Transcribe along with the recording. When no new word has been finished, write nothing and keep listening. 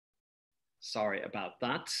Sorry about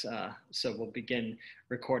that. So we'll begin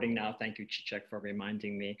recording now. Thank you, Chichek, for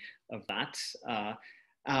reminding me of that.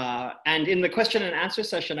 And in the question and answer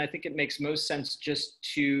session, I think it makes most sense just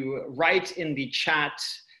to write in the chat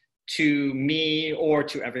to me or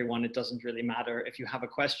to everyone. It doesn't really matter if you have a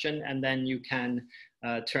question, and then you can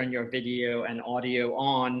turn your video and audio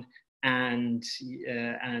on and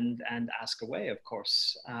ask away, of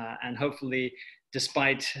course. And hopefully,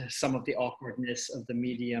 despite some of the awkwardness of the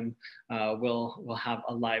medium, we'll have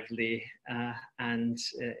a lively and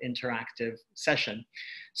interactive session.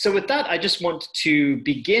 So with that, I just want to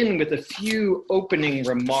begin with a few opening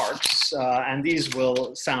remarks, and these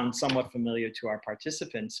will sound somewhat familiar to our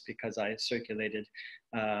participants because I circulated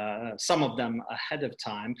some of them ahead of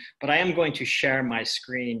time, but I am going to share my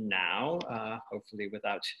screen now, hopefully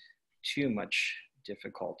without too much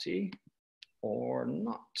difficulty, or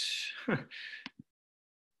not.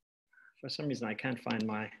 For some reason, I can't find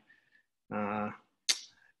my,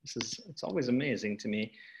 it's always amazing to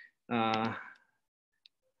me. I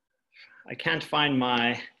can't find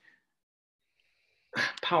my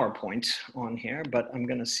PowerPoint on here, but I'm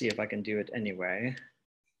gonna see if I can do it anyway.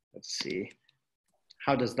 Let's see.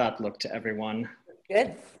 How does that look to everyone?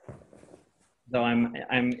 Good. Though I'm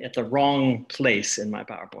at the wrong place in my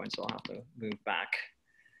PowerPoint, so I'll have to move back.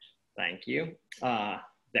 Thank you.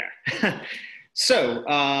 There. So,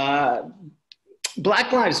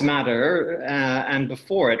 Black Lives Matter and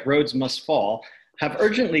before it, Rhodes Must Fall, have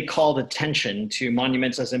urgently called attention to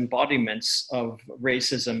monuments as embodiments of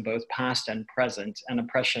racism, both past and present, and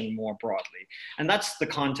oppression more broadly. And that's the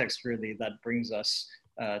context really that brings us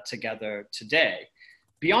together today.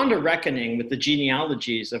 Beyond a reckoning with the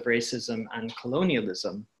genealogies of racism and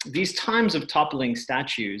colonialism, these Times of Toppling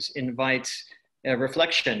Statues invite a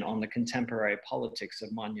reflection on the contemporary politics of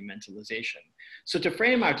monumentalization. So to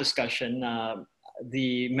frame our discussion,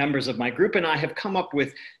 the members of my group and I have come up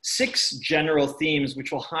with 6 general themes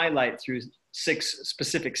which will highlight through 6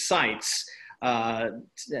 specific sites. And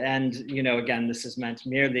again, this is meant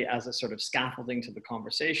merely as a sort of scaffolding to the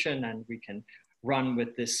conversation, and we can run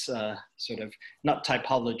with this sort of, not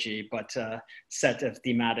typology, but set of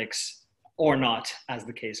thematics or not, as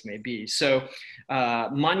the case may be. So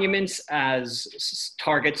monuments as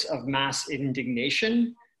targets of mass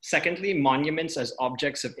indignation. Secondly, monuments as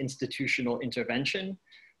objects of institutional intervention.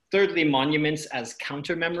 Thirdly, monuments as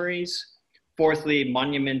counter-memories. Fourthly,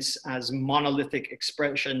 monuments as monolithic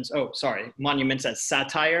expressions, monuments as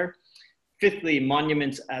satire. Fifthly,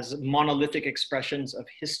 monuments as monolithic expressions of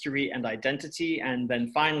history and identity. And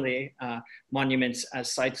then finally, monuments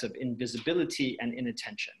as sites of invisibility and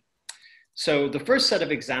inattention. So the first set of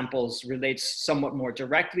examples relates somewhat more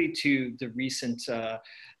directly to the recent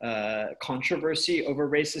controversy over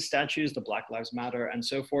racist statues, the Black Lives Matter and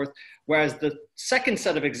so forth, whereas the second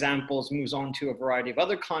set of examples moves on to a variety of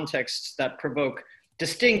other contexts that provoke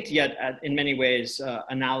distinct yet in many ways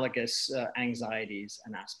analogous anxieties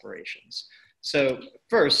and aspirations. So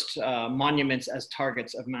first, monuments as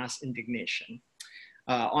targets of mass indignation.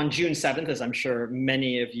 On June 7th, as I'm sure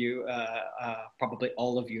many of you, probably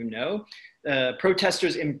all of you know,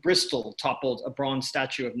 protesters in Bristol toppled a bronze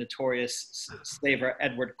statue of notorious slaver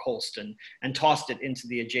Edward Colston and tossed it into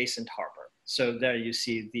the adjacent harbor. So there you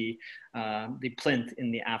see the plinth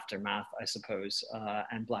in the aftermath, I suppose,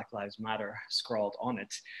 and Black Lives Matter scrawled on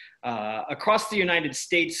it. Across the United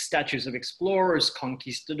States, statues of explorers,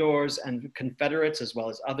 conquistadors, and Confederates, as well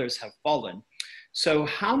as others, have fallen. So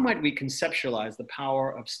how might we conceptualize the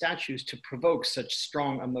power of statues to provoke such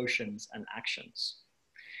strong emotions and actions?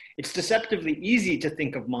 It's deceptively easy to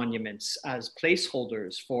think of monuments as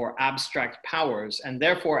placeholders for abstract powers and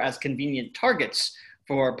therefore as convenient targets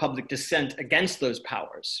for public dissent against those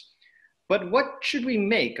powers. But what should we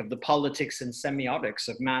make of the politics and semiotics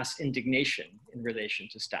of mass indignation in relation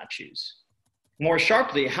to statues? More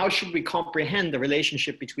sharply, how should we comprehend the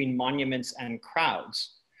relationship between monuments and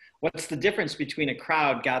crowds? What's the difference between a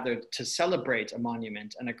crowd gathered to celebrate a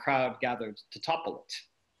monument and a crowd gathered to topple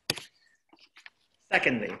it?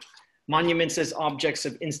 Secondly, monuments as objects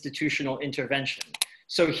of institutional intervention.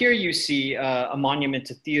 So here you see a monument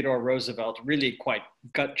to Theodore Roosevelt, really quite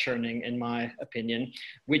gut-churning in my opinion,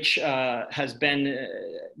 which has been,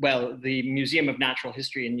 well, the Museum of Natural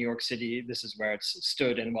History in New York City, this is where it's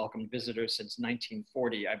stood and welcomed visitors since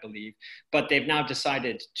 1940, I believe, but they've now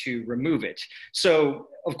decided to remove it. So,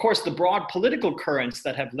 of course, the broad political currents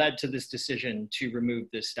that have led to this decision to remove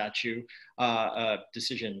this statue, a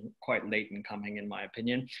decision quite late in coming, in my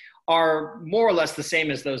opinion, are more or less the same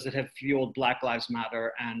as those that have fueled Black Lives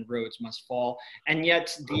Matter and Rhodes Must Fall. And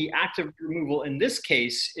yet the act of removal in this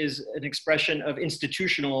case is an expression of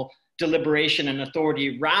institutional deliberation and authority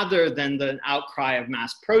rather than the outcry of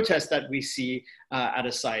mass protest that we see at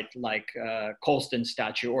a site like Colston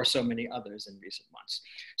statue or so many others in recent months.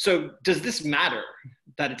 So does this matter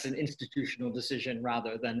that it's an institutional decision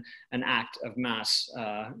rather than an act of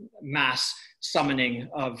mass summoning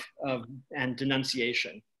and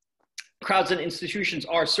denunciation? Crowds and institutions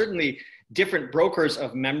are certainly different brokers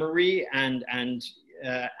of memory and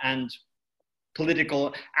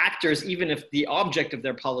political actors, even if the object of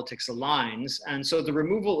their politics aligns. And so the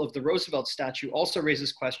removal of the Roosevelt statue also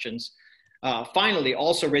raises questions, finally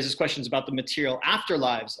also raises questions about the material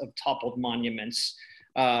afterlives of toppled monuments.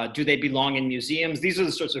 Do they belong in museums? These are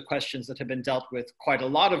the sorts of questions that have been dealt with quite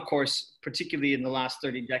a lot, of course, particularly in the last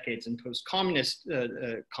 30 decades in post-communist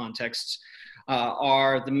contexts.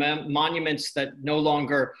 Are the monuments that no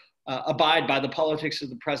longer abide by the politics of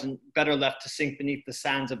the present better left to sink beneath the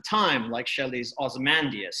sands of time, like Shelley's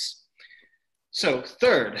Ozymandias? So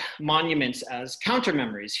third, monuments as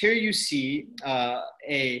counter-memories. Here you see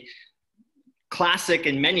a classic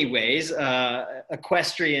in many ways,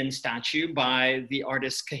 equestrian statue by the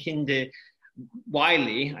artist Kehinde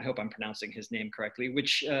Wiley, I hope I'm pronouncing his name correctly,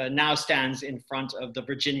 which now stands in front of the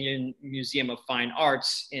Virginia Museum of Fine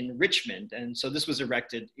Arts in Richmond. And so this was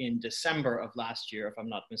erected in December of last year, if I'm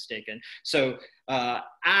not mistaken. So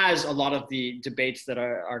as a lot of the debates that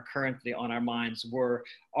are currently on our minds were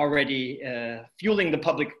already fueling the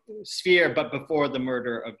public sphere, but before the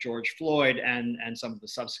murder of George Floyd and some of the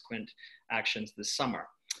subsequent actions this summer.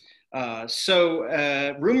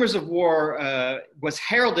 Rumors of War was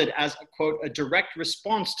heralded as, quote, a direct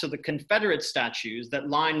response to the Confederate statues that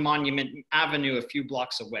line Monument Avenue a few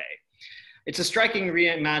blocks away. It's a striking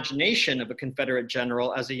reimagination of a Confederate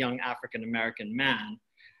general as a young African-American man.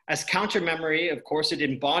 As counter-memory, of course, it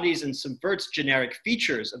embodies and subverts generic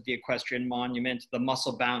features of the equestrian monument, the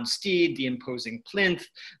muscle-bound steed, the imposing plinth,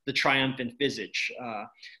 the triumphant visage.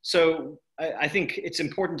 I think it's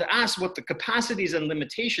important to ask what the capacities and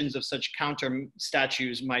limitations of such counter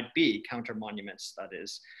statues might be, counter monuments, that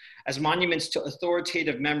is. As monuments to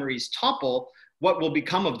authoritative memories topple, what will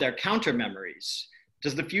become of their counter memories?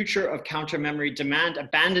 Does the future of counter memory demand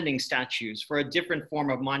abandoning statues for a different form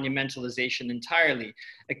of monumentalization entirely,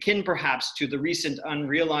 akin perhaps to the recent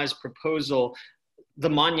unrealized proposal, the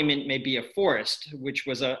monument may be a forest, which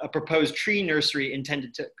was a proposed tree nursery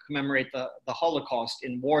intended to commemorate the Holocaust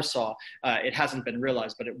in Warsaw. It hasn't been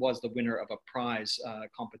realized, but it was the winner of a prize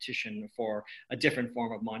competition for a different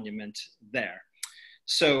form of monument there.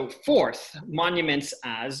 So fourth, monuments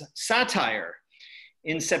as satire.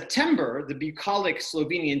 In September, the bucolic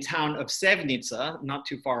Slovenian town of Sevnica, not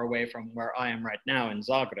too far away from where I am right now in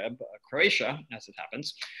Zagreb, Croatia, as it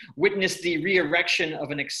happens, witnessed the re-erection of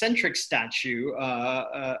an eccentric statue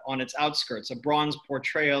on its outskirts, a bronze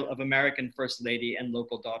portrayal of American First Lady and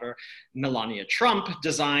local daughter Melania Trump,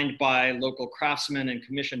 designed by local craftsmen and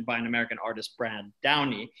commissioned by an American artist, Brad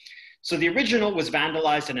Downey. So the original was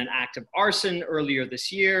vandalized in an act of arson earlier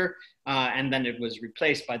this year, and then it was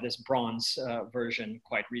replaced by this bronze version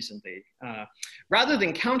quite recently. Rather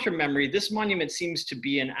than counter-memory, this monument seems to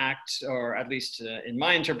be an act, or at least in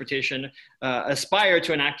my interpretation, aspire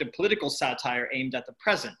to an act of political satire aimed at the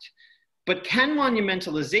present. But can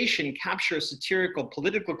monumentalization capture satirical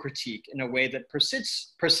political critique in a way that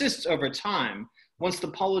persists over time once the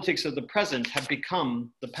politics of the present have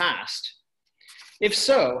become the past? If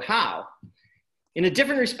so, how? In a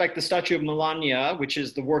different respect, the statue of Melania, which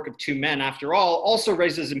is the work of two men after all, also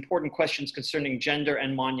raises important questions concerning gender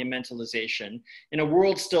and monumentalization. In a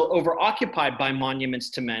world still overoccupied by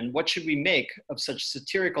monuments to men, what should we make of such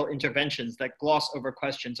satirical interventions that gloss over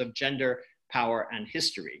questions of gender, power, and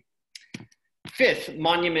history? Fifth,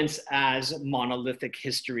 monuments as monolithic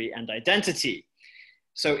history and identity.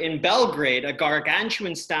 So in Belgrade, a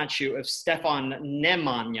gargantuan statue of Stefan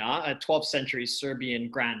Nemanja, a 12th century Serbian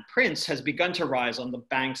grand prince, has begun to rise on the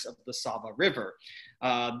banks of the Sava River.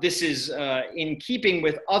 This is in keeping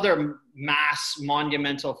with other mass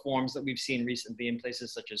monumental forms that we've seen recently in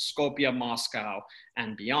places such as Skopje, Moscow,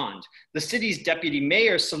 and beyond. The city's deputy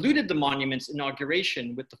mayor saluted the monument's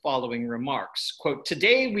inauguration with the following remarks, quote,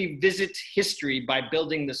 "Today we visit history by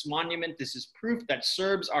building this monument. This is proof that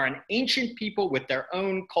Serbs are an ancient people with their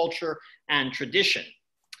own culture and tradition."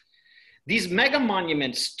 These mega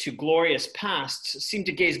monuments to glorious pasts seem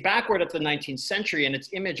to gaze backward at the 19th century and its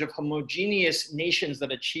image of homogeneous nations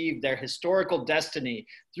that achieved their historical destiny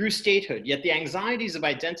through statehood, yet the anxieties of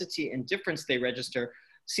identity and difference they register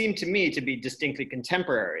seem to me to be distinctly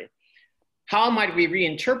contemporary. How might we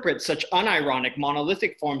reinterpret such unironic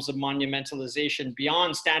monolithic forms of monumentalization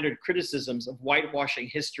beyond standard criticisms of whitewashing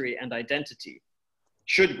history and identity?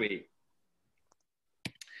 Should we?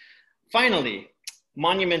 Finally,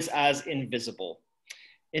 monuments as invisible.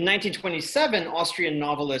 In 1927, Austrian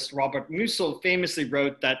novelist Robert Musil famously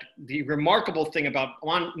wrote that the remarkable thing about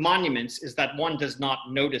monuments is that one does not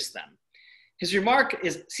notice them. His remark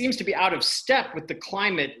seems to be out of step with the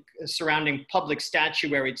climate surrounding public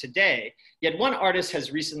statuary today, yet one artist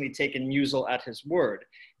has recently taken Musil at his word.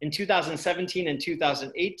 In 2017 and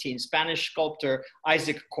 2018, Spanish sculptor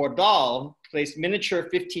Isaac Cordal placed miniature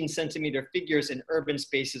 15-centimeter figures in urban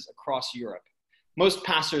spaces across Europe. Most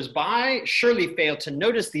passers-by surely failed to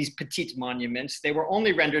notice these petite monuments. They were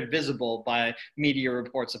only rendered visible by media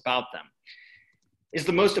reports about them. Is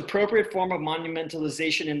the most appropriate form of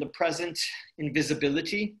monumentalization in the present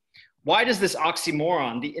invisibility? Why does this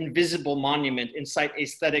oxymoron, the invisible monument, incite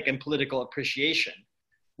aesthetic and political appreciation?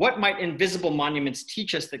 What might invisible monuments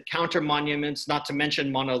teach us that counter monuments, not to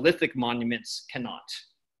mention monolithic monuments, cannot?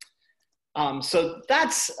 So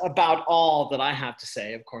that's about all that I have to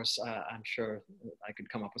say. Of course, I'm sure I could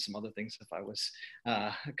come up with some other things if I was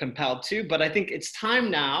compelled to, but I think it's time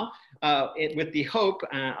now with the hope,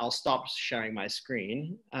 I'll stop sharing my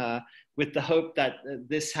screen, with the hope that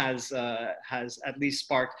this has at least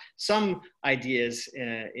sparked some ideas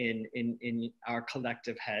in our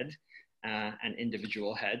collective head and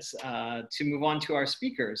individual heads to move on to our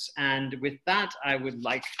speakers. And with that, I would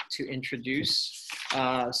like to introduce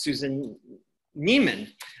Susan Neiman.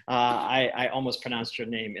 I almost pronounced your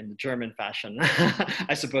name in the German fashion.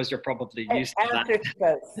 I suppose you're probably used to that. Answer to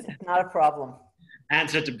both, not a problem.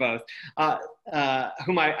 Answer to both,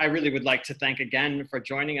 whom I really would like to thank again for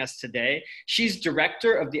joining us today. She's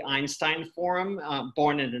director of the Einstein Forum,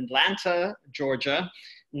 born in Atlanta, Georgia.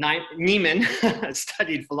 Neiman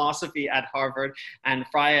studied philosophy at Harvard and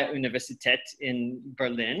Freie Universität in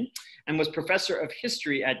Berlin, and was professor of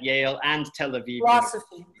history at Yale and Tel Aviv.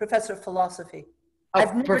 Philosophy, professor of philosophy.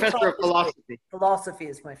 Oh, professor of philosophy. Philosophy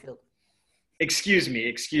is my field. Excuse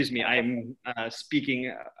me. I'm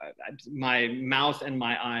speaking, my mouth and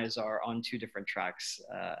my eyes are on two different tracks.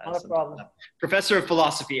 Not a problem. Professor of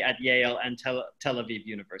philosophy at Yale and Tel Aviv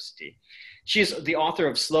University. She is the author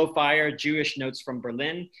of Slow Fire, Jewish Notes from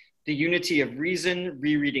Berlin, The Unity of Reason,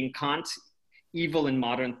 Rereading Kant, Evil in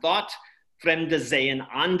Modern Thought, Fremde sehen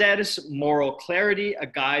anders, Moral Clarity, A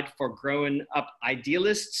Guide for Growing Up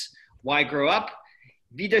Idealists, Why Grow Up,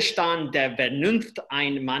 Widerstand der Vernunft,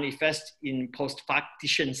 ein Manifest in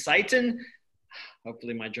postfaktischen Zeiten.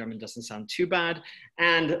 Hopefully my German doesn't sound too bad.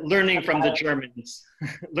 And Learning from the Germans,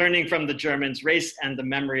 Race and the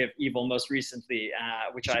Memory of Evil, most recently,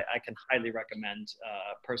 which I can highly recommend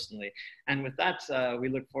personally. And with that, we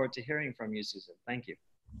look forward to hearing from you, Susan. Thank you.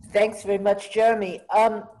 Thanks very much, Jeremy.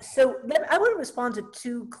 So then I want to respond to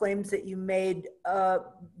two claims that you made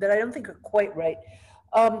that I don't think are quite right.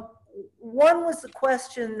 One was the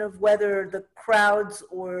question of whether the crowds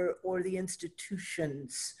or the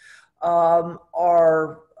institutions are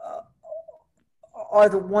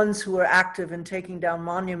the ones who are active in taking down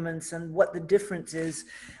monuments and what the difference is.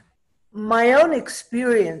 My own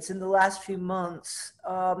experience in the last few months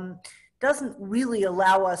doesn't really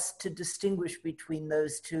allow us to distinguish between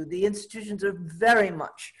those two. The institutions are very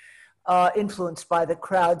much influenced by the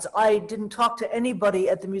crowds. I didn't talk to anybody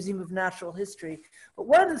at the Museum of Natural History, but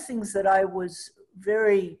one of the things that I was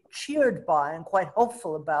very cheered by and quite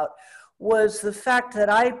hopeful about was the fact that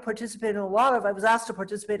I was asked to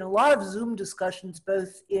participate in a lot of Zoom discussions,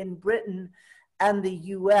 both in Britain and the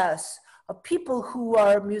US, of people who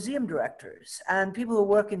are museum directors and people who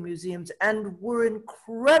work in museums and were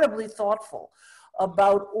incredibly thoughtful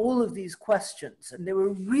about all of these questions, and they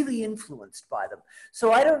were really influenced by them.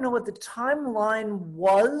 So I don't know what the timeline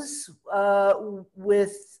was I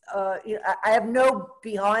have no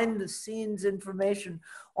behind the scenes information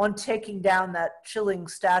on taking down that chilling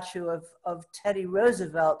statue of Teddy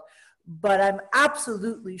Roosevelt, but I'm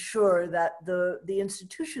absolutely sure that the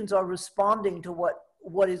institutions are responding to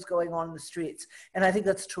what is going on in the streets. And I think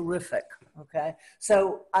that's terrific, okay?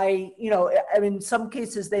 So in some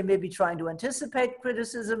cases they may be trying to anticipate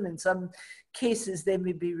criticism, in some cases they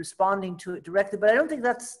may be responding to it directly, but I don't think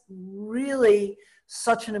that's really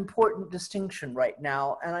such an important distinction right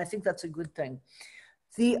now, and I think that's a good thing.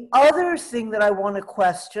 The other thing that I want to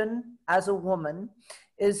question as a woman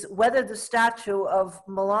is whether the statue of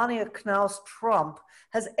Melania Knauss-Trump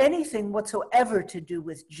has anything whatsoever to do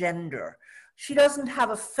with gender. She doesn't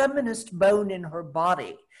have a feminist bone in her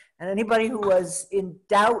body. And anybody who was in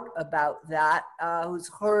doubt about that, who's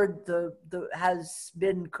heard has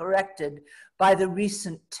been corrected by the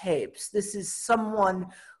recent tapes. This is someone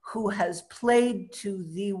who has played to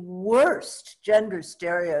the worst gender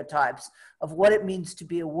stereotypes of what it means to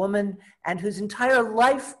be a woman and whose entire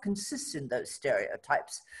life consists in those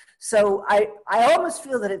stereotypes. So I almost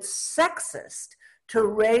feel that it's sexist to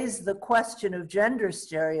raise the question of gender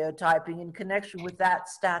stereotyping in connection with that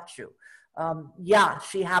statue. Yeah,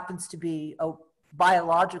 she happens to be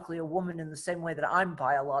biologically a woman in the same way that I'm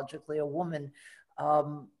biologically a woman,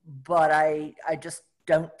 but I just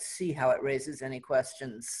don't see how it raises any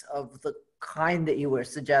questions of the kind that you were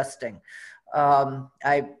suggesting.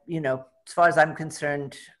 As far as I'm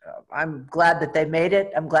concerned, I'm glad that they made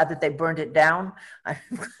it. I'm glad that they burned it down. I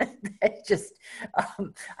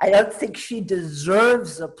don't think she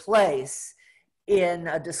deserves a place in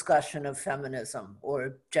a discussion of feminism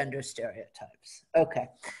or gender stereotypes. Okay.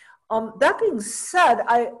 That being said,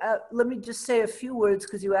 let me just say a few words,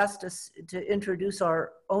 because you asked us to introduce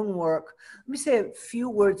our own work. Let me say a few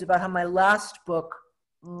words about how my last book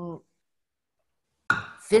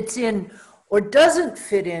fits in or doesn't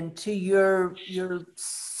fit into your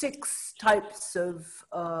 6 types of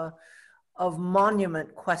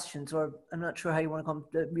monument questions, or I'm not sure how you want to call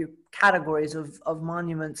them, your categories of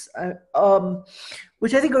monuments,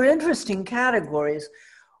 which I think are interesting categories.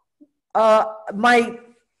 My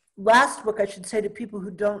last book, I should say to people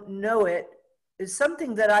who don't know it, is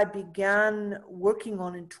something that I began working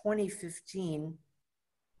on in 2015,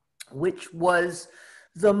 which was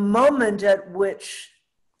the moment at which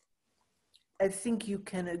I think you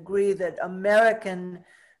can agree that American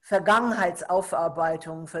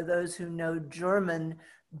Vergangenheitsaufarbeitung, for those who know German,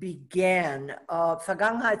 began.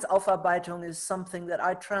 Vergangenheitsaufarbeitung is something that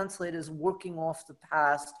I translate as working off the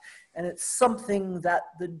past, and it's something that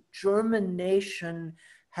the German nation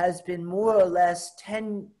has been more or less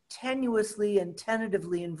tenuously and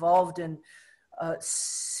tentatively involved in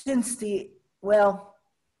since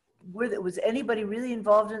was anybody really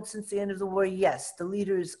involved in it since the end of the war? Yes, the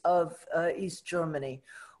leaders of East Germany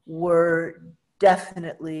were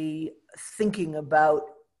definitely thinking about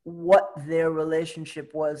what their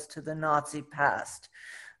relationship was to the Nazi past.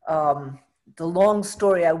 The long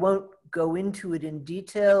story, I won't go into it in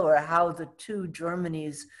detail, or how the two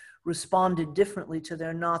Germanys responded differently to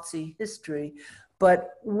their Nazi history.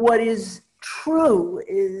 But what is true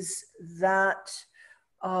is that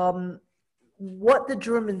what the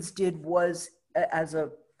Germans did was, as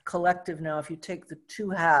a collective now, if you take the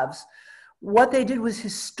two halves, what they did was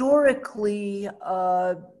historically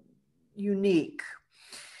unique.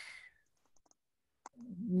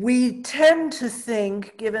 We tend to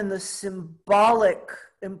think, given the symbolic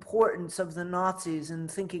importance of the Nazis in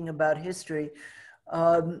thinking about history,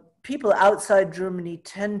 people outside Germany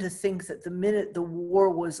tend to think that the minute the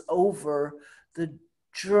war was over, the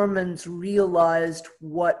Germans realized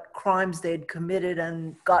what crimes they'd committed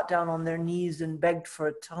and got down on their knees and begged for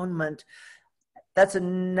atonement. That's a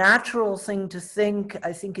natural thing to think.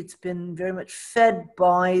 I think it's been very much fed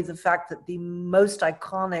by the fact that the most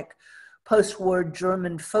iconic post-war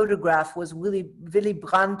German photograph was Willy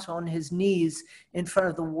Brandt on his knees in front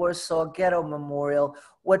of the Warsaw Ghetto Memorial.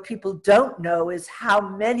 What people don't know is how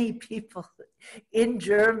many people in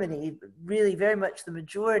Germany, really very much the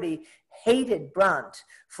majority, hated Brandt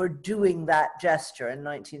for doing that gesture in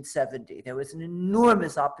 1970. There was an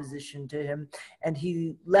enormous opposition to him, and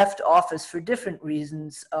he left office for different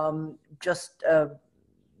reasons just a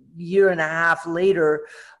year and a half later.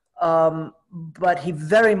 But he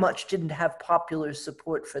very much didn't have popular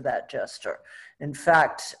support for that gesture. In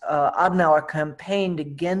fact, Adenauer campaigned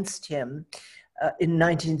against him in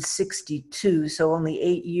 1962, so only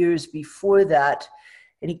 8 years before that.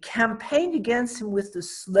 And he campaigned against him with the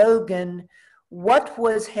slogan, "What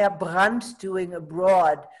was Herr Brandt doing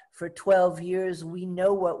abroad for 12 years? We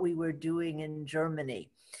know what we were doing in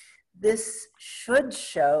Germany." This should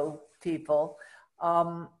show people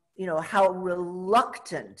how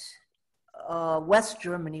reluctant West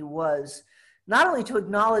Germany was, not only to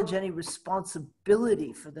acknowledge any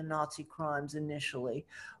responsibility for the Nazi crimes initially,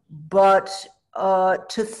 but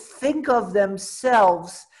to think of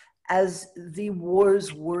themselves as the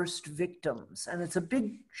war's worst victims. And it's a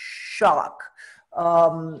big shock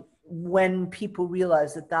when people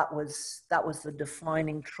realize that was the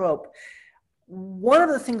defining trope. One of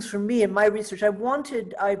the things for me in my research,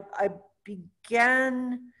 I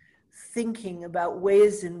began thinking about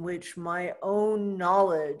ways in which my own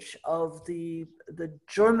knowledge of the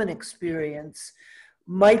German experience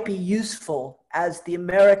might be useful as the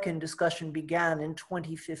American discussion began in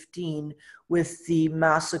 2015 with the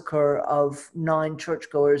massacre of 9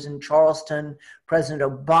 churchgoers in Charleston. President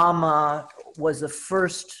Obama was the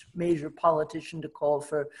first major politician to call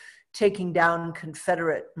for taking down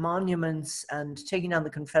Confederate monuments and taking down the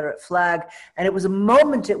Confederate flag. And it was a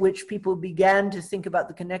moment at which people began to think about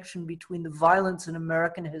the connection between the violence in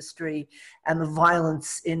American history and the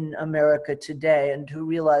violence in America today, and to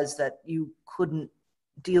realize that you couldn't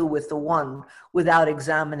deal with the one without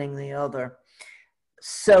examining the other.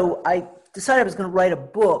 So I decided I was going to write a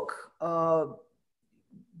book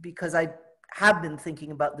because I have been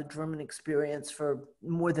thinking about the German experience for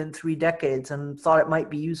more than 3 decades and thought it might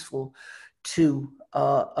be useful to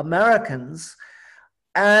Americans.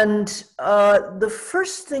 And the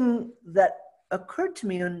first thing that occurred to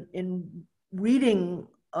me in reading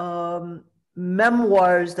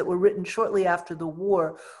memoirs that were written shortly after the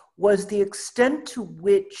war was the extent to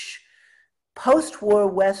which post-war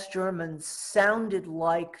West Germans sounded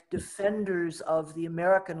like defenders of the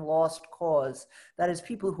American lost cause. That is,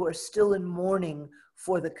 people who are still in mourning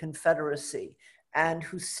for the Confederacy and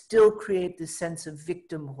who still create this sense of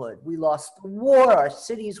victimhood. We lost the war, our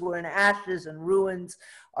cities were in ashes and ruins,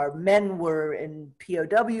 our men were in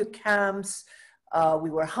POW camps, we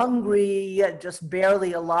were hungry, just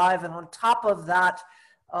barely alive, and on top of that,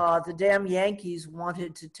 the damn Yankees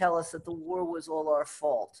wanted to tell us that the war was all our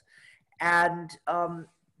fault. And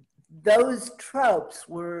those tropes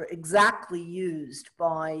were exactly used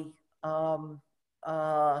by,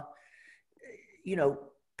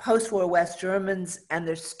 post-war West Germans, and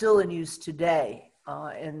they're still in use today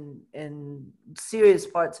in serious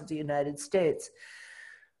parts of the United States.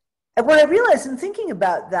 And what I realized in thinking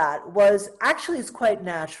about that was actually it's quite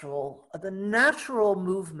natural. The natural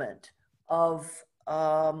movement of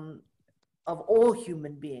all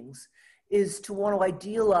human beings is to want to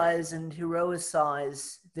idealize and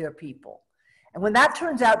heroicize their people. And when that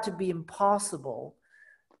turns out to be impossible,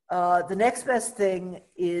 the next best thing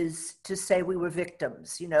is to say we were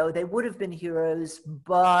victims. You know, they would have been heroes,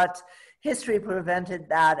 but history prevented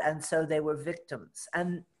that, and so they were victims.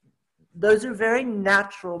 And those are very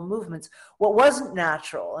natural movements. What wasn't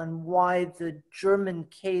natural, and why the German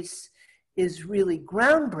case is really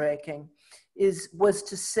groundbreaking, was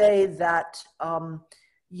to say that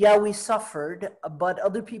yeah, we suffered, but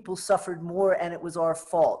other people suffered more and it was our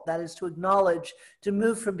fault. That is to acknowledge, to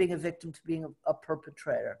move from being a victim to being a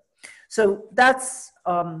perpetrator. So that's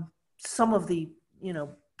some of the,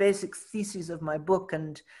 basic theses of my book.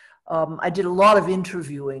 And I did a lot of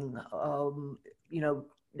interviewing,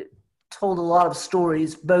 told a lot of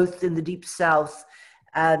stories, both in the Deep South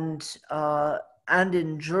and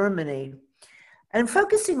in Germany. And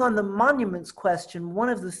focusing on the monuments question, one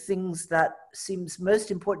of the things that seems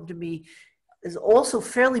most important to me is also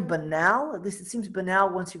fairly banal. At least it seems banal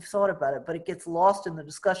once you've thought about it, but it gets lost in the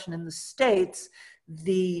discussion. In the States,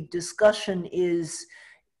 the discussion is,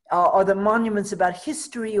 are the monuments about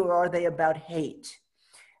history or are they about hate?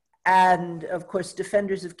 And of course,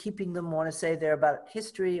 defenders of keeping them want to say they're about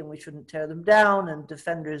history and we shouldn't tear them down. And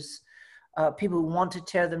defenders, people who want to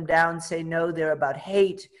tear them down say, no, they're about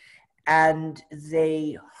hate. And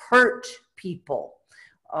they hurt people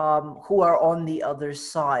who are on the other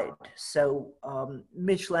side. So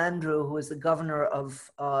Mitch Landrieu, who is the governor of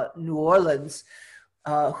New Orleans,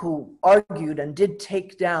 who argued and did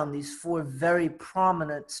take down these 4 very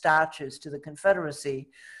prominent statues to the Confederacy,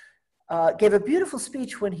 gave a beautiful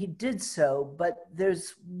speech when he did so, but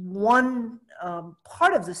there's one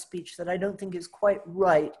part of the speech that I don't think is quite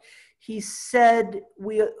right. He said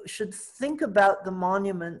we should think about the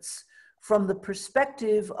monuments from the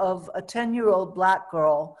perspective of a 10-year-old Black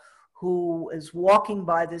girl who is walking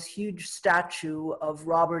by this huge statue of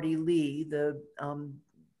Robert E. Lee, the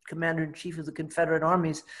commander-in-chief of the Confederate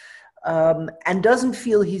armies, and doesn't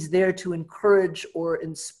feel he's there to encourage or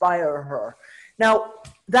inspire her. Now,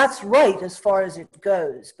 that's right as far as it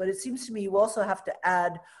goes, but it seems to me you also have to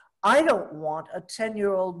add, I don't want a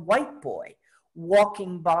 10-year-old white boy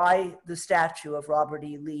walking by the statue of Robert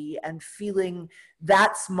E. Lee and feeling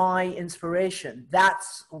that's my inspiration.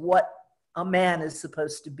 That's what a man is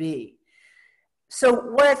supposed to be. So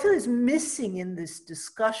what I feel is missing in this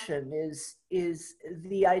discussion is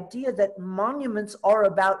the idea that monuments are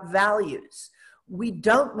about values. We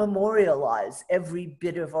don't memorialize every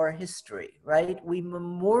bit of our history, right? We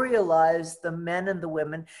memorialize the men and the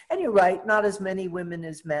women, and you're right, not as many women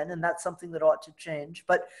as men, and that's something that ought to change,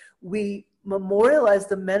 but we memorialize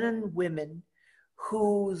the men and women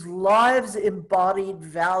whose lives embodied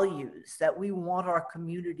values that we want our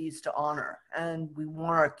communities to honor and we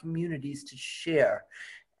want our communities to share.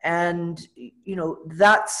 And,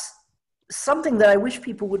 that's something that I wish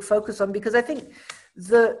people would focus on, because I think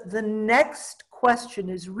the next question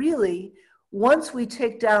is really, once we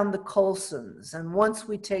take down the Colsons and once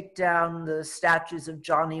we take down the statues of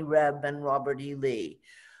Johnny Reb and Robert E. Lee,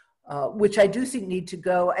 which I do think need to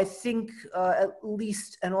go. I think at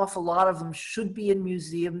least an awful lot of them should be in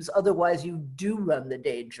museums. Otherwise, you do run the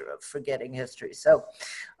danger of forgetting history. So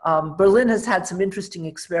Berlin has had some interesting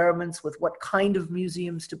experiments with what kind of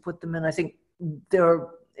museums to put them in. I think there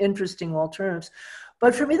are interesting alternatives.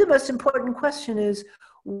 But for me, the most important question is,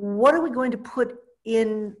 what are we going to put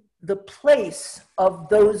in the place of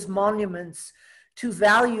those monuments to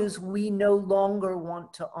values we no longer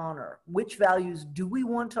want to honor? Which values do we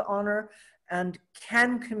want to honor? And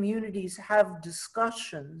can communities have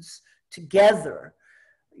discussions together,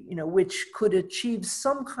 which could achieve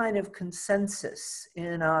some kind of consensus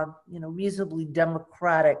in a, reasonably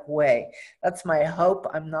democratic way? That's my hope.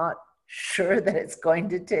 I'm not sure that it's going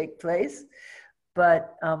to take place,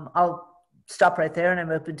 but I'll stop right there and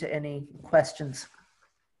I'm open to any questions.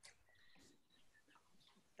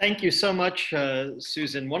 Thank you so much,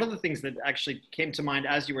 Susan. One of the things that actually came to mind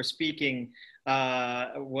as you were speaking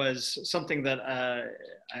was something that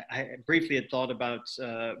I briefly had thought about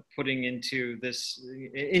putting into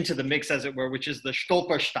the mix, as it were, which is the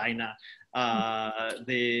Stolpersteine,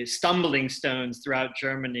 the stumbling stones throughout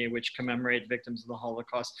Germany, which commemorate victims of the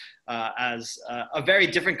Holocaust, as a very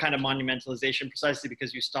different kind of monumentalization, precisely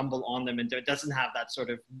because you stumble on them and it doesn't have that sort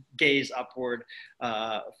of gaze upward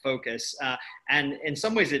focus. And in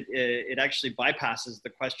some ways, it actually bypasses the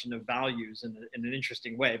question of values in an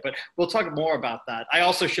interesting way. But we'll talk more about that. I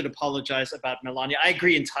also should apologize about Melania. I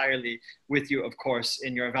agree entirely with you, of course,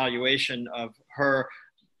 in your evaluation of her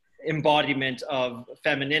embodiment of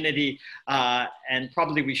femininity, and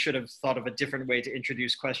probably we should have thought of a different way to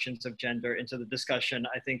introduce questions of gender into the discussion.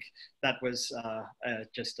 I think that was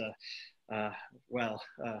just an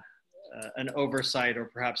oversight, or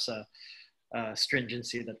perhaps a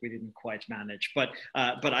stringency that we didn't quite manage. But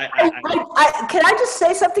can I just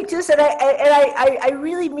say something to this? And I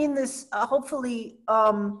really mean this. Hopefully,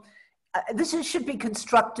 this should be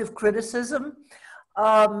constructive criticism,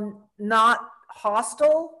 not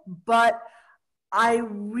hostile, but I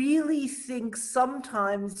really think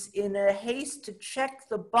sometimes in a haste to check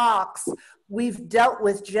the box, we've dealt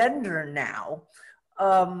with gender now,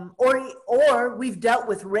 or we've dealt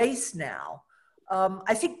with race now.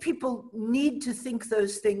 I think people need to think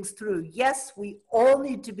those things through. Yes, we all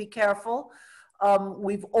need to be careful.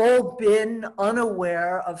 We've all been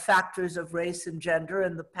unaware of factors of race and gender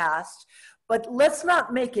in the past, but let's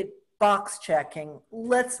not make it box checking.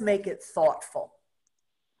 Let's make it thoughtful.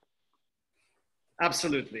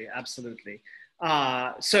 Absolutely, absolutely.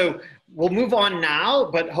 So we'll move on now,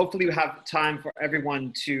 but hopefully we have time for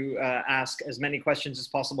everyone to ask as many questions as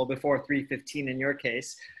possible before 3:15 in your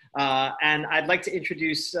case. And I'd like to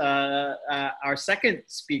introduce our second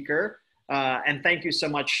speaker, and thank you so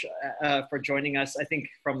much for joining us, I think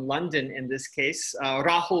from London in this case.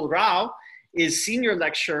 Rahul Rao is senior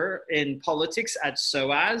lecturer in politics at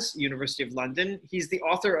SOAS, University of London. He's the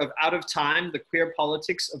author of Out of Time, The Queer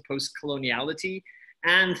Politics of Post-Coloniality,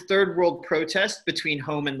 and Third World Protest Between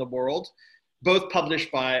Home and the World, both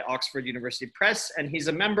published by Oxford University Press. And he's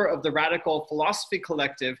a member of the Radical Philosophy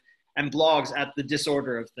Collective and blogs at The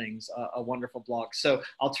Disorder of Things, a wonderful blog. So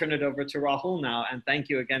I'll turn it over to Rahul now, and thank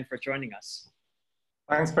you again for joining us.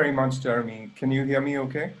 Thanks very much, Jeremy. Can you hear me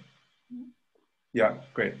okay? Yeah,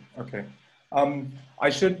 great, okay. I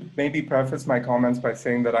should maybe preface my comments by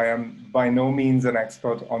saying that I am by no means an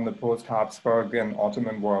expert on the post-Habsburg and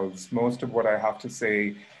Ottoman worlds. Most of what I have to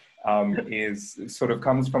say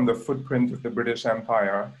comes from the footprint of the British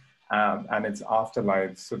Empire and its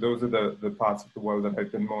afterlives. So those are the parts of the world that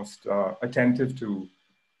I've been most attentive to.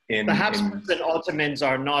 The Habsburgs and Ottomans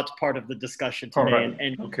are not part of the discussion today in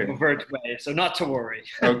any overt way, so not to worry.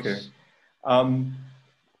 Okay.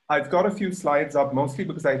 I've got a few slides up, mostly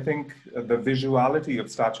because I think the visuality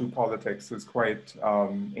of statue politics is quite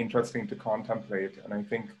interesting to contemplate. And I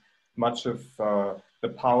think much of the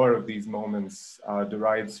power of these moments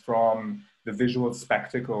derives from the visual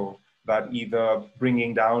spectacle that either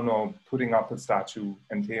bringing down or putting up a statue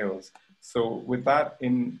entails. So with that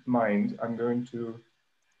in mind, I'm going to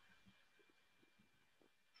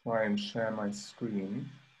try and share my screen.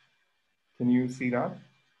 Can you see that?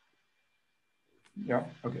 Yeah,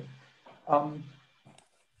 okay.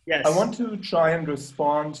 Yes. I want to try and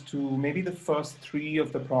respond to maybe the first three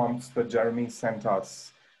of the prompts that Jeremy sent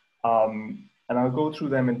us. And I'll go through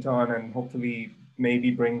them in turn and hopefully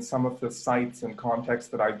maybe bring some of the sites and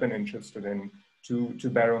context that I've been interested in to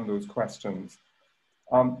bear on those questions.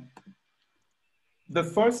 The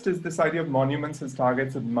first is this idea of monuments as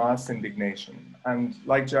targets of mass indignation. And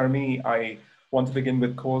like Jeremy, I want to begin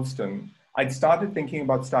with Colston. I'd started thinking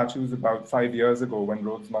about statues about 5 years ago when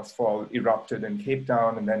Rhodes Must Fall erupted in Cape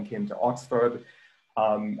Town and then came to Oxford.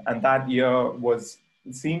 And that year was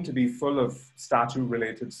seemed to be full of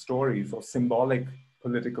statue-related stories or symbolic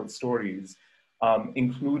political stories,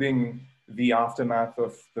 including the aftermath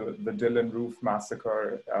of the Dylan Roof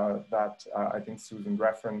massacre that I think Susan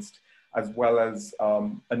referenced, as well as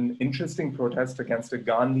an interesting protest against a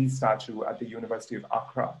Gandhi statue at the University of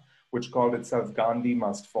Accra, which called itself Gandhi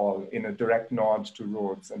Must Fall, in a direct nod to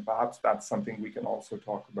Rhodes. And perhaps that's something we can also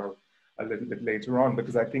talk about a little bit later on,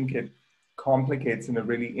 because I think it complicates in a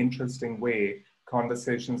really interesting way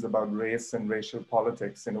conversations about race and racial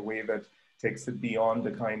politics in a way that takes it beyond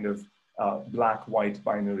the kind of black-white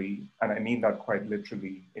binary, and I mean that quite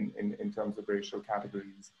literally in terms of racial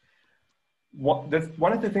categories.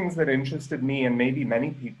 One of the things that interested me, and maybe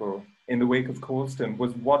many people, in the wake of Colston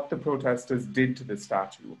was what the protesters did to the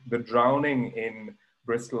statue. The drowning in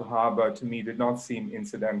Bristol Harbour, to me, did not seem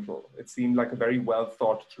incidental. It seemed like a very well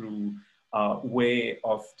thought through way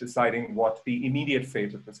of deciding what the immediate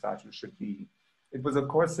fate of the statue should be. It was, of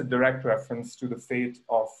course, a direct reference to the fate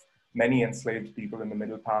of many enslaved people in the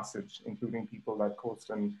Middle Passage, including people that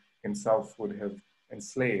Colston himself would have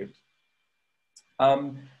enslaved.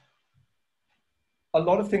 A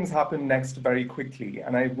lot of things happened next very quickly,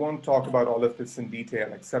 and I won't talk about all of this in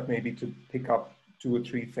detail, except maybe to pick up 2 or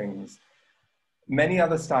 3 things. Many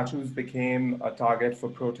other statues became a target for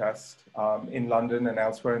protest in London and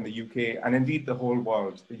elsewhere in the UK, and indeed the whole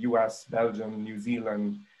world, the US, Belgium, New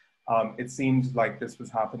Zealand. It seemed like this was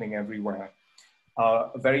happening everywhere.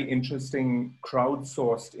 A very interesting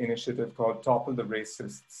crowdsourced initiative called Topple the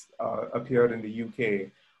Racists appeared in the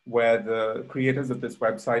UK, where the creators of this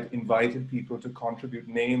website invited people to contribute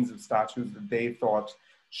names of statues that they thought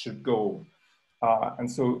should go.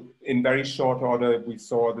 And so in very short order, we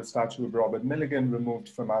saw the statue of Robert Milligan removed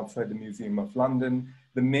from outside the Museum of London.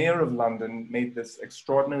 The mayor of London made this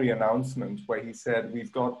extraordinary announcement where he said,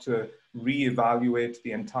 we've got to reevaluate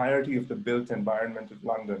the entirety of the built environment of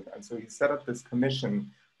London. And so he set up this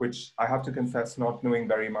commission, which I have to confess not knowing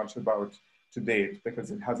very much about to date, because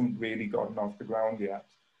it hasn't really gotten off the ground yet.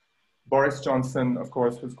 Boris Johnson, of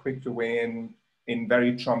course, was quick to weigh in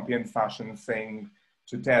very Trumpian fashion, saying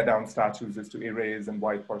to tear down statues is to erase and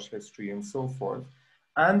whitewash history and so forth.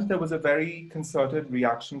 And there was a very concerted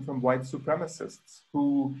reaction from white supremacists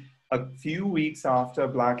who, a few weeks after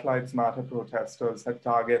Black Lives Matter protesters had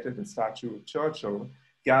targeted a statue of Churchill,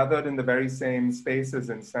 gathered in the very same spaces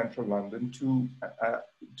in central London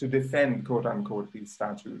to defend, quote unquote, these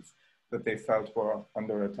statues that they felt were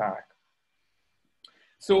under attack.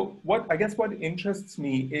 So I guess what interests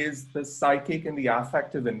me is the psychic and the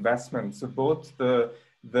affective investments of both the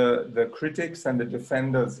critics and the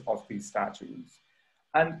defenders of these statues.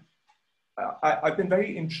 And I've been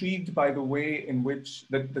very intrigued by the way in which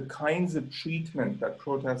the kinds of treatment that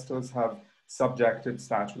protesters have subjected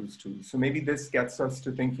statues to. So maybe this gets us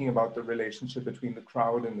to thinking about the relationship between the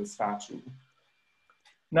crowd and the statue.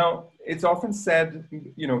 Now, it's often said,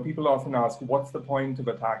 you know, people often ask, what's the point of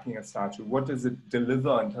attacking a statue? What does it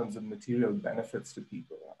deliver in terms of material benefits to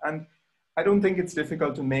people? And I don't think it's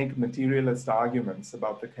difficult to make materialist arguments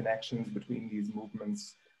about the connections between these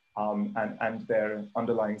movements and their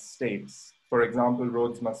underlying states. For example,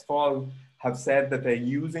 Rhodes Must Fall have said that they're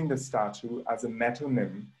using the statue as a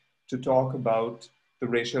metonym to talk about the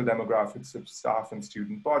racial demographics of staff and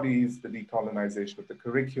student bodies, the decolonization of the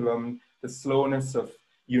curriculum, the slowness of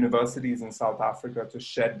universities in South Africa to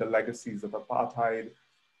shed the legacies of apartheid.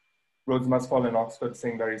 Rhodes Must Fall in Oxford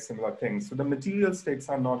saying very similar things. So the material stakes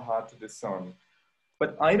are not hard to discern.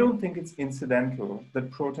 But I don't think it's incidental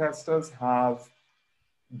that protesters have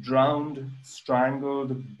drowned,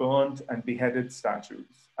 strangled, burnt, and beheaded statues.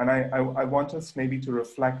 And I want us maybe to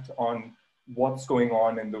reflect on what's going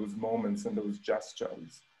on in those moments and those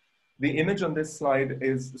gestures. The image on this slide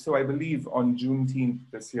is, so I believe on Juneteenth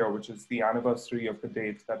this year, which is the anniversary of the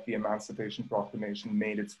date that the Emancipation Proclamation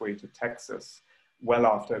made its way to Texas, well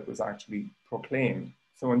after it was actually proclaimed.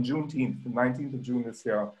 So on Juneteenth, the 19th of June this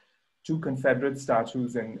year, 2 Confederate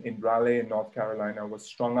statues in Raleigh, in North Carolina, were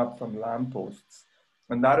strung up from lampposts.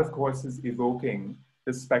 And that, of course, is evoking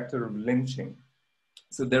the specter of lynching.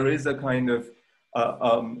 So there is a kind of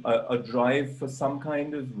a drive for some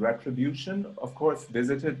kind of retribution, of course,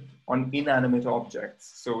 visited on inanimate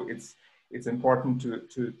objects. So it's important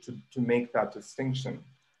to make that distinction.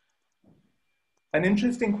 An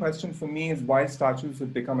interesting question for me is why statues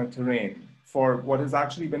have become a terrain for what has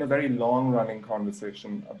actually been a very long-running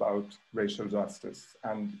conversation about racial justice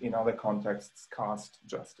and, in other contexts, caste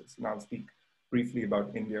justice. And I'll speak briefly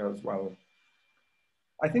about India as well.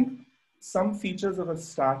 I think some features of a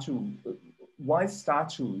statue, why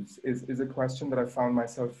statues is a question that I found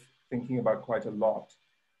myself thinking about quite a lot.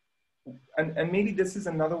 and maybe this is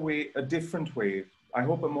another way, a different way, I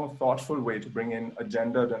hope a more thoughtful way to bring in a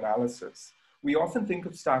gendered analysis. We often think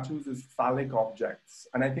of statues as phallic objects,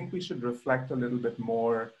 and I think we should reflect a little bit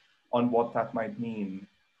more on what that might mean.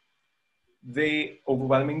 They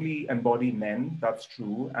overwhelmingly embody men, that's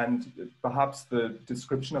true, and perhaps the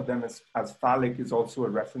description of them as phallic is also a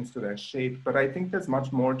reference to their shape, but I think there's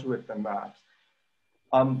much more to it than that.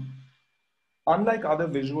 Unlike other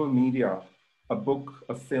visual media, a book,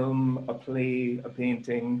 a film, a play, a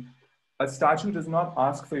painting, a statue does not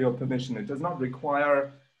ask for your permission. It does not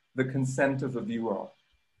require the consent of the viewer.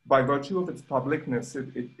 By virtue of its publicness,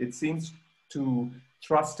 it seems to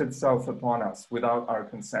thrust itself upon us without our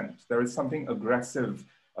consent. There is something aggressive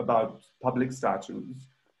about public statues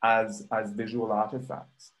as visual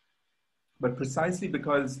artifacts. But precisely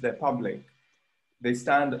because they're public, they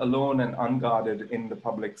stand alone and unguarded in the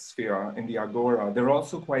public sphere, in the agora. They're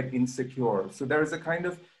also quite insecure. So there is a kind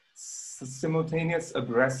of simultaneous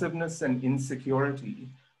aggressiveness and insecurity,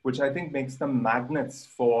 which I think makes them magnets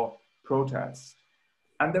for protest.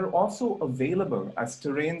 And they're also available as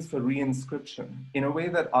terrains for reinscription in a way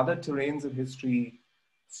that other terrains of history,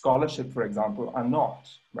 scholarship, for example, are not,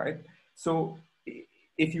 right? So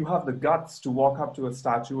if you have the guts to walk up to a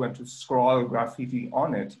statue and to scrawl graffiti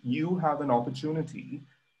on it, you have an opportunity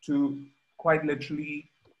to quite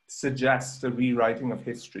literally suggest a rewriting of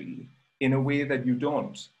history in a way that you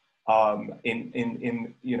don't on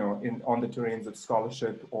the terrains of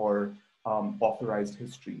scholarship or authorized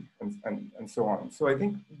history and so on. So I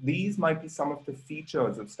think these might be some of the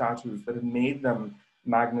features of statues that have made them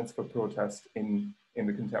magnets for protest in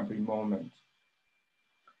the contemporary moment.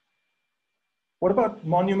 What about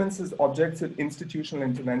monuments as objects of institutional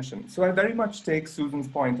intervention? So I very much take Susan's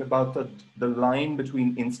point about the line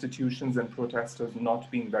between institutions and protesters not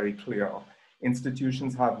being very clear.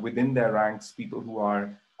 Institutions have within their ranks people who are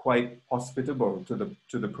quite hospitable to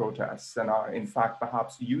the protests and are in fact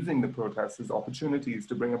perhaps using the protests as opportunities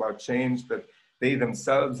to bring about change that they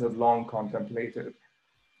themselves have long contemplated.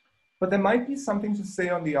 But there might be something to say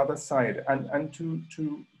on the other side, and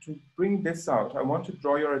to bring this out, I want to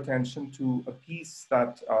draw your attention to a piece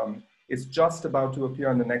that is just about to appear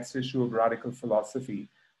in the next issue of Radical Philosophy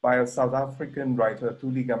by a South African writer,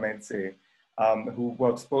 Thuli Gametse, who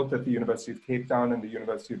works both at the University of Cape Town and the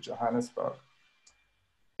University of Johannesburg.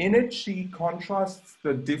 In it, she contrasts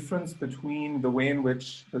the difference between the way in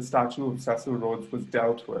which the statue of Cecil Rhodes was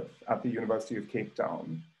dealt with at the University of Cape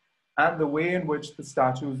Town and the way in which the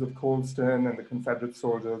statues of Colston and the Confederate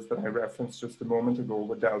soldiers that I referenced just a moment ago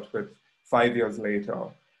were dealt with 5 years later.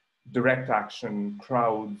 Direct action,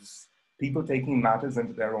 crowds, people taking matters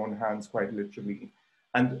into their own hands quite literally.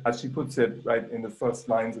 And as she puts it right in the first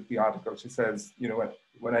lines of the article, she says, you know,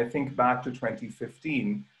 when I think back to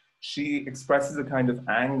 2015, she expresses a kind of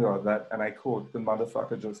anger that, and I quote, the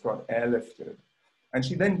motherfucker just got airlifted. And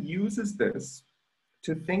she then uses this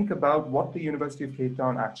to think about what the University of Cape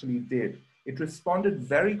Town actually did. It responded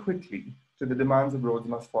very quickly to the demands of Rhodes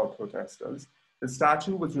Must Fall protesters. The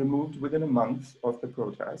statue was removed within a month of the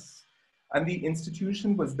protests. And the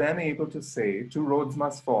institution was then able to say to Rhodes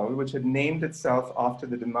Must Fall, which had named itself after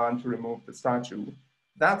the demand to remove the statue,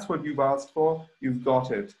 that's what you've asked for, you've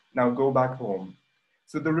got it, now go back home.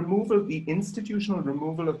 So the removal, the institutional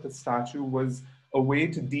removal of the statue was a way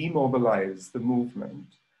to demobilize the movement,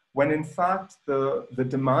 when in fact the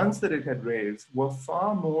demands that it had raised were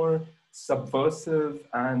far more subversive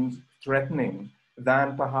and threatening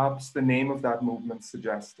than perhaps the name of that movement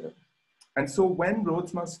suggested. And so when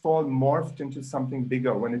Rhodes Must Fall morphed into something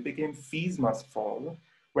bigger, when it became Fees Must Fall,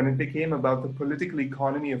 when it became about the political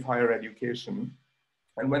economy of higher education,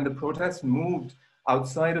 and when the protest moved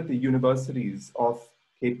outside of the universities of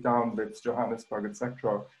Cape Town, Wits, Johannesburg,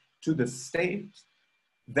 etc., to the state,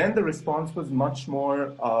 then the response was much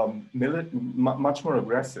more much more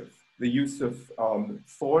aggressive. The use of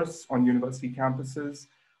force on university campuses,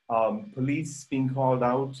 police being called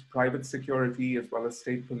out, private security as well as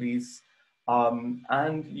state police,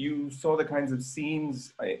 and you saw the kinds of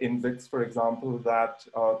scenes in Wits, for example, that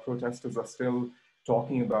protesters are still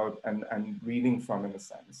talking about and reading from, in a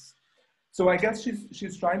sense. So I guess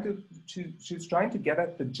she's trying to get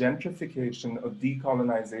at the gentrification of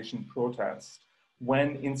decolonization protest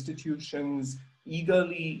when institutions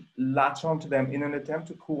eagerly latch onto them in an attempt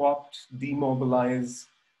to co-opt, demobilize,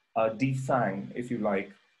 defang, if you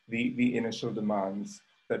like, the initial demands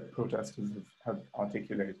that protesters have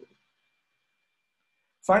articulated.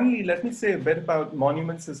 Finally, let me say a bit about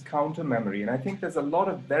monuments as counter-memory. And I think there's a lot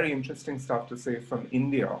of very interesting stuff to say from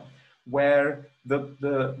India, where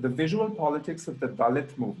the visual politics of the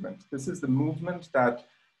Dalit movement, this is the movement that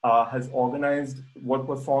has organized what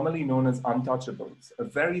were formerly known as untouchables, a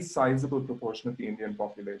very sizable proportion of the Indian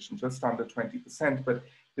population, just under 20%. But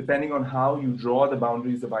depending on how you draw the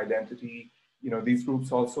boundaries of identity, these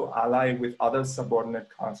groups also ally with other subordinate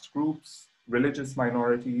caste groups, religious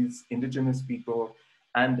minorities, indigenous people,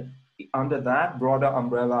 and under that broader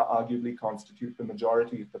umbrella, arguably constitute the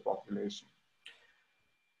majority of the population.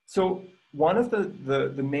 So one of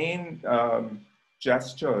the main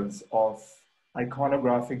gestures of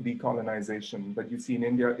iconographic decolonization that you see in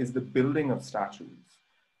India is the building of statues,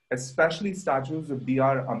 especially statues of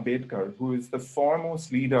B.R. Ambedkar, who is the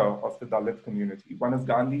foremost leader of the Dalit community. One of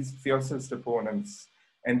Gandhi's fiercest opponents,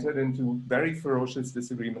 entered into very ferocious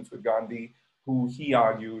disagreements with Gandhi, who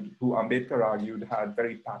Ambedkar argued had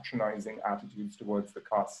very patronizing attitudes towards the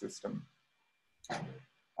caste system.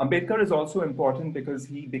 Ambedkar is also important because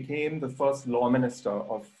he became the first law minister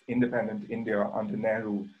of independent India under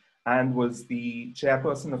Nehru, and was the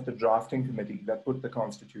chairperson of the drafting committee that put the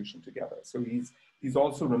constitution together. So he's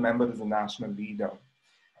also remembered as a national leader.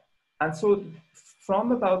 And so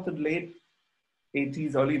from about the late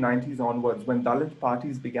 80s, early 90s onwards, when Dalit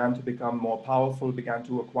parties began to become more powerful, began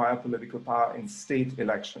to acquire political power in state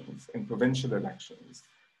elections, in provincial elections,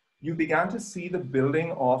 you began to see the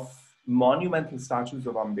building of monumental statues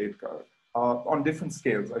of Ambedkar on different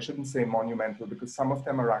scales. I shouldn't say monumental because some of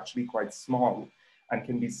them are actually quite small and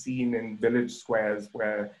can be seen in village squares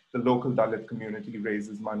where the local Dalit community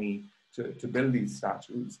raises money to build these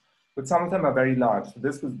statues. But some of them are very large. So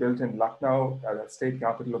this was built in Lucknow, the state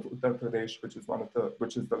capital of Uttar Pradesh, which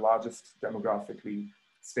is the largest demographically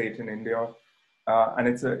state in India. And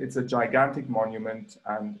it's a gigantic monument,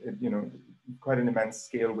 and quite an immense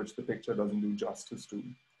scale, which the picture doesn't do justice to.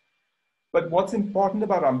 But what's important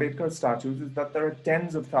about Ambedkar statues is that there are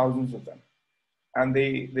tens of thousands of them. And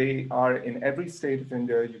they are in every state of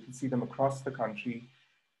India. You can see them across the country.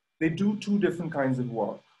 They do two different kinds of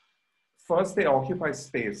work. First, they occupy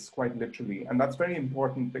space, quite literally. And that's very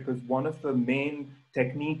important because one of the main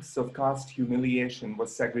techniques of caste humiliation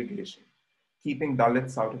was segregation, keeping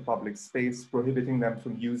Dalits out of public space, prohibiting them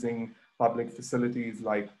from using public facilities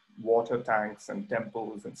like water tanks and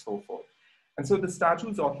temples and so forth. And so the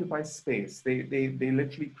statues occupy space. They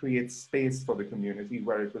literally create space for the community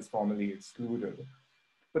where it was formerly excluded.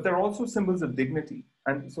 But they're also symbols of dignity.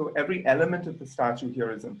 And so every element of the statue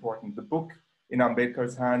here is important. The book in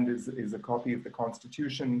Ambedkar's hand is a copy of the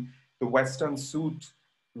Constitution. The Western suit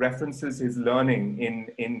references his learning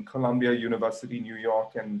in Columbia University, New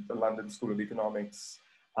York, and the London School of Economics,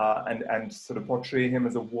 and sort of portray him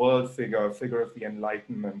as a world figure, a figure of the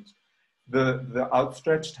Enlightenment. The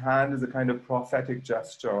outstretched hand is a kind of prophetic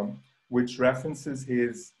gesture which references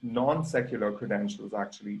his non-secular credentials,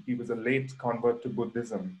 actually. He was a late convert to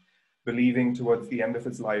Buddhism, believing towards the end of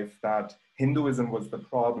his life that Hinduism was the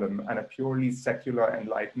problem and a purely secular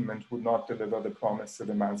enlightenment would not deliver the promise of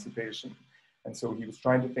emancipation. And so he was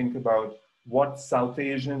trying to think about what South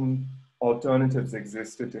Asian alternatives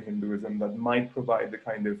existed to Hinduism that might provide the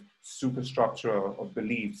kind of superstructure of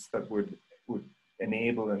beliefs that would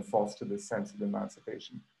enable and foster this sense of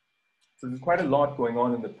emancipation. So there's quite a lot going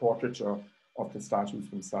on in the portraiture of the statues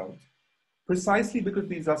themselves. Precisely because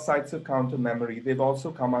these are sites of counter memory, they've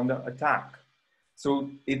also come under attack.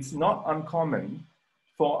 So it's not uncommon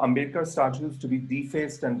for Ambedkar statues to be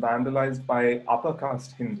defaced and vandalized by upper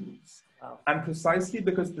caste Hindus. Wow. And precisely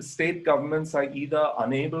because the state governments are either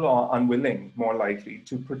unable or unwilling, more likely,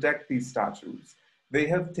 to protect these statues, they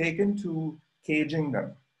have taken to caging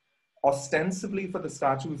them, ostensibly for the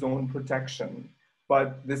statue's own protection.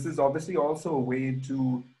 But this is obviously also a way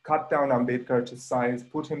to cut down Ambedkar to size,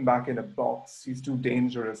 put him back in a box. He's too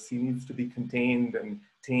dangerous. He needs to be contained and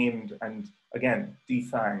tamed and, again,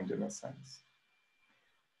 defanged in a sense.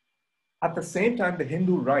 At the same time, the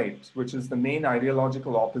Hindu right, which is the main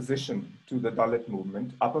ideological opposition to the Dalit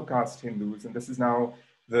movement, upper caste Hindus, and this is now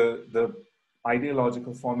the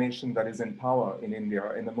ideological formation that is in power in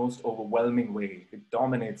India in the most overwhelming way. It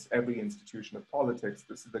dominates every institution of politics.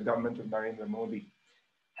 This is the government of Narendra Modi,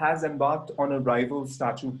 has embarked on a rival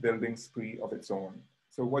statue building spree of its own.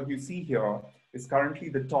 So what you see here is currently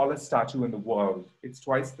the tallest statue in the world. It's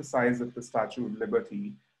twice the size of the Statue of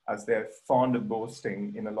Liberty, as they're fond of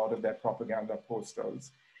boasting in a lot of their propaganda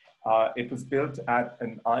posters. It was built at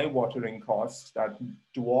an eye-watering cost that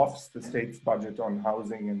dwarfs the state's budget on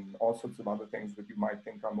housing and all sorts of other things that you might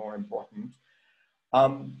think are more important.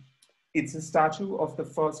 It's a statue of the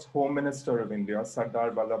first Home Minister of India,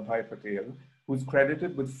 Sardar Vallabhbhai Patel, who's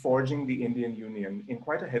credited with forging the Indian Union in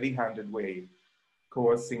quite a heavy-handed way,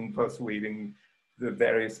 coercing, persuading the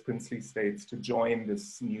various princely states to join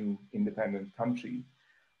this new independent country.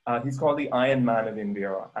 He's called the Iron Man of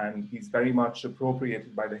India, and he's very much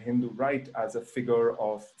appropriated by the Hindu right as a figure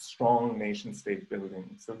of strong nation-state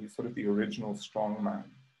building. So he's sort of the original strong man.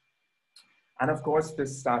 And of course,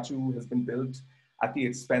 this statue has been built at the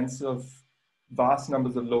expense of vast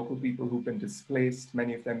numbers of local people who've been displaced,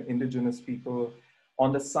 many of them indigenous people,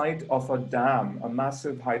 on the site of a dam, a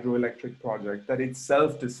massive hydroelectric project that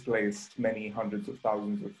itself displaced many hundreds of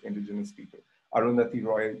thousands of indigenous people. Arundhati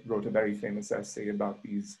Roy wrote a very famous essay about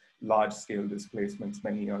these large-scale displacements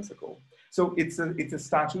many years ago. So it's a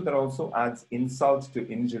statue that also adds insult to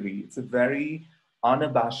injury. It's a very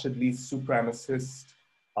unabashedly supremacist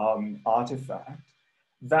artifact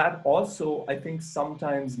that also, I think,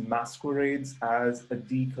 sometimes masquerades as a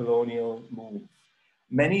decolonial move.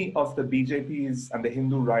 Many of the BJP's and the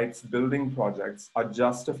Hindu rights building projects are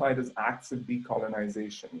justified as acts of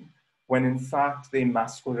decolonization, when in fact they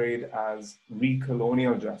masquerade as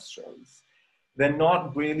recolonial gestures. They're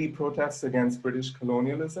not really protests against British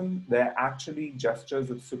colonialism, they're actually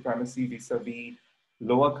gestures of supremacy vis-a-vis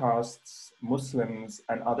lower castes, Muslims,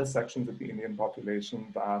 and other sections of the Indian population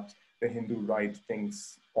that the Hindu right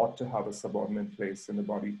thinks ought to have a subordinate place in the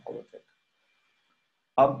body politic.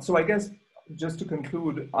 So I guess, just to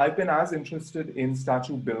conclude, I've been as interested in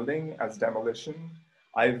statue building as demolition.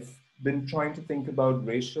 I've been trying to think about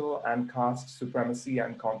racial and caste supremacy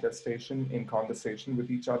and contestation in conversation with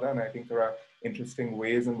each other. And I think there are interesting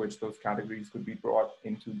ways in which those categories could be brought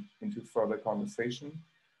into further conversation.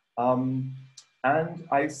 And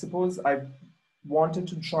I suppose I wanted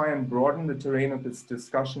to try and broaden the terrain of this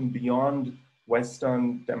discussion beyond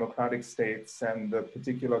Western democratic states and the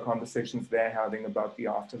particular conversations they're having about the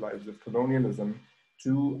afterlives of colonialism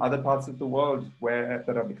to other parts of the world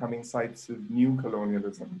that are becoming sites of new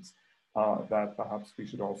colonialisms that perhaps we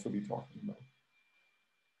should also be talking about.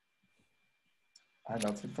 And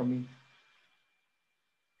that's it from me.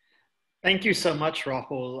 Thank you so much,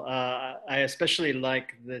 Rahul. I especially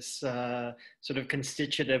like this sort of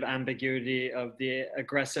constitutive ambiguity of the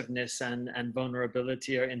aggressiveness and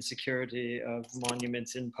vulnerability or insecurity of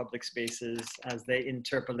monuments in public spaces as they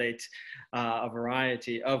interpolate a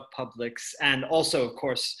variety of publics. And also, of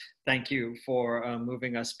course, thank you for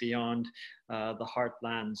moving us beyond the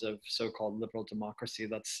heartlands of so-called liberal democracy.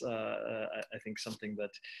 That's, I think, something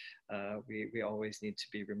that we always need to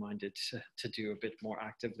be reminded to do a bit more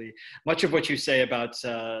actively. Much of what you say about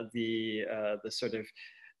the sort of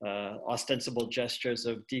ostensible gestures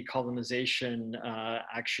of decolonization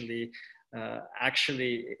actually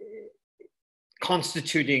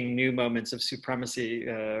constituting new moments of supremacy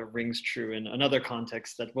rings true in another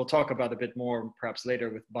context that we'll talk about a bit more perhaps later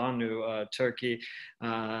with Banu, Turkey,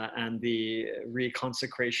 and the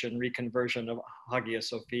reconversion of Hagia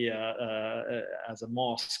Sophia as a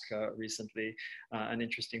mosque recently, an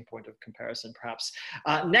interesting point of comparison perhaps.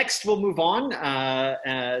 Next, we'll move on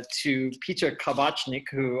to Peter Kabachnik,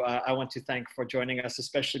 who I want to thank for joining us,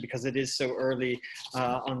 especially because it is so early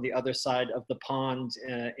on the other side of the pond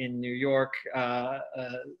in New York.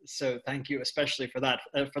 So thank you especially for that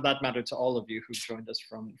matter to all of you who joined us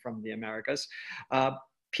from the Americas.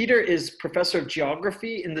 Peter is professor of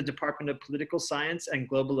geography in the Department of Political Science and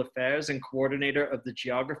Global Affairs and coordinator of the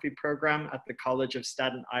geography program at the College of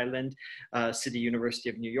Staten Island, City University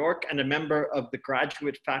of New York, and a member of the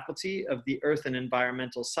graduate faculty of the Earth and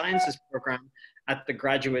Environmental Sciences program at the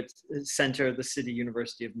Graduate Center of the City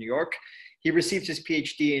University of New York. He received his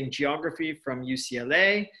PhD in geography from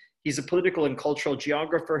UCLA. He's a political and cultural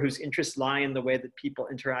geographer whose interests lie in the way that people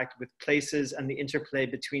interact with places and the interplay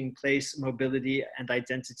between place, mobility, and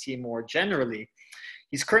identity more generally.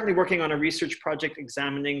 He's currently working on a research project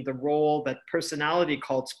examining the role that personality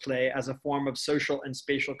cults play as a form of social and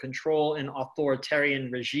spatial control in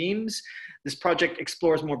authoritarian regimes. This project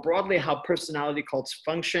explores more broadly how personality cults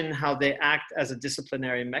function, how they act as a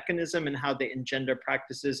disciplinary mechanism, and how they engender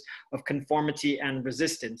practices of conformity and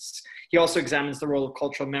resistance. He also examines the role of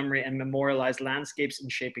cultural memory and memorialized landscapes in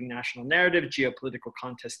shaping national narrative, geopolitical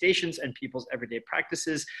contestations, and people's everyday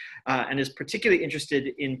practices, and is particularly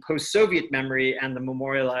interested in post-Soviet memory and the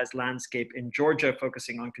memorialized landscape in Georgia,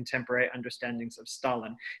 focusing on contemporary understandings of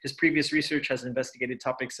Stalin. His previous research has investigated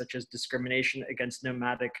topics such as discrimination against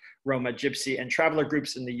nomadic Roma, Gypsy, and traveler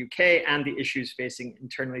groups in the UK, and the issues facing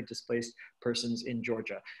internally displaced persons in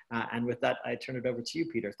Georgia. And with that, I turn it over to you,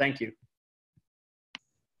 Peter. Thank you.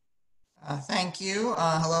 Thank you.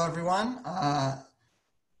 Hello, everyone.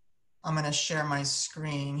 I'm going to share my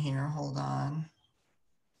screen here. Hold on.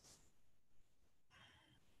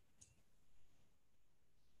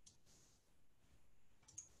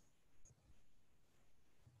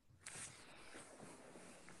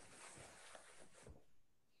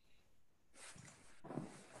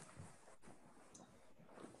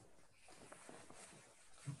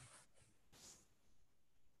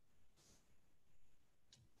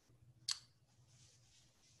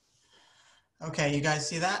 Okay, you guys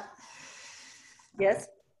see that? Yes.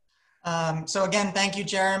 So again, thank you,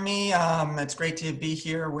 Jeremy. It's great to be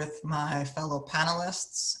here with my fellow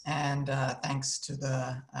panelists, and thanks to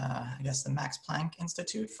the, I guess, the Max Planck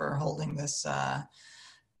Institute for holding this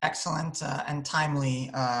excellent and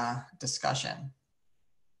timely discussion.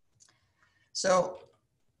 So,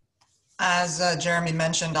 as Jeremy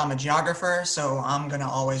mentioned, I'm a geographer, so I'm going to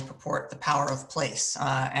always purport the power of place.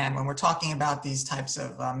 And when we're talking about these types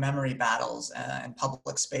of memory battles in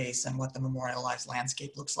public space and what the memorialized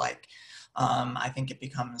landscape looks like, I think it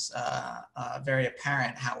becomes very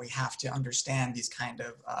apparent how we have to understand these kind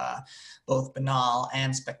of both banal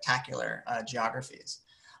and spectacular geographies.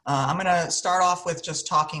 I'm going to start off with just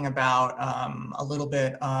talking about a little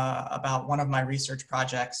bit about one of my research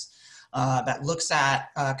projects that looks at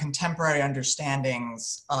contemporary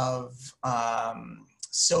understandings of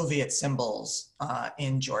Soviet symbols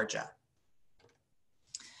in Georgia.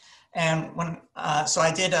 And when, so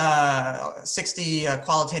I did 60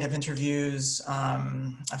 qualitative interviews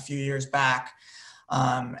a few years back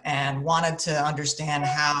and wanted to understand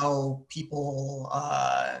how people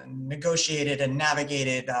negotiated and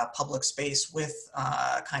navigated public space with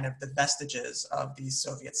kind of the vestiges of these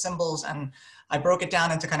Soviet symbols. And I broke it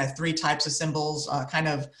down into kind of three types of symbols, kind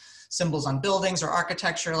of symbols on buildings or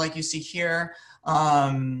architecture like you see here,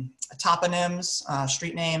 toponyms,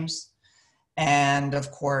 street names, and of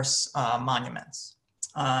course, monuments.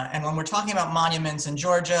 And when we're talking about monuments in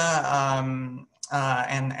Georgia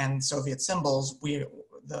and Soviet symbols,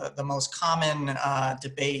 the most common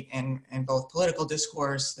debate in both political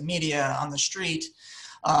discourse, the media, on the street,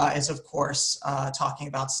 is of course talking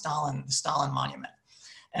about Stalin, the Stalin monument.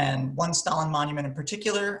 And one Stalin monument in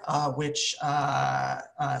particular, which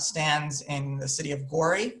stands in the city of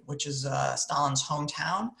Gori, which is Stalin's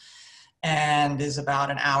hometown, and is about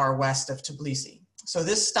an hour west of Tbilisi. So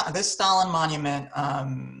this Stalin monument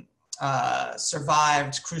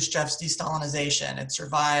survived Khrushchev's de-Stalinization. It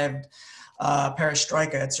survived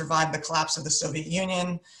perestroika. It survived the collapse of the Soviet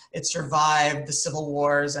Union. It survived the civil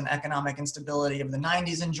wars and economic instability of the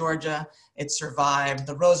 90s in Georgia. It survived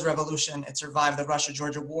the Rose Revolution. It survived the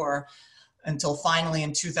Russia-Georgia War until finally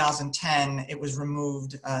in 2010, it was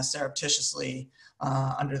removed surreptitiously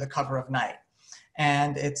under the cover of night.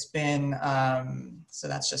 And it's been, so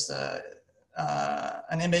that's just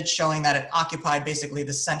an image showing that it occupied basically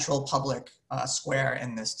the central public square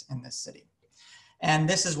in this city. And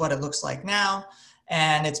this is what it looks like now.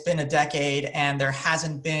 And it's been a decade and there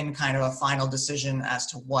hasn't been kind of a final decision as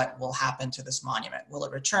to what will happen to this monument. Will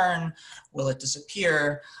it return? Will it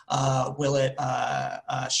disappear? Will it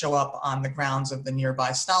show up on the grounds of the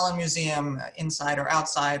nearby Stalin Museum, inside or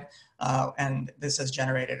outside? And this has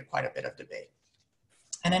generated quite a bit of debate.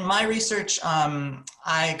 And in my research,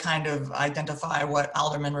 I kind of identify what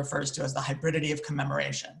Alderman refers to as the hybridity of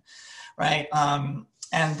commemoration, right?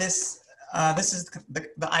 And this is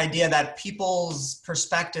the idea that people's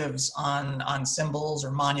perspectives on symbols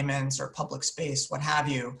or monuments or public space, what have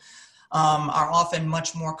you, are often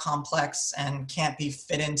much more complex and can't be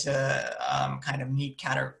fit into kind of neat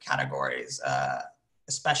categories,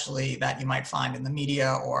 especially that you might find in the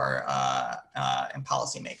media or in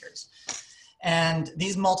policymakers. And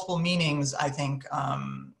these multiple meanings, I think,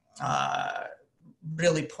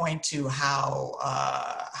 really point to how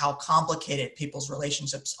complicated people's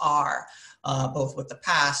relationships are, both with the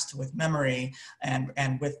past, with memory,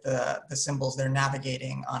 and with the symbols they're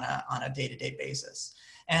navigating on a day-to-day basis.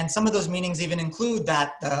 And some of those meanings even include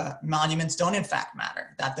that the monuments don't in fact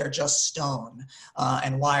matter, that they're just stone,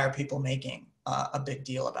 and why are people making a big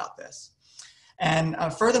deal about this? And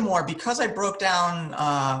furthermore, because I broke down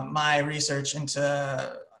my research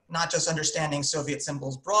into not just understanding Soviet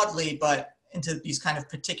symbols broadly, but into these kind of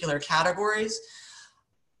particular categories,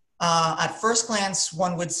 at first glance,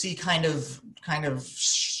 one would see kind of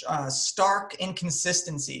stark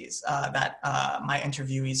inconsistencies that my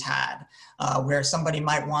interviewees had, where somebody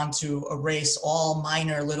might want to erase all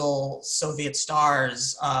minor little Soviet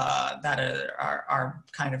stars that are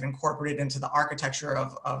kind of incorporated into the architecture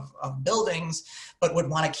of buildings, but would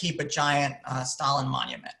want to keep a giant Stalin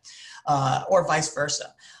monument, or vice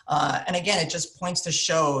versa. And again, it just points to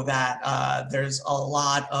show that there's a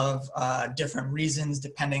lot of different reasons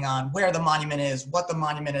depending on where the monument is, what the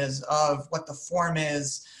monument is of, what the form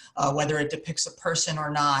is, whether it depicts a person or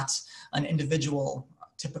not, an individual,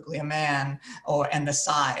 typically a man, and the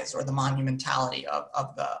size or the monumentality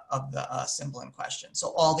of the symbol in question.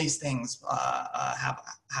 So all these things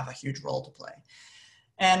have a huge role to play.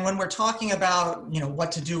 And when we're talking about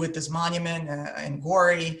what to do with this monument in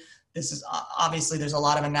Gori, this is obviously there's a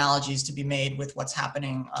lot of analogies to be made with what's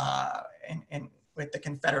happening with the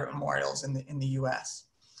Confederate memorials in the US.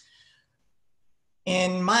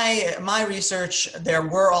 In my research, there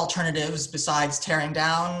were alternatives besides tearing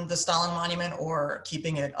down the Stalin monument or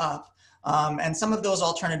keeping it up. And some of those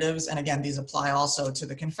alternatives, and again, these apply also to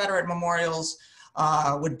the Confederate memorials,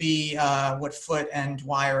 would be what Foote and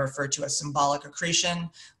Dwyer refer to as symbolic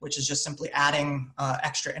accretion, which is just simply adding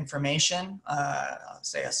extra information,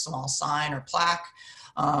 say a small sign or plaque.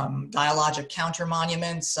 Dialogic counter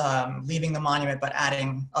monuments, leaving the monument but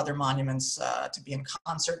adding other monuments to be in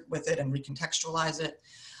concert with it and recontextualize it,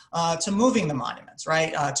 to moving the monuments,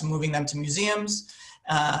 right? To moving them to museums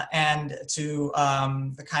and to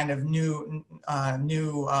the kind of new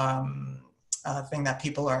thing that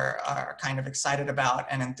people are kind of excited about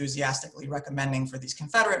and enthusiastically recommending for these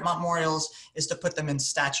Confederate memorials is to put them in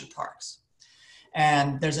statue parks.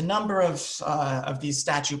 And there's a number of these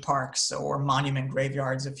statue parks or monument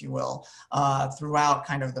graveyards, if you will, throughout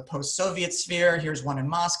kind of the post-Soviet sphere. Here's one in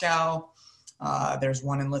Moscow. There's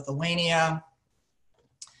one in Lithuania,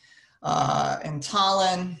 in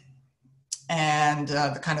Tallinn. And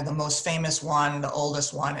the kind of the most famous one, the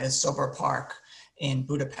oldest one, is Sobor Park in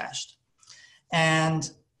Budapest.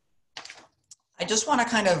 And I just want to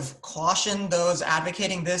kind of caution those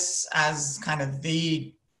advocating this as kind of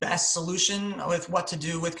the best solution with what to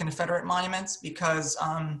do with Confederate monuments, because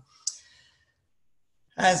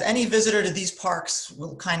as any visitor to these parks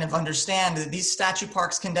will kind of understand, that these statue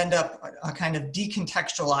parks can end up kind of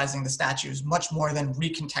decontextualizing the statues much more than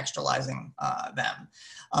recontextualizing them.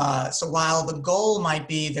 So while the goal might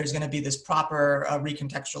be there's going to be this proper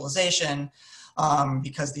recontextualization,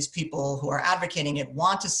 because these people who are advocating it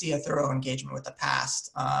want to see a thorough engagement with the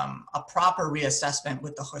past, a proper reassessment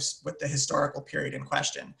with the historical period in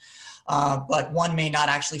question. But one may not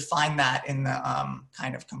actually find that in the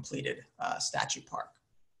kind of completed statue park.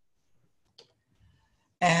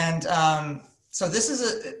 And so this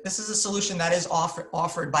is a solution that is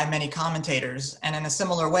offered by many commentators. And in a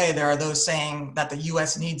similar way, there are those saying that the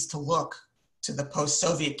US needs to look to the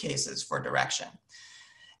post-Soviet cases for direction.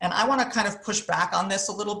 And I want to kind of push back on this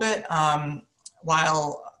a little bit.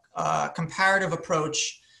 While a comparative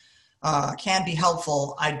approach can be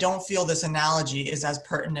helpful, I don't feel this analogy is as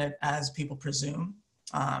pertinent as people presume.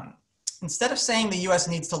 Instead of saying the US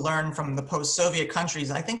needs to learn from the post-Soviet countries,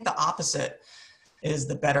 I think the opposite is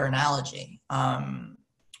the better analogy.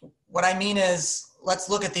 What I mean is, let's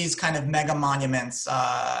look at these kind of mega monuments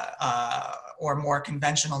or more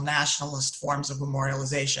conventional nationalist forms of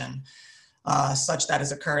memorialization, such that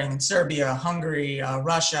is occurring in Serbia, Hungary,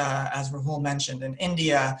 Russia, as Rahul mentioned, in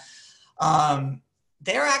India.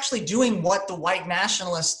 They're actually doing what the white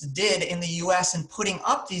nationalists did in the US in putting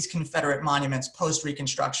up these Confederate monuments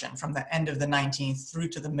post-Reconstruction from the end of the 19th through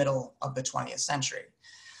to the middle of the 20th century.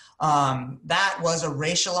 That was a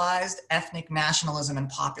racialized ethnic nationalism and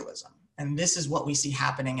populism. And this is what we see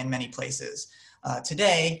happening in many places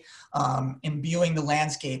today, imbuing the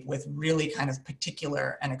landscape with really kind of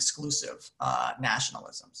particular and exclusive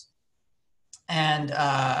nationalisms. And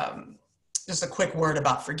just a quick word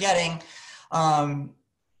about forgetting.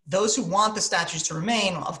 Those who want the statues to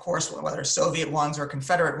remain, of course, whether Soviet ones or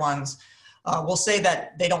Confederate ones, will say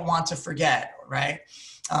that they don't want to forget, right?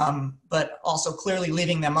 But also clearly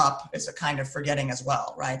leaving them up is a kind of forgetting as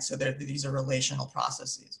well, right? So these are relational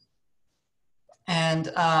processes.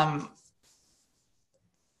 And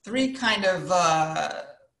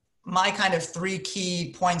my kind of three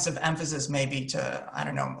key points of emphasis maybe to, I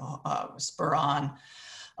don't know, spur on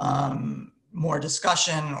more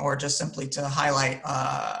discussion or just simply to highlight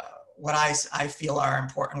what I feel are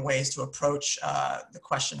important ways to approach the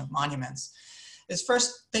question of monuments is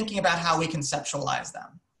first thinking about how we conceptualize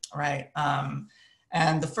them, right?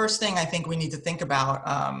 And the first thing I think we need to think about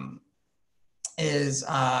is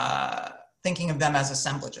thinking of them as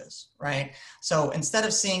assemblages, right? So instead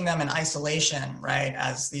of seeing them in isolation, right,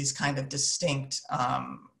 as these kind of distinct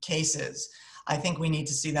cases, I think we need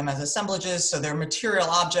to see them as assemblages. So they're material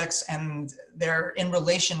objects and they're in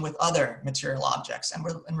relation with other material objects and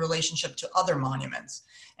in relationship to other monuments.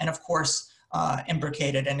 And of course,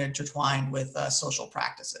 imbricated and intertwined with social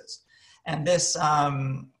practices. And this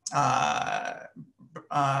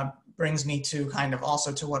brings me to kind of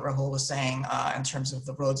also to what Rahul was saying in terms of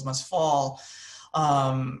the Rhodes Must Fall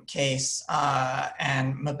case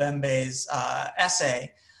and Mbembe's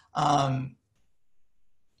essay.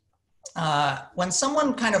 When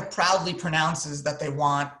someone kind of proudly pronounces that they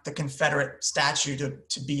want the Confederate statue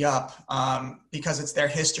to be up because it's their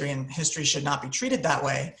history and history should not be treated that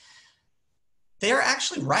way, they're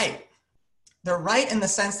actually right. They're right in the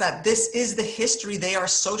sense that this is the history they are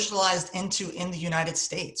socialized into in the United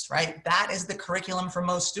States, right? That is the curriculum for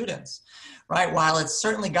most students, right? While it's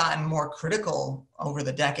certainly gotten more critical over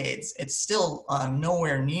the decades, it's still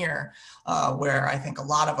nowhere near where I think a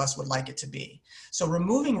lot of us would like it to be. So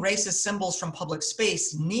removing racist symbols from public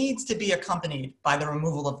space needs to be accompanied by the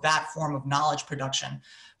removal of that form of knowledge production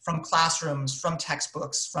from classrooms, from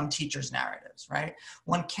textbooks, from teachers' narratives, right?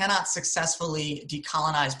 One cannot successfully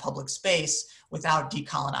decolonize public space without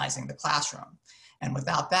decolonizing the classroom. And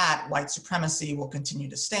without that, white supremacy will continue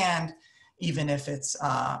to stand, even if its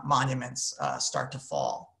monuments start to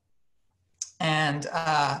fall. And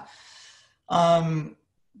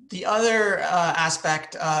the other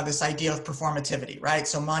aspect, this idea of performativity, right?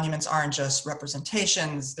 So monuments aren't just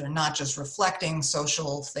representations, they're not just reflecting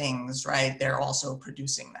social things, right? They're also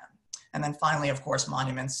producing them. And then finally, of course,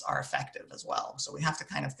 monuments are effective as well. So we have to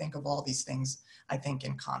kind of think of all these things, I think,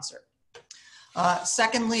 in concert.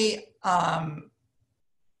 Secondly,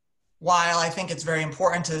 while I think it's very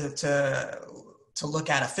important to look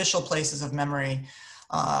at official places of memory,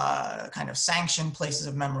 kind of sanctioned places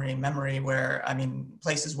of memory,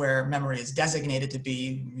 places where memory is designated to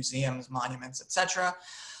be, museums, monuments, etc.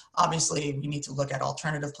 Obviously, we need to look at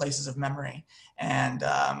alternative places of memory, and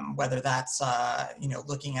whether that's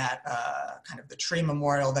looking at kind of the tree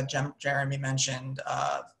memorial that Jeremy mentioned.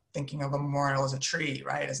 Thinking of a memorial as a tree,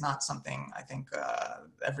 right, is not something I think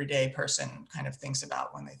everyday person kind of thinks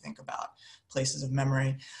about when they think about places of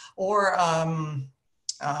memory, or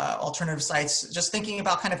alternative sites, just thinking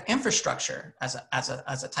about kind of infrastructure as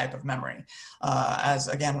a type of memory. As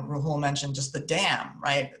again, Rahul mentioned, just the dam,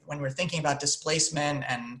 right? When we're thinking about displacement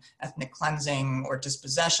and ethnic cleansing or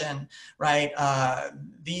dispossession, right?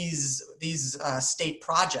 These state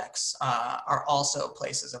projects are also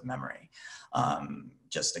places of memory.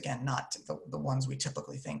 Just again, not the ones we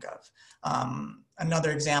typically think of.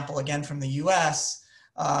 Another example, again, from the US,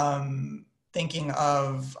 thinking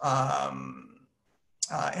of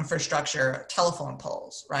infrastructure, telephone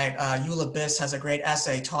poles, right? Eula Biss has a great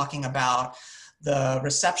essay talking about the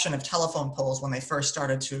reception of telephone poles when they first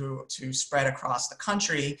started to spread across the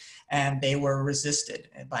country, and they were resisted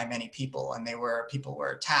by many people, and people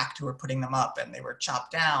were attacked who were putting them up, and they were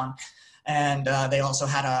chopped down. And they also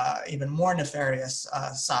had a even more nefarious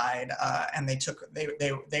side, and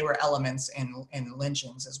they were elements in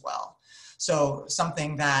lynchings as well. So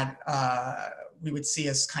something that we would see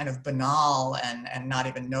as kind of banal and not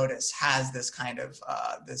even notice has this kind of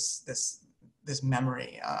this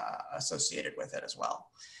memory associated with it as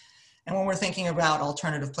well. And when we're thinking about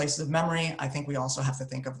alternative places of memory, I think we also have to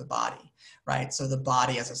think of the body, right? So the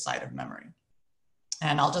body as a site of memory.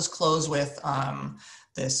 And I'll just close with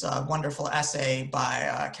this wonderful essay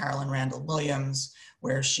by Carolyn Randall Williams,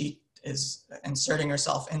 where she is inserting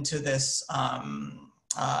herself into this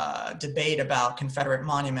debate about Confederate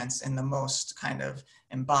monuments in the most kind of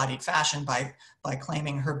embodied fashion by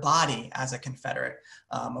claiming her body as a Confederate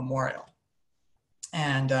memorial.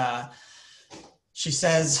 And she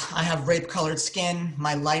says, "I have rape-colored skin.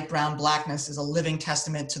 My light brown blackness is a living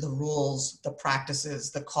testament to the rules, the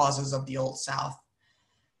practices, the causes of the Old South.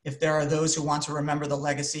 If there are those who want to remember the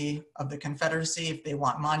legacy of the Confederacy, if they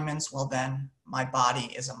want monuments, well then, my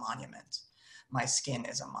body is a monument. My skin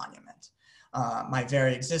is a monument. My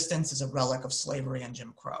very existence is a relic of slavery and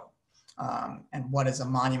Jim Crow. And what is a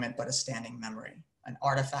monument but a standing memory? An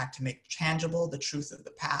artifact to make tangible the truth of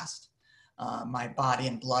the past. My body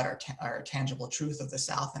and blood are a tangible truth of the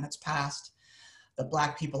South and its past. The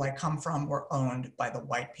Black people I come from were owned by the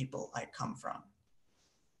white people I come from.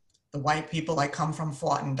 The white people I come from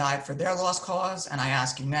fought and died for their lost cause, and I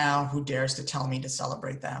ask you now, who dares to tell me to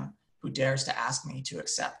celebrate them? Who dares to ask me to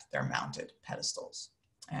accept their mounted pedestals?"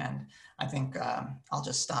 And I think I'll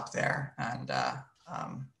just stop there, and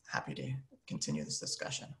I'm happy to continue this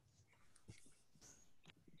discussion.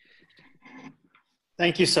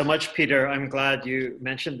 Thank you so much, Peter. I'm glad you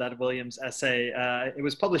mentioned that Williams essay. It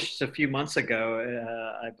was published a few months ago,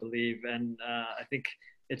 I believe, and I think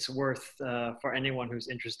it's worth, for anyone who's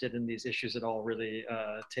interested in these issues at all, really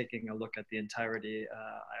taking a look at the entirety.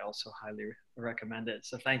 I also highly recommend it.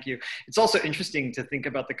 So thank you. It's also interesting to think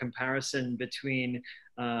about the comparison between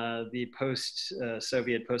the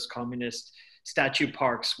post-Soviet, post-communist statue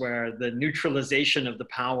parks where the neutralization of the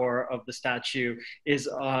power of the statue is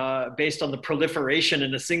based on the proliferation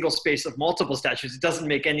in a single space of multiple statues. It doesn't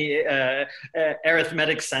make any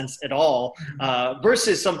arithmetic sense at all,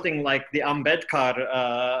 versus something like the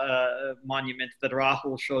Ambedkar monument that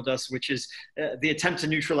Rahul showed us, which is the attempt to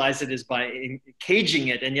neutralize it is by caging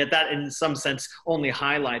it, and yet that in some sense only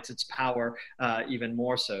highlights its power even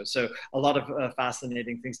more so. So a lot of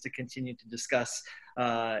fascinating things to continue to discuss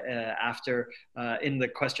after in the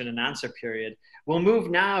question and answer period. We'll move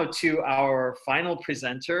now to our final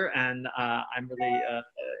presenter, and I'm really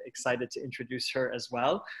excited to introduce her as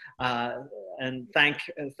well, and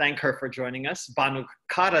thank her for joining us. Banu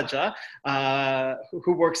Karaca,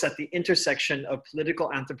 who works at the intersection of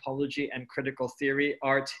political anthropology and critical theory,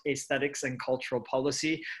 art, aesthetics and cultural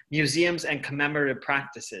policy, museums and commemorative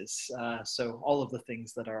practices. So all of the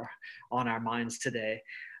things that are on our minds today.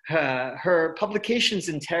 Her publications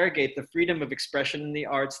interrogate the freedom of expression in the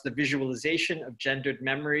arts, the visualization of gendered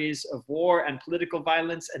memories of war and political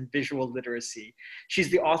violence, and visual literacy. She's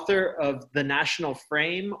the author of The National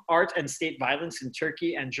Frame, Art and State Violence in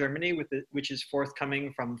Turkey and Germany, which is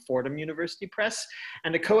forthcoming from Fordham University Press,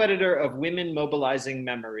 and a co-editor of Women Mobilizing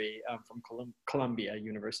Memory from Columbia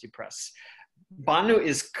University Press. Banu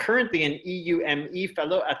is currently an EUME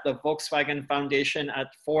fellow at the Volkswagen Foundation at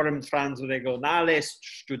Forum Transregionale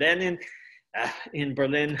Studien in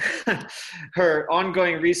Berlin. Her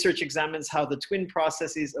ongoing research examines how the twin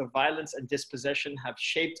processes of violence and dispossession have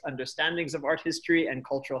shaped understandings of art history and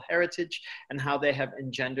cultural heritage, and how they have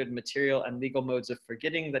engendered material and legal modes of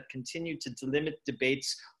forgetting that continue to delimit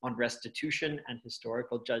debates on restitution and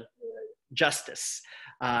historical justice.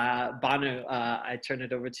 Banu, I turn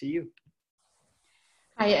it over to you.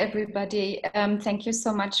 Hi, everybody. Thank you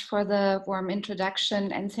so much for the warm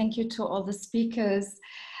introduction, and thank you to all the speakers.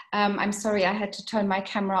 I'm sorry I had to turn my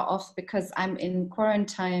camera off because I'm in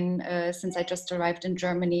quarantine since I just arrived in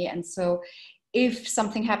Germany. And so if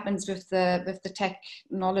something happens with the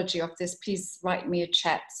technology of this, please write me a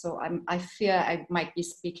chat. So I fear I might be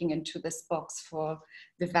speaking into this box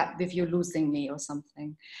with you losing me or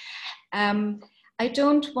something. I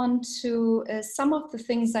don't want to, some of the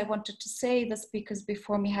things I wanted to say, the speakers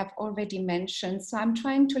before me have already mentioned. So I'm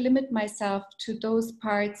trying to limit myself to those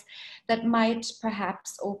parts that might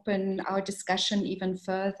perhaps open our discussion even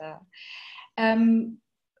further.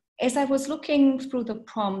 As I was looking through the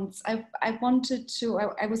prompts, I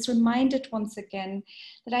was reminded once again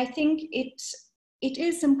that I think it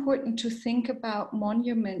is important to think about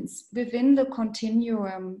monuments within the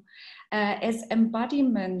continuum as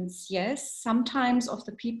embodiments, yes, sometimes of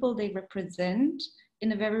the people they represent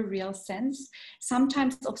in a very real sense,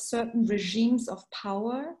 sometimes of certain regimes of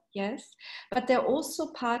power, yes, but they're also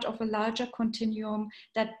part of a larger continuum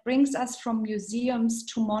that brings us from museums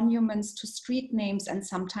to monuments to street names and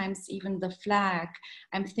sometimes even the flag.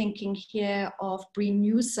 I'm thinking here of Bree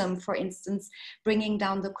Newsom, for instance, bringing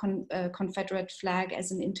down the Confederate flag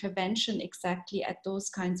as an intervention exactly at those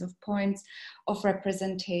kinds of points of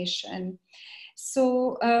representation.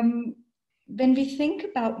 So, when we think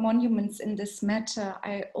about monuments in this matter,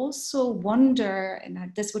 I also wonder,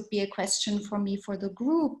 and this would be a question for me for the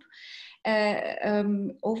group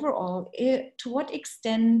overall, to what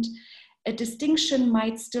extent a distinction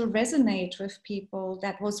might still resonate with people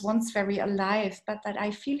that was once very alive, but that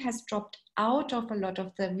I feel has dropped out of a lot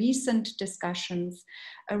of the recent discussions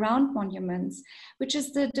around monuments, which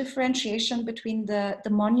is the differentiation between the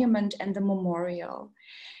monument and the memorial.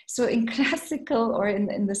 So in classical or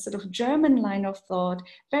in the sort of German line of thought,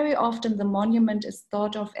 very often the monument is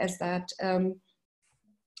thought of as that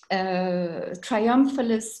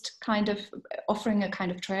triumphalist kind of, offering a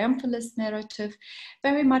kind of triumphalist narrative,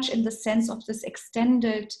 very much in the sense of this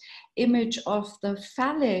extended image of the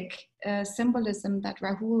phallic symbolism that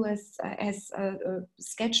Rahul has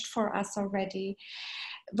sketched for us already.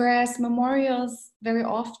 Whereas memorials very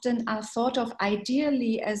often are thought of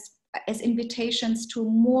ideally as invitations to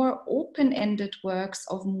more open-ended works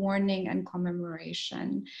of mourning and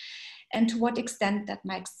commemoration. And to what extent that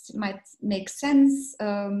might make sense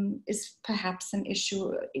is perhaps an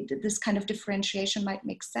issue. This kind of differentiation might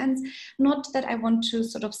make sense. Not that I want to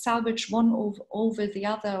sort of salvage one over the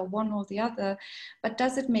other, one or the other, but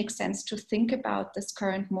does it make sense to think about this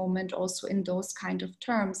current moment also in those kind of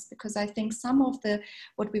terms? Because I think some of the,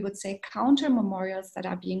 what we would say, counter memorials that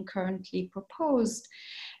are being currently proposed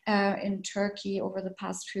in Turkey over the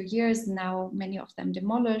past few years, now many of them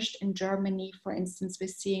demolished. In Germany, for instance, we're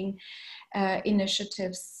seeing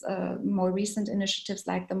initiatives, more recent initiatives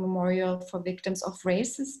like the Memorial for Victims of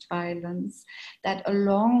Racist Violence, that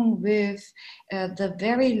along with the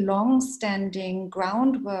very long-standing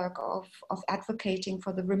groundwork of advocating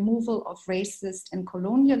for the removal of racist and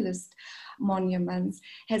colonialist monuments,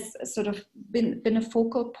 has sort of been a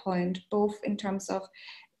focal point, both in terms of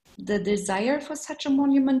the desire for such a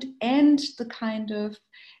monument and the kind of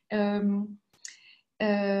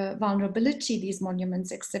vulnerability these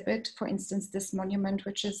monuments exhibit. For instance, this monument,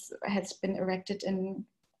 which has been erected in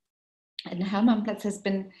Hermannplatz, has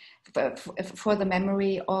been for the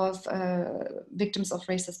memory of victims of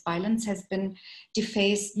racist violence, has been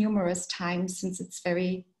defaced numerous times since its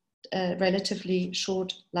very relatively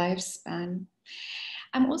short lifespan.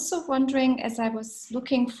 I'm also wondering, as I was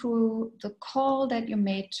looking through the call that you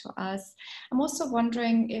made to us, I'm also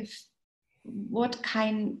wondering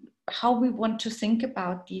how we want to think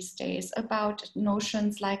about these days, about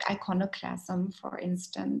notions like iconoclasm, for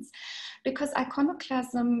instance. Because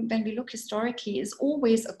iconoclasm, when we look historically, is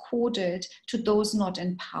always accorded to those not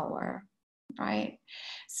in power, right?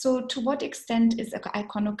 So to what extent is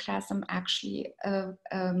iconoclasm actually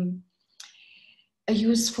a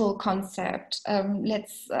useful concept?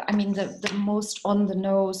 The most on the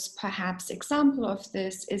nose, perhaps, example of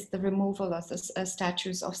this is the removal of the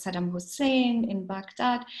statues of Saddam Hussein in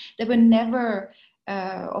Baghdad. They were never,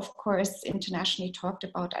 of course, internationally talked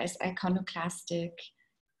about as iconoclastic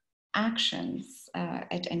actions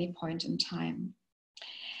at any point in time.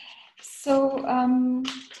 So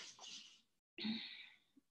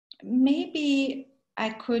maybe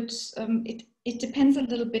I could, it depends a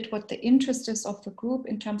little bit what the interest is of the group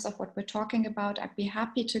in terms of what we're talking about. I'd be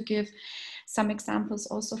happy to give some examples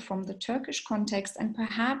also from the Turkish context. And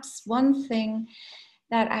perhaps one thing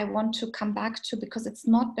that I want to come back to, because it's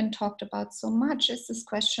not been talked about so much, is this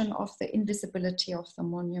question of the invisibility of the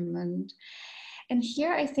monument. And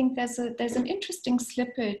here I think there's an interesting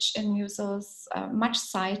slippage in Musil's much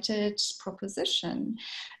cited proposition,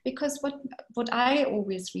 because what I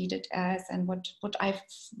always read it as, and what I've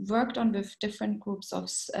worked on with different groups of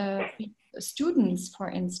students, for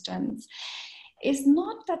instance, is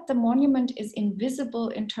not that the monument is invisible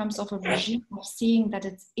in terms of a regime of seeing that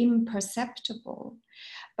it's imperceptible,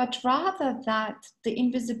 but rather that the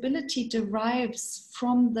invisibility derives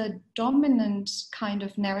from the dominant kind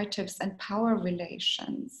of narratives and power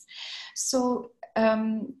relations. So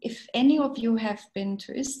if any of you have been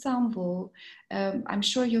to Istanbul, I'm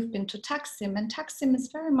sure you've been to Taksim, and Taksim is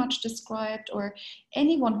very much described, or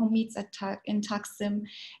anyone who meets in Taksim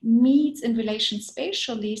meets in relation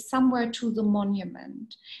spatially somewhere to the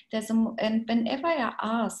monument. And whenever I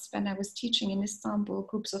asked, when I was teaching in Istanbul,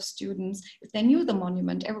 groups of students, if they knew the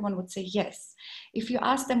monument, everyone would say yes. If you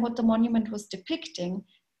asked them what the monument was depicting,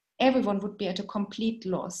 everyone would be at a complete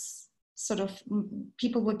loss. Sort of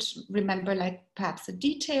people would remember like perhaps a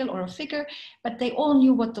detail or a figure, but they all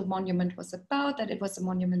knew what the monument was about, that it was a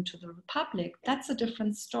monument to the Republic. That's a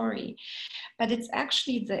different story. But it's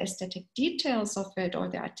actually the aesthetic details of it, or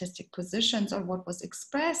the artistic positions, or what was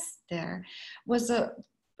expressed there was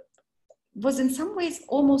in some ways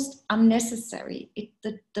almost unnecessary.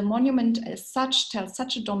 The monument as such tells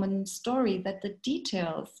such a dominant story that the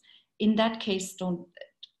details in that case didn't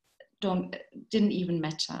even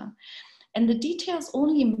matter. And the details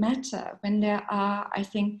only matter when there are, I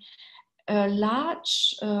think, when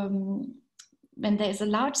there is a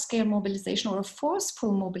large scale mobilization or a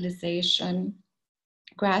forceful mobilization,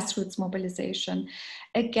 grassroots mobilization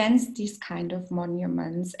against these kind of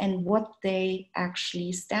monuments, and what they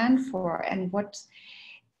actually stand for, and what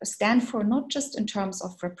stand for not just in terms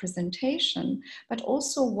of representation, but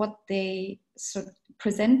also what they sort of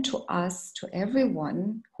present to us, to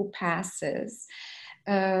everyone who passes,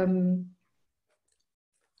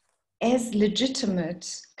 as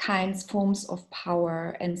legitimate forms of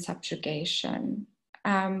power and subjugation.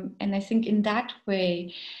 And I think in that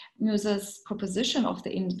way, Musil's proposition of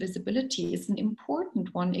the invisibility is an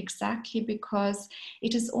important one, exactly because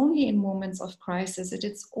it is only in moments of crisis, it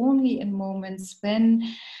is only in moments when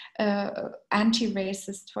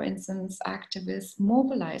anti-racist, for instance, activists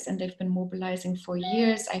mobilize, and they've been mobilizing for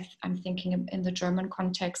years. I'm thinking in the German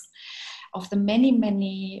context of the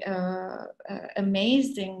many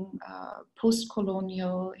amazing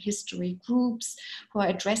post-colonial history groups who are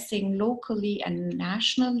addressing locally and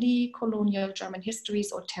nationally colonial German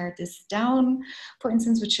histories, or Tear This Down, for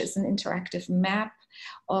instance, which is an interactive map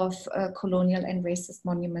colonial and racist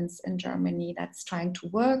monuments in Germany, that's trying to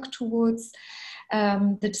work towards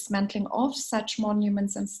the dismantling of such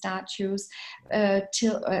monuments and statues,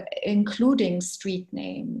 including street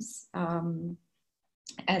names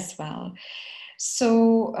as well.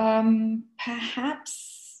 So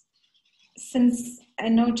perhaps, since I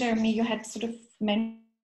know, Jeremy, you had sort of mentioned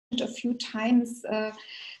a few times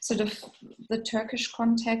sort of the Turkish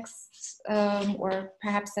context, or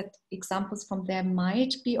perhaps that examples from there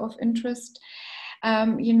might be of interest.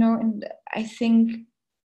 You know, and I think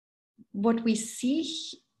what we see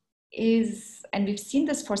is, and we've seen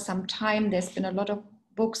this for some time, there's been a lot of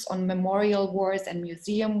books on memorial wars and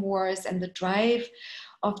museum wars and the drive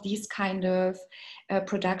of these kind of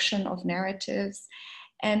production of narratives.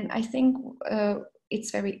 And I think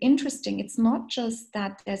it's very interesting. It's not just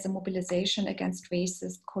that there's a mobilization against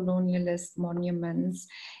racist, colonialist monuments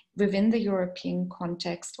within the European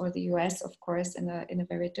context, or the US, of course, in a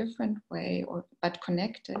very different way, but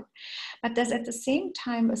connected. But there's at the same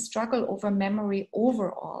time a struggle over memory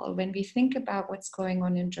overall. When we think about what's going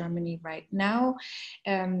on in Germany right now,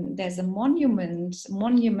 there's a monument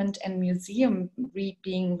and museum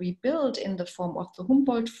being rebuilt in the form of the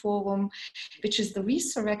Humboldt Forum, which is the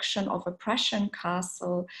resurrection of a Prussian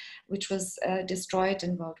castle, which was destroyed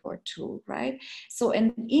in World War II, right? So,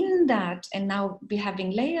 and in that, and now we're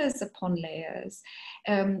having layers upon layers,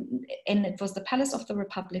 and it was the Palace of the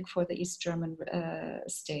Republic for the East German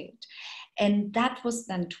state, and that was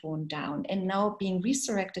then torn down and now being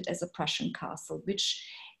resurrected as a Prussian castle, which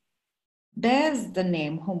bears the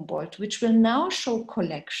name Humboldt, which will now show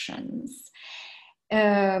collections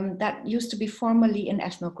that used to be formerly in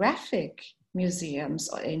ethnographic museums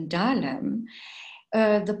in Dahlem,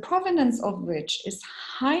 the provenance of which is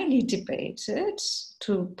highly debated,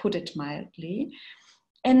 to put it mildly.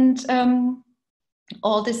 And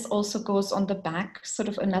all this also goes on the back, sort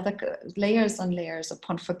of another layers on layers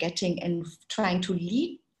upon forgetting and trying to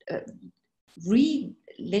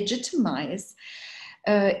re-legitimize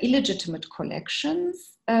illegitimate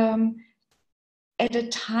collections at a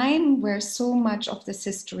time where so much of this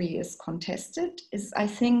history is contested, is, I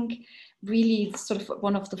think, really sort of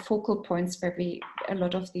one of the focal points where a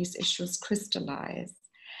lot of these issues crystallize.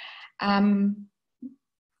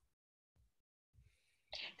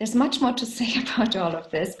 There's much more to say about all of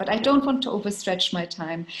this, but I don't want to overstretch my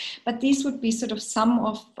time. But these would be sort of some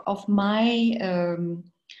of my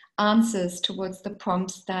answers towards the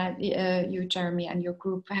prompts that you, Jeremy, and your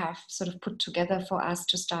group have sort of put together for us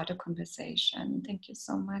to start a conversation. Thank you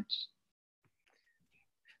so much.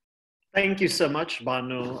 Thank you so much,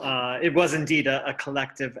 Banu. It was indeed a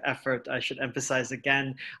collective effort, I should emphasize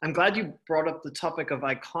again. I'm glad you brought up the topic of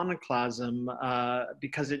iconoclasm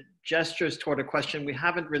because it gestures toward a question we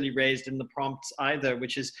haven't really raised in the prompts either,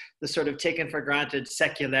 which is the sort of taken for granted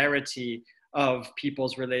secularity of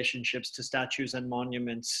people's relationships to statues and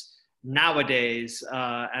monuments nowadays.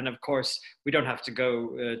 And of course, we don't have to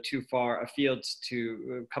go too far afield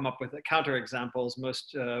to come up with counterexamples.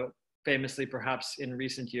 Most famously, perhaps in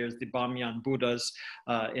recent years, the Bamyan Buddhas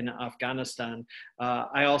in Afghanistan.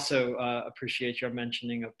 I also appreciate your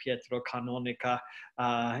mentioning of Pietro Canonica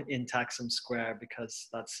in Taksim Square, because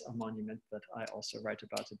that's a monument that I also write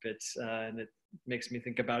about a bit. And it makes me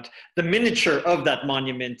think about the miniature of that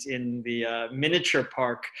monument in the miniature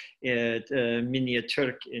park at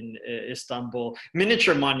Minneapolis in Istanbul.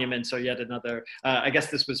 Miniature monuments are yet another, I guess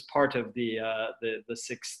this was part of the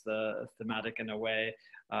sixth thematic in a way,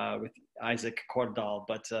 with Isaac Cordal,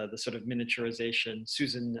 but the sort of miniaturization,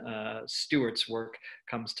 Susan Stewart's work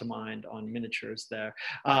comes to mind on miniatures there.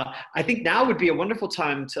 I think now would be a wonderful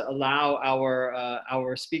time to allow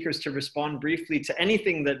our speakers to respond briefly to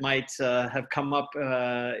anything that might have come up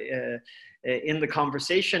in the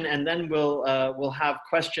conversation, and then we'll have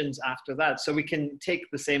questions after that. So we can take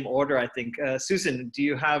the same order, I think. Susan, do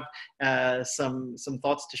you have some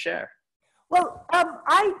thoughts to share? Well,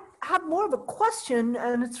 I have more of a question,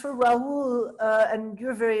 and it's for Rahul and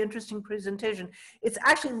your very interesting presentation. It's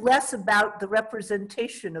actually less about the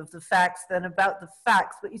representation of the facts than about the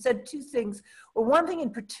facts, but you said two things. Well, one thing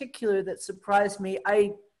in particular that surprised me,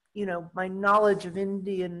 my knowledge of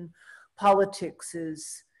Indian politics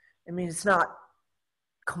is, I mean, it's not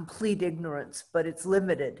complete ignorance, but it's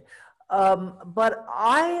limited. But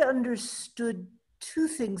I understood two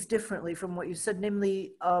things differently from what you said,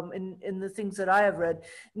 namely in the things that I have read,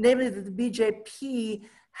 namely that the BJP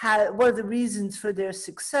one of the reasons for their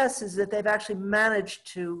success is that they've actually managed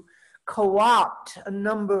to co-opt a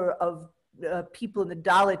number of people in the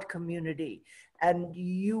Dalit community, and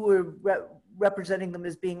you were representing them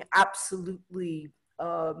as being absolutely,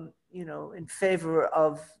 in favor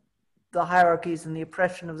of the hierarchies and the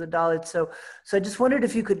oppression of the Dalits. So I just wondered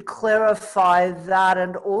if you could clarify that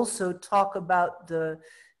and also talk about the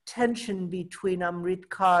tension between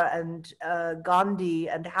Amritkar and Gandhi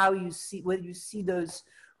and how you see, whether you see those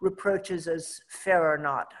reproaches as fair or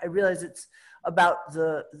not. I realize it's about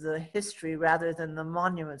the history rather than the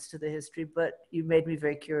monuments to the history, but you made me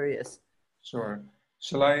very curious. Sure.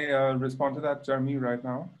 Shall I respond to that, Jeremy, right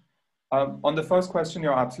now? On the first question,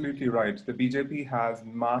 you're absolutely right. The BJP has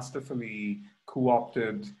masterfully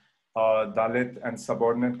co-opted Dalit and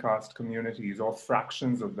subordinate caste communities, or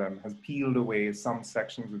fractions of them, has peeled away some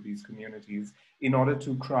sections of these communities in order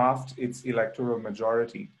to craft its electoral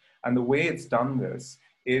majority. And the way it's done this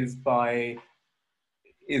is by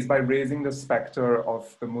raising the specter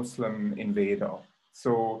of the Muslim invader.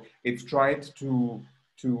 So it's tried to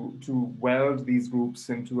weld these groups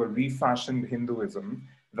into a refashioned Hinduism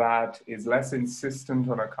that is less insistent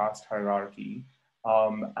on a caste hierarchy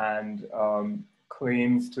and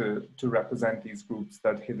claims to represent these groups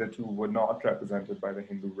that hitherto were not represented by the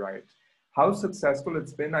Hindu right. How successful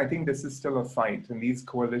it's been, I think this is still a fight, and these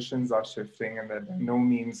coalitions are shifting, and they're by no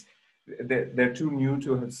means, they're too new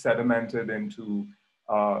to have sedimented into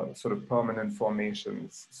sort of permanent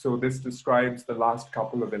formations. So this describes the last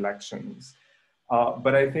couple of elections.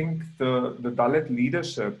 But I think the Dalit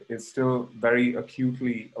leadership is still very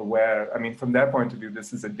acutely aware. I mean, from their point of view,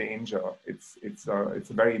 this is a danger. It's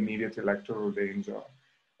a very immediate electoral danger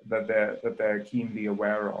that they're keenly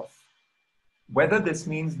aware of. Whether this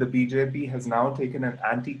means the BJP has now taken an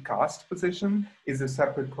anti-caste position is a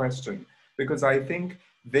separate question, because I think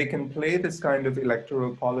they can play this kind of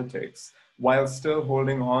electoral politics while still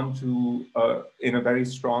holding on to, in a very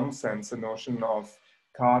strong sense, a notion of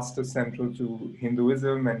caste as central to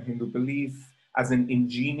Hinduism and Hindu belief as an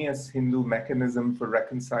ingenious Hindu mechanism for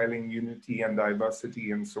reconciling unity and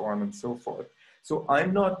diversity and so on and so forth. So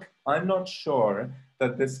I'm not sure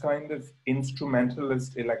that this kind of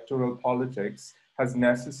instrumentalist electoral politics has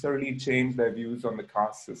necessarily changed their views on the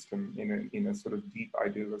caste system in a sort of deep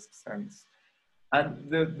idealist sense. And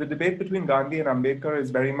the debate between Gandhi and Ambedkar is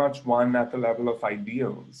very much one at the level of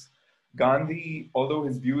ideals. Gandhi, although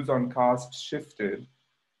his views on caste shifted,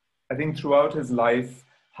 I think throughout his life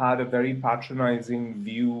had a very patronizing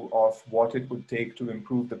view of what it would take to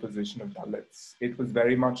improve the position of Dalits. It was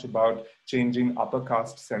very much about changing upper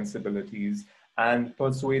caste sensibilities and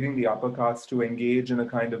persuading the upper caste to engage in a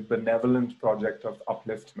kind of benevolent project of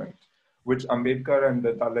upliftment, which Ambedkar and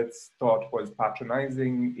the Dalits thought was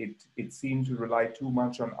patronizing. It seemed to rely too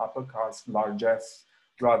much on upper caste largesse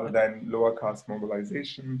rather than lower caste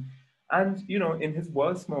mobilization. And, you know, in his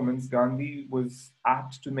worst moments, Gandhi was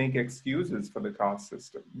apt to make excuses for the caste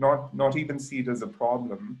system, not even see it as a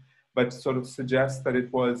problem, but sort of suggest that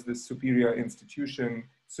it was this superior institution,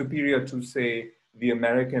 superior to, say, the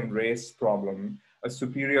American race problem, a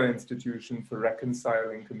superior institution for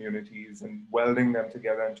reconciling communities and welding them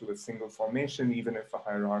together into a single formation, even if a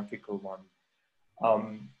hierarchical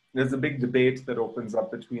one. There's a big debate that opens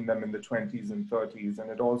up between them in the 20s and 30s,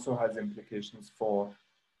 and it also has implications for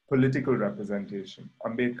political representation.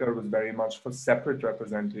 Ambedkar was very much for separate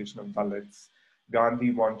representation of Dalits.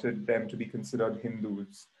 Gandhi wanted them to be considered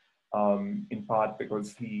Hindus, in part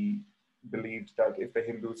because he believed that if the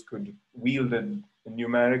Hindus could wield a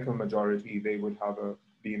numerical majority, they would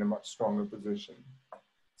be in a much stronger position.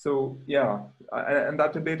 So yeah, and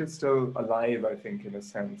that debate is still alive, I think, in a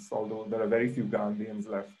sense, although there are very few Gandhians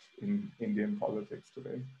left in Indian politics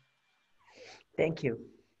today. Thank you.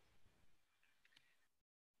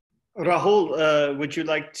 Rahul, would you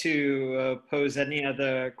like to pose any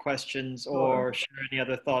other questions or share any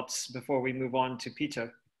other thoughts before we move on to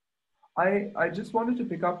Peter? I just wanted to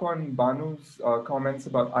pick up on Banu's comments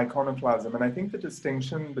about iconoclasm. And I think the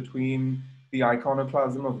distinction between the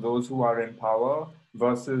iconoclasm of those who are in power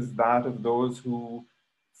versus that of those who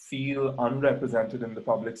feel unrepresented in the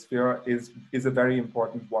public sphere is a very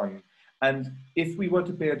important one. And if we were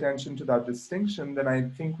to pay attention to that distinction, then I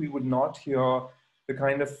think we would not hear the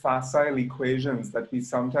kind of facile equations that we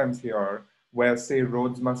sometimes hear, where, say,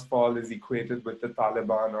 Rhodes Must Fall is equated with the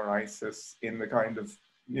Taliban or ISIS in the kind of,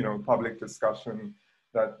 you know, public discussion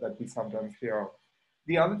that we sometimes hear.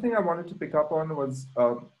 The other thing I wanted to pick up on was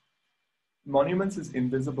monuments is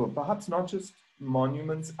invisible, perhaps not just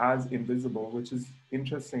monuments as invisible, which is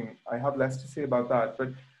interesting. I have less to say about that, but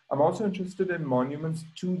I'm also interested in monuments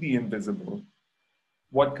to the invisible.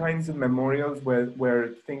 What kinds of memorials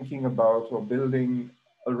we're thinking about or building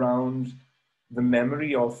around the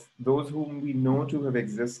memory of those whom we know to have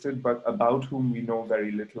existed, but about whom we know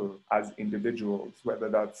very little as individuals, whether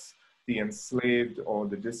that's the enslaved or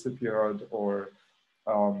the disappeared, or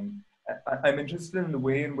I'm interested in the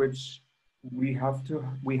way in which we have to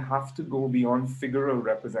go beyond figural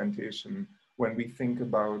representation when we think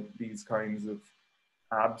about these kinds of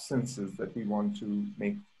absences that we want to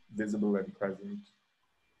make visible and present.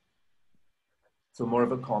 So more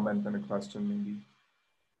of a comment than a question, maybe.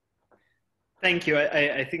 Thank you.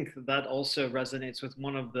 I think that also resonates with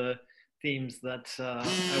one of the themes that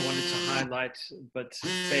I wanted to highlight, but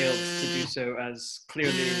failed to do so as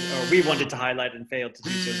clearly, or we wanted to highlight and failed to do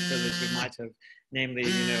so as clearly as we might have. Namely,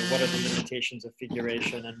 what are the limitations of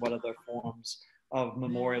figuration and what other forms of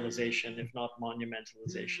memorialization, if not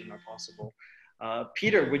monumentalization, are possible?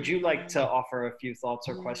 Peter, would you like to offer a few thoughts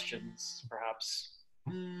or questions, perhaps?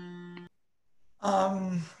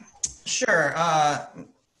 Sure.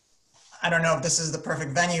 I don't know if this is the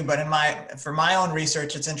perfect venue, but for my own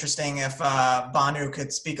research, it's interesting if Banu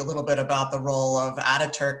could speak a little bit about the role of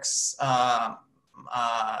Ataturk's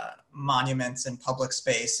monuments in public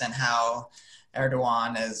space and how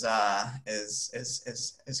Erdogan is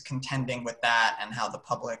contending with that, and how the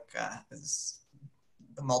public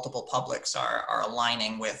the multiple publics are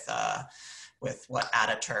aligning with what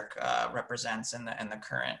Ataturk represents in the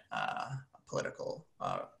current political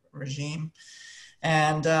regime.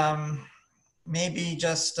 And maybe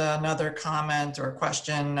just another comment or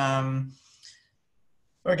question, or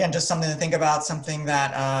again, just something to think about, something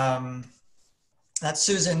that that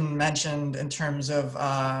Susan mentioned in terms of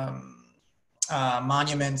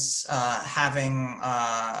monuments having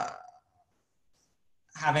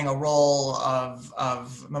a role of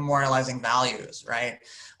memorializing values, right?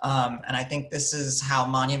 And I think this is how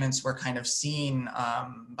monuments were kind of seen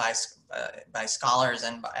by scholars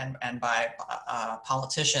and by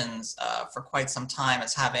politicians for quite some time,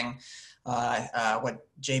 as having what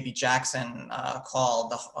J.B. Jackson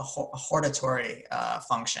called a hortatory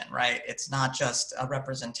function, right? It's not just a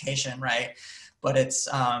representation, right? But it's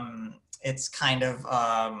kind of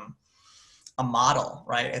a model,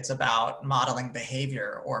 right? It's about modeling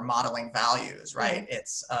behavior or modeling values, right?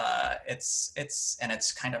 It's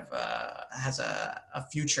kind of has a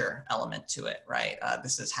future element to it, right?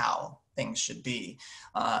 This is how things should be.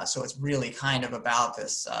 So it's really kind of about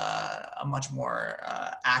this a much more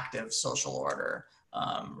active social order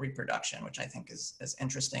reproduction, which I think is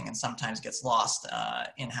interesting and sometimes gets lost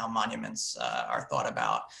in how monuments are thought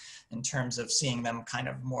about, in terms of seeing them kind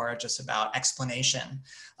of more just about explanation,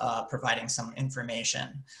 providing some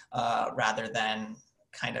information, rather than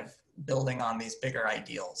kind of building on these bigger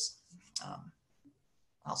ideals.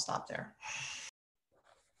 I'll stop there.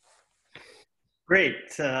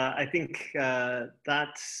 Great. I think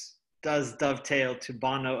that does dovetail to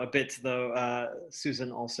Banu a bit, though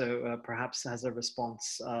Susan also perhaps has a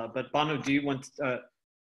response. But Banu, do you want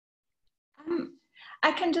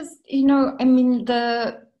I can just, I mean,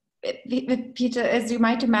 with Peter, as you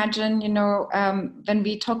might imagine, when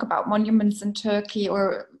we talk about monuments in Turkey,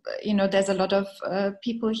 or, there's a lot of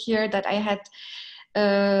people here that I had,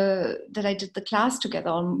 that I did the class together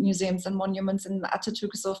on museums and monuments, and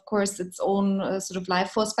Ataturk is of course its own sort of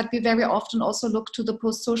life force, but we very often also look to the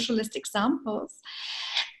post-socialist examples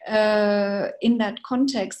in that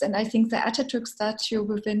context. And I think the Ataturk statue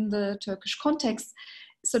within the Turkish context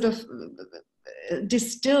sort of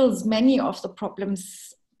distills many of the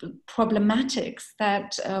problematics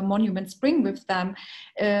that monuments bring with them.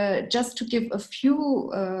 Just to give a few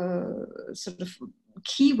sort of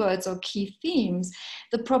keywords or key themes,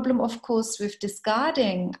 the problem, of course, with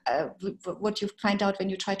discarding, what you find out when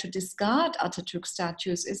you try to discard Ataturk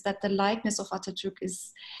statues, is that the likeness of Ataturk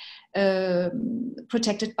is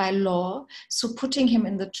protected by law. So putting him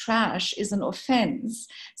in the trash is an offense.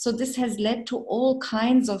 So this has led to all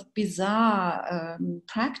kinds of bizarre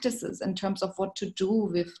practices in terms of what to do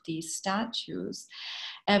with these statues.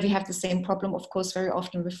 We have the same problem, of course, very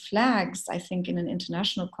often with flags, I think, in an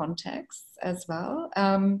international context as well.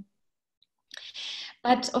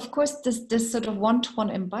 But of course, this sort of one-to-one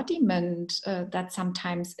embodiment that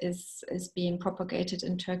sometimes is being propagated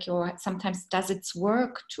in Turkey, or sometimes does its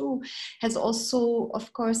work too, has also,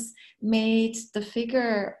 of course, made the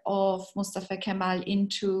figure of Mustafa Kemal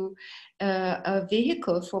into a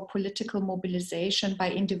vehicle for political mobilization by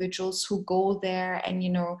individuals who go there and,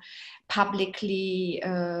 publicly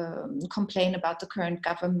complain about the current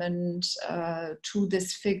government, to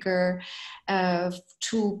this figure,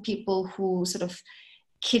 to people who sort of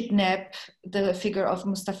kidnap the figure of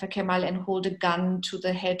Mustafa Kemal and hold a gun to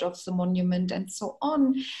the head of the monument, and so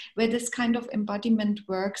on, where this kind of embodiment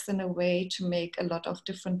works in a way to make a lot of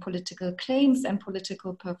different political claims and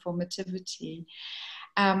political performativity,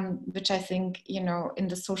 which I think, in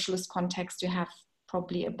the socialist context, you have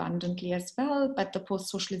probably abundantly as well, but the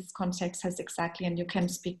post-socialist context has exactly, and you can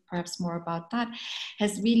speak perhaps more about that,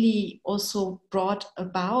 has really also brought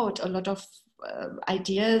about a lot of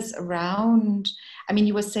ideas around, I mean,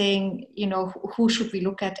 you were saying, you know, who should we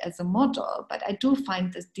look at as a model? But I do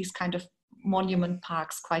find these kind of monument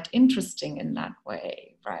parks quite interesting in that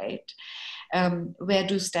way, right? Where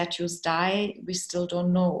do statues die? We still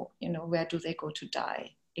don't know, you know, where do they go to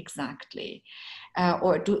die exactly?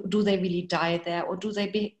 Or do they really die there? Or do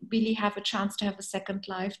they really have a chance to have a second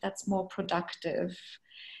life that's more productive?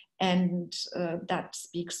 And that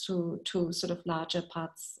speaks to sort of larger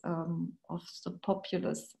parts of the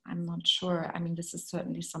populace. I'm not sure. I mean, this is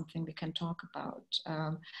certainly something we can talk about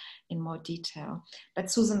in more detail.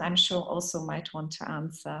 But Susan, I'm sure, also might want to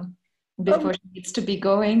answer before she needs to be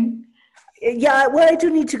going. Yeah, well, I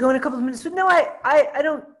do need to go in a couple of minutes, but no, I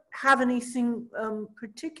don't have anything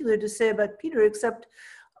particular to say about Peter, except,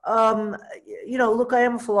 you know, look, I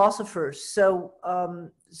am a philosopher, so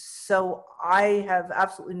so I have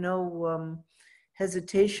absolutely no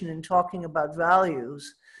hesitation in talking about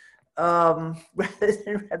values rather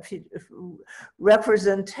than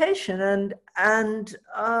representation, and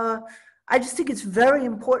I just think it's very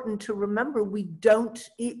important to remember we don't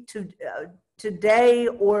today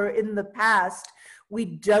or in the past, we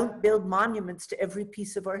don't build monuments to every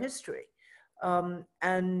piece of our history.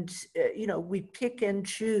 You know, we pick and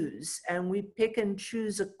choose, and we pick and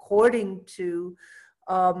choose according to,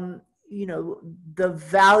 you know, the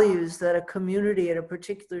values that a community at a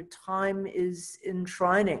particular time is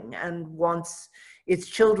enshrining and wants its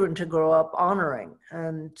children to grow up honoring.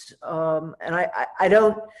 And I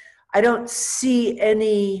don't see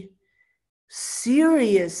any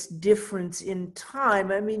serious difference in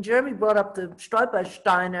time. I mean, Jeremy brought up the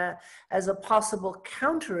Stolpersteine as a possible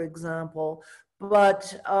counterexample,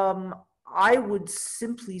 but I would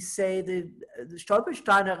simply say that the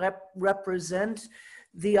Stolpersteine represent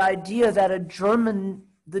the idea that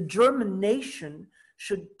the German nation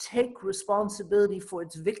should take responsibility for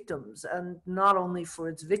its victims and not only for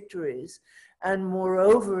its victories. And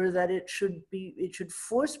moreover, that it should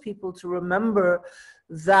force people to remember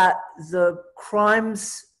that the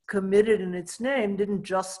crimes committed in its name didn't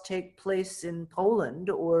just take place in Poland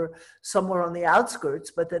or somewhere on the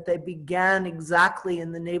outskirts, but that they began exactly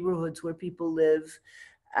in the neighborhoods where people live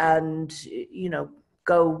and, you know,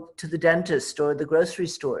 go to the dentist or the grocery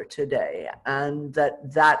store today. And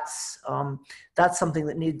that's something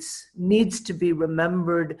that needs to be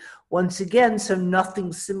remembered once again, so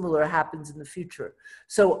nothing similar happens in the future.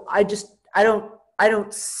 So I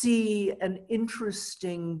don't see an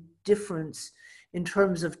interesting difference in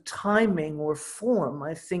terms of timing or form.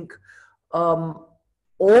 I think all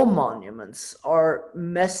monuments are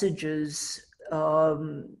messages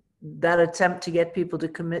that attempt to get people to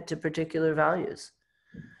commit to particular values.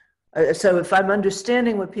 So if I'm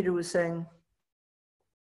understanding what Peter was saying,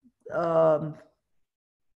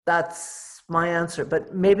 that's my answer,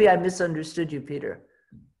 but maybe I misunderstood you, Peter.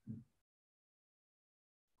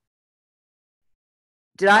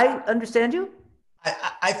 Did I understand you?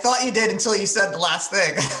 I thought you did until you said the last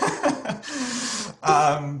thing.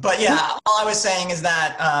 But yeah, all I was saying is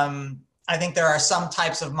that I think there are some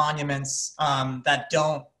types of monuments that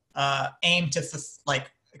don't aim to,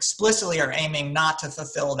 explicitly are aiming not to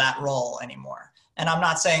fulfill that role anymore. And I'm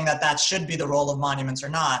not saying that that should be the role of monuments or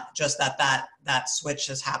not, just that switch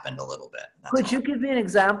has happened a little bit. Could you give me an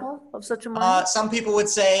example of such a monument? Some people would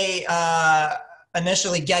say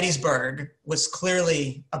initially Gettysburg was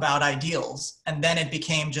clearly about ideals, and then it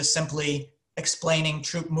became just simply explaining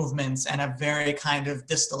troop movements and a very kind of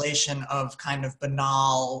distillation of kind of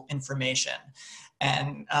banal information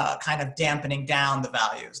and kind of dampening down the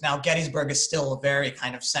values. Now, Gettysburg is still a very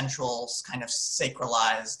kind of central, kind of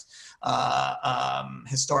sacralized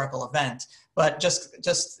historical event, but just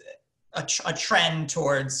a trend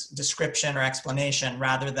towards description or explanation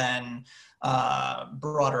rather than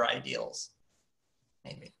broader ideals,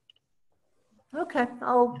 maybe. Okay,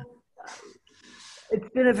 it's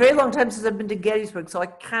been a very long time since I've been to Gettysburg, so I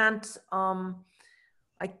can't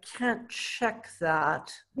check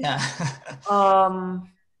that. Yeah.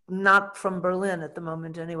 Not from Berlin at the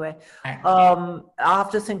moment anyway. I'll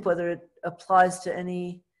have to think whether it applies to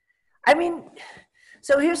any, I mean,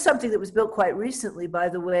 so here's something that was built quite recently, by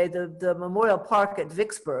the way, the Memorial Park at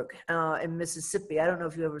Vicksburg in Mississippi. I don't know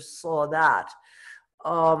if you ever saw that,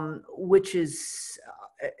 which is,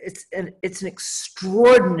 it's an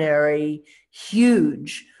extraordinary,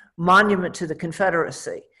 huge monument to the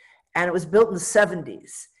Confederacy. And it was built in the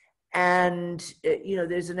 70s. And,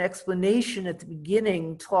 there's an explanation at the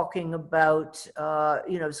beginning talking about,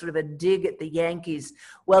 sort of a dig at the Yankees.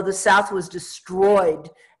 Well, the South was destroyed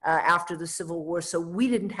after the Civil War, so we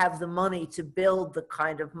didn't have the money to build the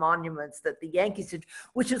kind of monuments that the Yankees did,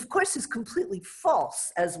 which of course is completely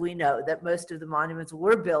false, as we know, that most of the monuments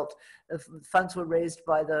were built. Funds were raised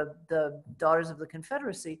by the Daughters of the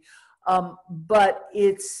Confederacy. But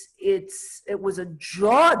it was a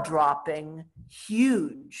jaw-dropping,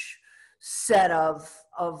 huge set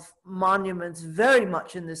of monuments, very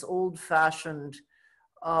much in this old-fashioned,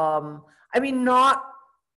 not,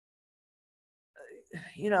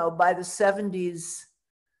 by the 70s.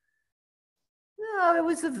 No, it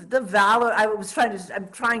was the valor. I'm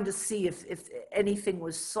trying to see if anything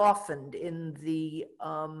was softened in the,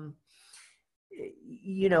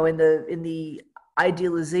 in the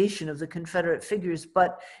idealization of the Confederate figures,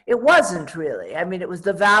 but it wasn't really. I mean, it was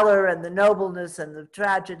the valor and the nobleness and the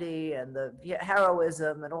tragedy and the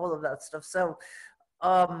heroism and all of that stuff. So,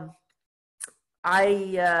 I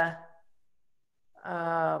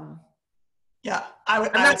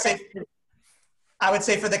would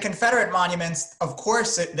say for the Confederate monuments, of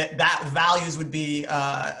course, that values would be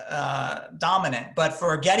dominant. But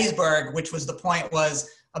for Gettysburg, which was the point, was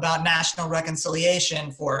about national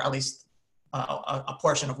reconciliation for at least a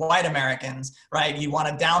portion of white Americans, right? You want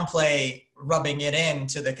to downplay rubbing it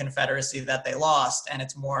into the Confederacy that they lost, and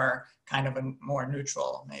it's more kind of a more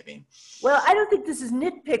neutral, maybe. Well, I don't think this is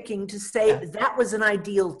nitpicking to say that was an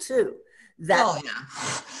ideal too. Definitely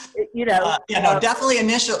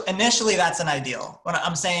initially that's an ideal. When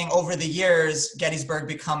I'm saying over the years, Gettysburg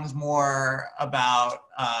becomes more about,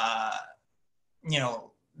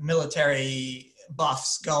 military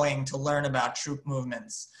buffs going to learn about troop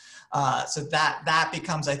movements. So that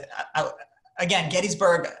becomes, again,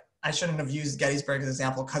 Gettysburg, I shouldn't have used Gettysburg as an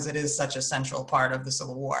example because it is such a central part of the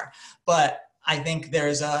Civil War. But I think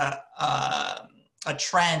there's a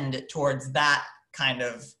trend towards that kind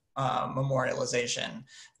of memorialization,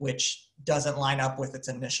 which doesn't line up with its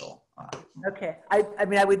initial. Okay,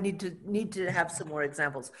 I would need to have some more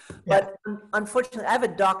examples, but unfortunately I have a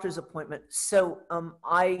doctor's appointment, so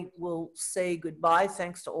I will say goodbye.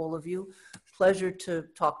 Thanks to all of you. Pleasure to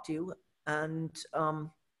talk to you, and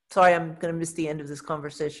sorry I'm going to miss the end of this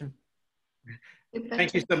conversation.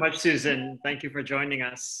 Thank you so much, Susan. Thank you for joining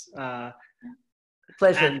us.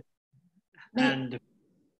 Pleasure. And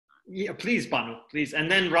yeah, please, Banu, please, and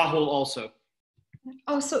then Rahul also.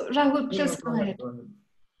 Oh, so Rahul, please go ahead.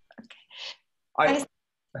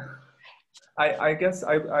 I guess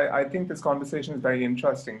I think this conversation is very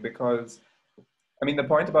interesting because, the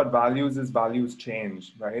point about values is values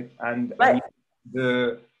change, right? And right.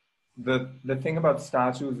 The thing about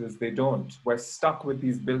statues is they don't. We're stuck with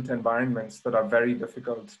these built environments that are very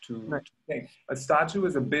difficult to think. A statue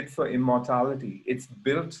is a bid for immortality. It's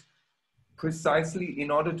built precisely in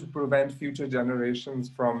order to prevent future generations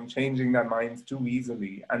from changing their minds too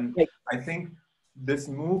easily. And I think this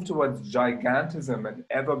move towards gigantism and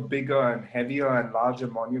ever bigger and heavier and larger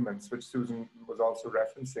monuments, which Susan was also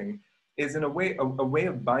referencing, is in a way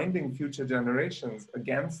of binding future generations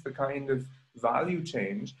against the kind of value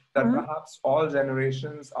change that perhaps all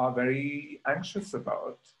generations are very anxious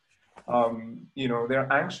about.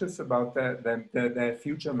 They're anxious about their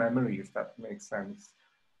future memory, if that makes sense.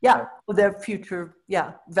 Yeah, their future,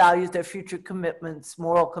 values, their future commitments,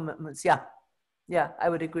 moral commitments. Yeah, I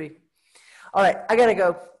would agree. All right, I gotta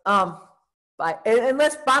go. Bye.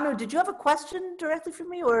 Unless, Banu, did you have a question directly for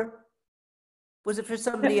me, or was it for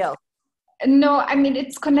somebody else? No,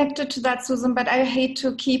 it's connected to that, Susan, but I hate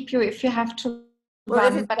to keep you if you have to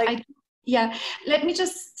run. But let me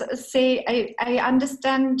just say, I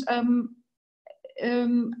understand.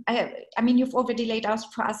 You've already laid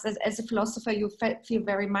out for us as a philosopher, you feel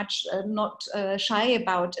very much not shy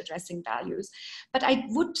about addressing values. But I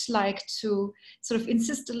would like to sort of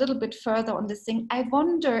insist a little bit further on this thing. I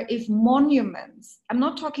wonder if monuments, I'm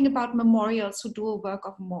not talking about memorials who do a work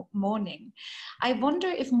of mourning. I wonder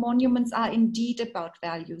if monuments are indeed about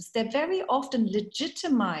values. They're very often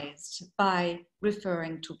legitimized by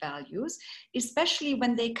referring to values, especially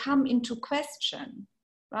when they come into question.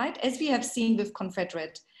 Right, as we have seen with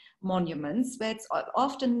Confederate monuments, where it's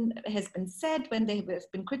often has been said when they have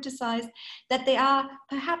been criticized that they are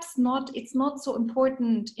perhaps not. It's not so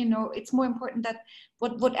important. It's more important that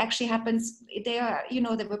what actually happens. They are, they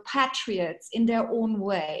were patriots in their own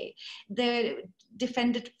way. They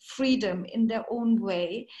defended freedom in their own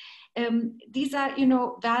way. These are,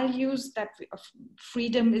 values that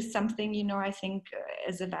freedom is something. I think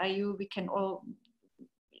as a value we can all.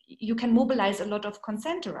 you can mobilize a lot of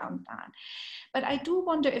consent around that. But I do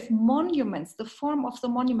wonder if monuments, the form of the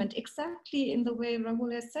monument, exactly in the way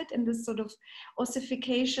Rahul has said, in this sort of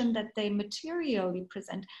ossification that they materially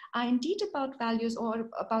present, are indeed about values or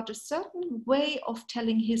about a certain way of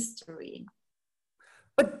telling history.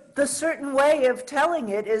 But the certain way of telling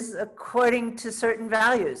it is according to certain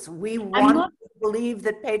values. We want to believe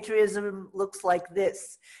that patriotism looks like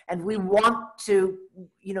this, and we want to,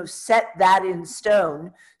 you know, set that in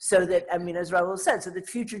stone so that, I mean, as Rahul said, so that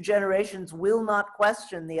future generations will not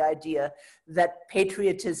question the idea that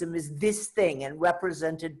patriotism is this thing and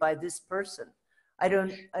represented by this person. I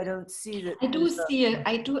don't see that.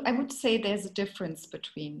 I would say there's a difference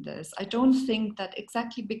between this. I don't think that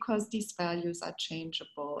exactly because these values are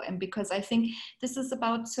changeable, and because I think this is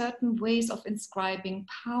about certain ways of inscribing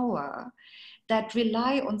power that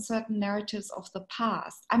rely on certain narratives of the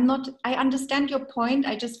past. I understand your point.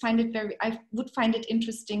 I just find it I would find it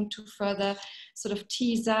interesting to further sort of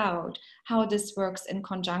tease out how this works in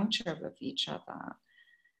conjuncture with each other.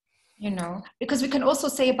 You know, because we can also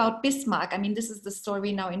say about Bismarck, I mean, this is the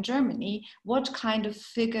story now in Germany, what kind of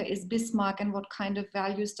figure is Bismarck and what kind of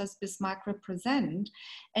values does Bismarck represent?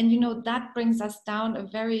 And, you know, that brings us down a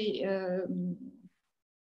very...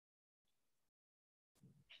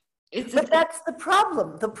 But that's the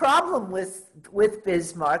problem. The problem with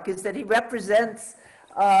Bismarck is that he represents,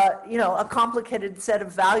 you know, a complicated set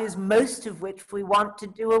of values, most of which we want to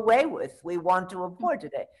do away with, we want to abhor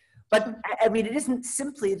today. But I mean, it isn't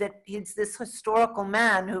simply that he's this historical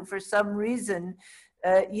man who, for some reason,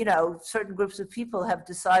 you know, certain groups of people have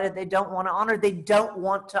decided they don't want to honor. They don't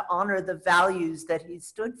want to honor the values that he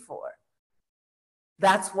stood for.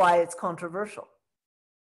 That's why it's controversial.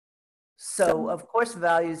 So, of course,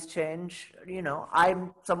 values change. You know,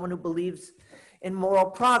 I'm someone who believes in moral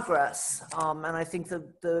progress. And I think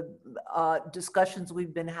the discussions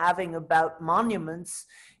we've been having about monuments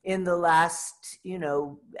in the last, you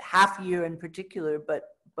know, half year in particular, but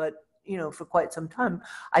you know, for quite some time,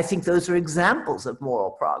 I think those are examples of moral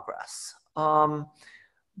progress. Okay,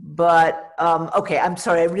 I'm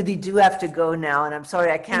sorry, I really do have to go now, and I'm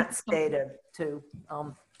sorry I can't stay to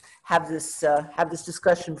have this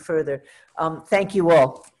discussion further. Thank you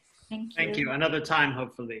all. Thank you. Another time,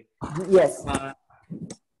 hopefully. Yes.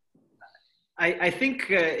 I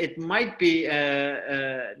think it might be,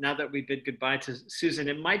 now that we bid goodbye to Susan,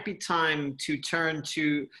 it might be time to turn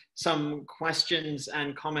to some questions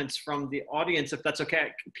and comments from the audience, if that's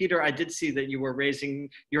okay. Peter, I did see that you were raising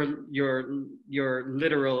your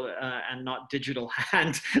literal and not digital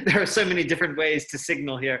hand. There are so many different ways to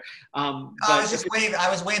signal here. I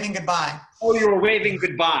was waving goodbye. Oh, you were waving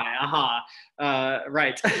goodbye.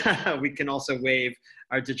 Right. We can also wave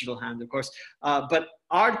our digital hand, of course. But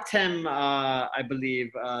Artem, I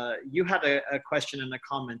believe, you had a question and a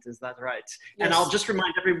comment, is that right? Yes. And I'll just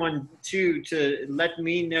remind everyone too to let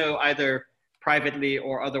me know either privately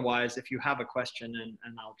or otherwise if you have a question,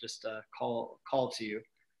 and I'll just call to you.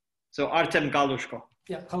 So Artem Galushko.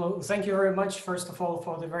 Yeah, hello. Thank you very much, first of all,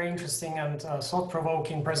 for the very interesting and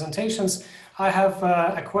thought-provoking presentations. I have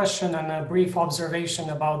a question and a brief observation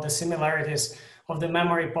about the similarities of the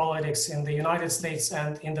memory politics in the United States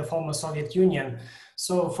and in the former Soviet Union.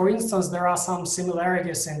 So, for instance, there are some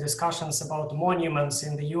similarities in discussions about monuments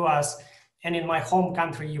in the US and in my home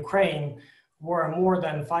country, Ukraine, where more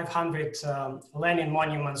than 500 Lenin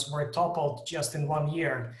monuments were toppled just in 1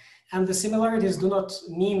 year. And the similarities do not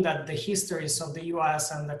mean that the histories of the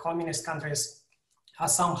US and the communist countries are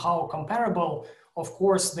somehow comparable. Of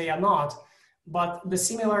course, they are not. But the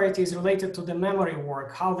similarity is related to the memory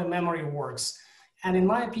work, how the memory works. And in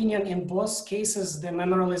my opinion, in both cases, the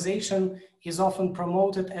memorialization is often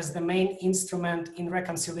promoted as the main instrument in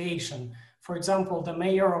reconciliation. For example, the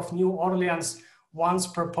mayor of New Orleans once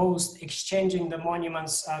proposed exchanging the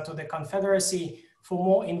monuments to the Confederacy for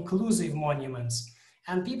more inclusive monuments.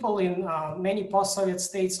 And people in many post-Soviet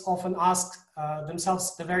states often ask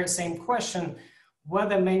themselves the very same question,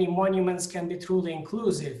 whether many monuments can be truly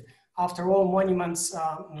inclusive. After all, monuments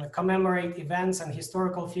commemorate events and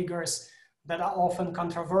historical figures that are often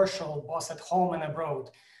controversial, both at home and abroad.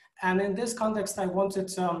 And in this context, I wanted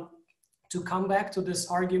to come back to this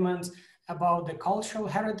argument about the cultural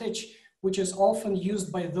heritage, which is often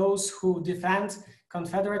used by those who defend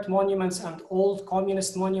Confederate monuments and old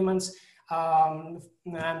communist monuments. And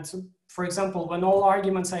for example, when all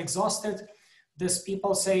arguments are exhausted, these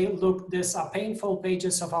people say, look, these are painful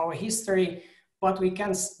pages of our history, but we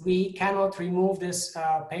cannot remove this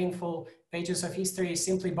painful pages of history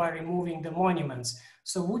simply by removing the monuments.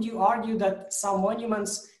 So would you argue that some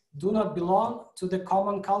monuments do not belong to the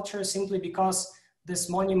common culture simply because these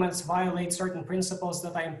monuments violate certain principles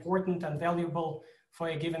that are important and valuable for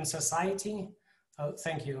a given society?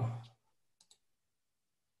 Thank you.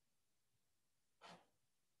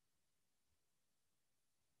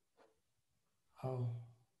 Oh.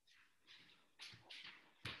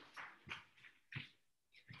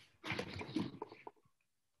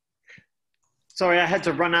 Sorry, I had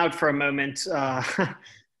to run out for a moment.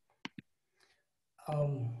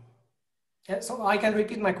 Yeah, so I can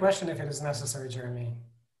repeat my question if it is necessary, Jeremy.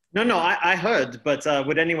 No, I heard, but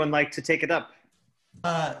would anyone like to take it up?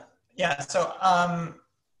 Yeah, so I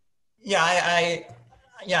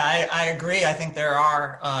agree. I think there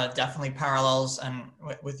are definitely parallels and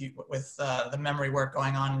with the memory work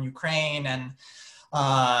going on in Ukraine, and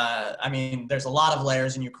I mean, there's a lot of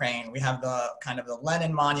layers in Ukraine. We have the kind of the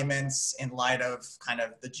Lenin monuments in light of kind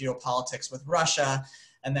of the geopolitics with Russia.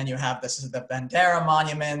 And then you have the Bandera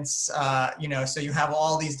monuments, you know, so you have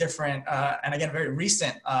all these different, and again, very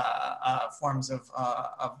recent forms of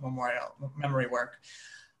memory work.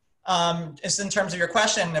 Just in terms of your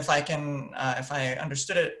question, if I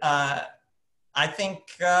understood it, I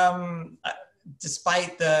think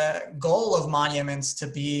despite the goal of monuments to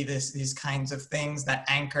be these kinds of things that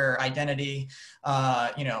anchor identity,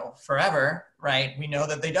 you know, forever, right? We know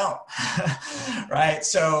that they don't, right?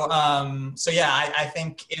 So, yeah, I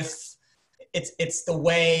think if it's the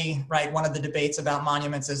way, right? One of the debates about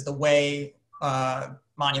monuments is the way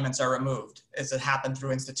monuments are removed. Is it happen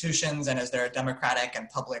through institutions, and is there a democratic and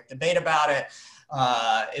public debate about it?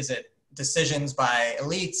 Is it decisions by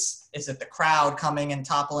elites? Is it the crowd coming and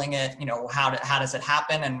toppling it? You know, how does it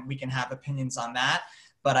happen? And we can have opinions on that.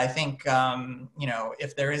 But I think, you know,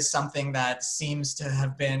 if there is something that seems to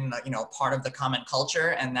have been, you know, part of the common culture,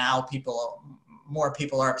 and now more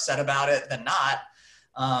people are upset about it than not,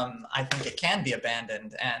 I think it can be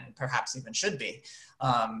abandoned and perhaps even should be.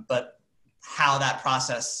 But how that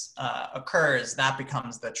process occurs, that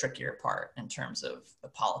becomes the trickier part in terms of the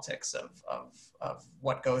politics of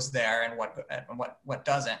what goes there and what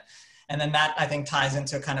doesn't. And then that, I think, ties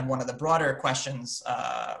into kind of one of the broader questions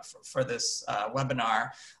for this webinar.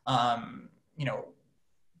 You know,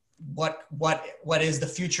 what is the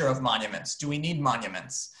future of monuments? Do we need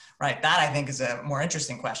monuments? Right, that I think is a more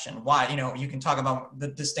interesting question. Why, you know, you can talk about the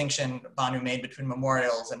distinction Banu made between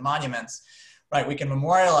memorials and monuments. Right, we can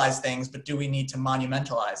memorialize things, but do we need to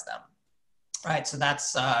monumentalize them? Right, so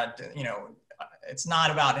that's, you know, it's not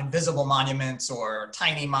about invisible monuments or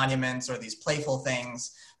tiny monuments or these playful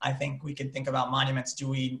things. I think we can think about monuments. Do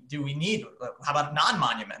we need, how about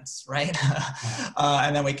non-monuments, right?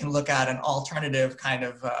 And then we can look at an alternative kind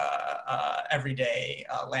of everyday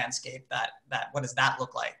landscape that what does that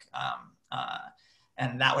look like?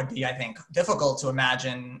 And that would be, I think, difficult to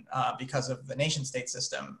imagine because of the nation state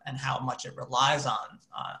system and how much it relies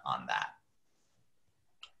on that.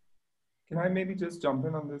 Can I maybe just jump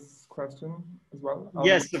in on this question as well?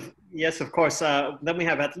 Yes, of course. Then we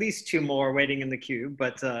have at least two more waiting in the queue,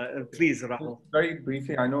 but please, Rahul. Very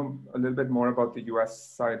briefly, I know a little bit more about the US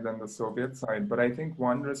side than the Soviet side, but I think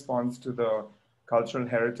one response to the cultural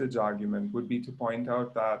heritage argument would be to point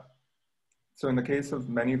out that, so in the case of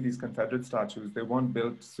many of these Confederate statues, they weren't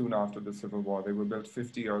built soon after the Civil War. They were built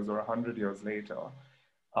 50 years or 100 years later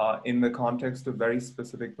in the context of very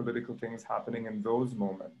specific political things happening in those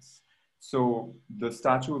moments. So the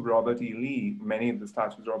statue of Robert E. Lee, many of the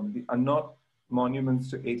statues of Robert E. Lee are not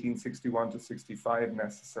monuments to 1861 to 65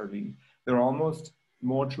 necessarily. They're almost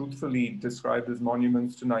more truthfully described as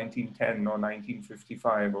monuments to 1910 or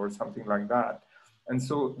 1955 or something like that. And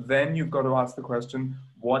so then you've got to ask the question,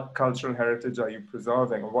 what cultural heritage are you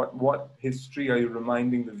preserving? What history are you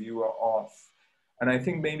reminding the viewer of? And I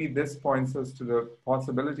think maybe this points us to the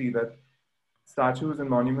possibility that statues and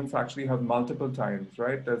monuments actually have multiple times,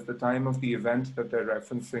 right? There's the time of the event that they're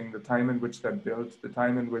referencing, the time in which they're built, the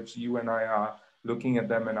time in which you and I are looking at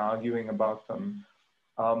them and arguing about them.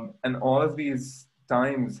 And all of these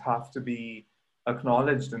times have to be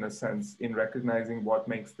acknowledged in a sense in recognizing what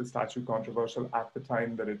makes the statue controversial at the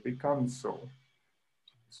time that it becomes so.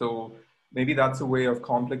 So maybe that's a way of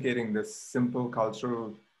complicating this simple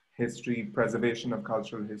cultural history, preservation of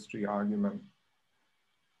cultural history argument.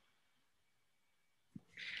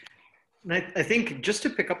 I think just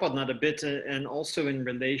to pick up on that a bit, and also in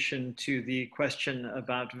relation to the question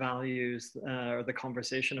about values or the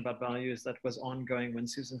conversation about values that was ongoing when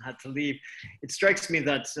Susan had to leave, it strikes me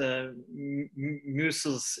that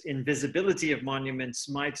Musil's invisibility of monuments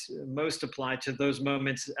might most apply to those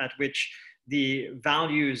moments at which the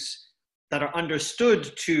values that are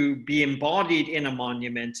understood to be embodied in a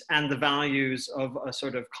monument and the values of a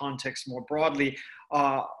sort of context more broadly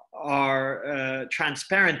are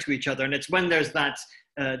transparent to each other. And it's when there's that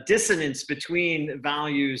dissonance between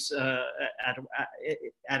values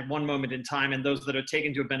at one moment in time and those that are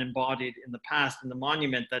taken to have been embodied in the past in the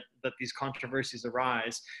monument that these controversies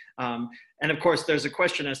arise. And of course, there's a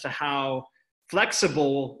question as to how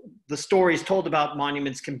flexible the stories told about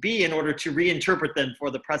monuments can be in order to reinterpret them for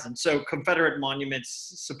the present. So Confederate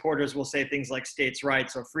monuments supporters will say things like states'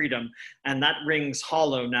 rights or freedom, and that rings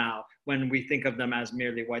hollow now when we think of them as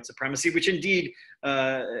merely white supremacy, which indeed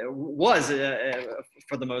was,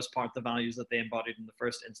 for the most part, the values that they embodied in the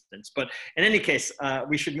first instance. But in any case,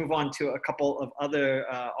 we should move on to a couple of other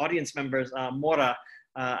audience members. Mora,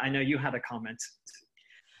 I know you had a comment.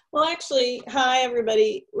 Well, actually, hi,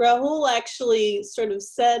 everybody. Rahul actually sort of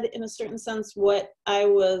said, in a certain sense, what I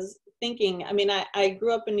was thinking. I mean, I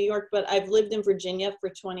grew up in New York, but I've lived in Virginia for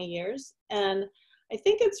 20 years. And I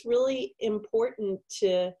think it's really important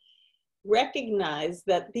to recognize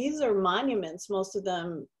that these are monuments, most of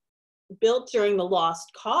them built during the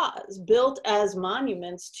Lost Cause, built as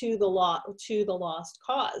monuments to the Lost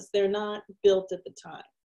Cause. They're not built at the time.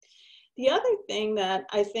 The other thing that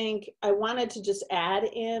I think I wanted to just add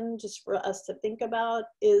in, just for us to think about,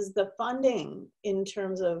 is the funding in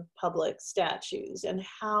terms of public statues and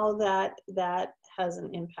how that has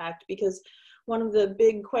an impact. Because one of the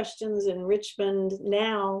big questions in Richmond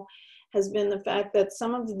now has been the fact that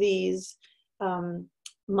some of these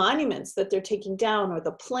monuments that they're taking down, or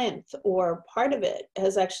the plinth, or part of it,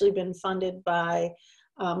 has actually been funded by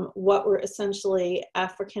what were essentially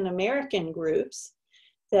African American groups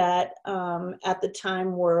that at the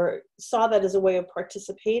time saw that as a way of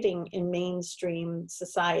participating in mainstream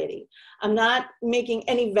society. I'm not making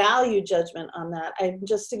any value judgment on that. I'm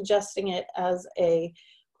just suggesting it as a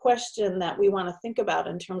question that we want to think about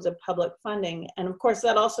in terms of public funding. And of course,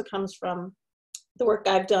 that also comes from the work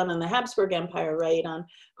I've done in the Habsburg Empire, right, on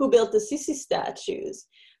who built the Cecil statues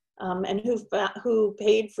and who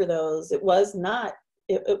paid for those. It was not,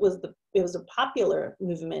 it was a popular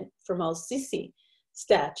movement for most Cecil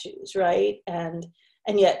statues, right? And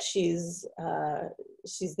yet she's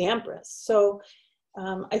the empress. So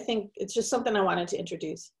I think it's just something I wanted to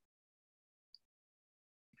introduce.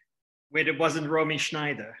 Wait, it wasn't Romy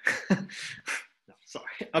Schneider. No, sorry,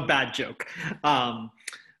 a bad joke.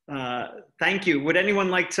 Thank you. Would anyone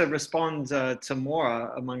like to respond to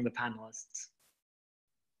Mora among the panelists?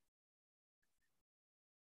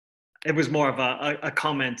 It was more of a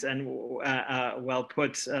comment, and well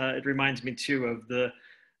put. It reminds me too of the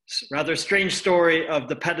rather strange story of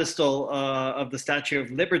the pedestal of the Statue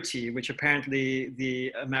of Liberty, which apparently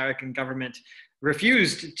the American government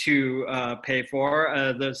refused to pay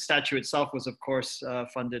for. The statue itself was, of course,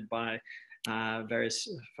 funded by various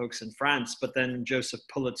folks in France, but then Joseph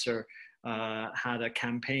Pulitzer had a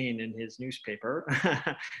campaign in his newspaper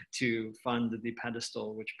to fund the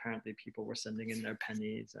pedestal, which apparently people were sending in their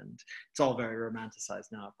pennies, and it's all very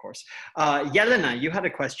romanticized now, of course. Yelena, you had a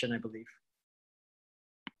question, I believe.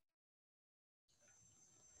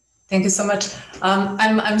 Thank you so much.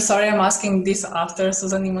 I'm sorry I'm asking this after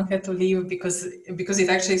Susan Neiman had to leave, because it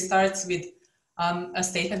actually starts with a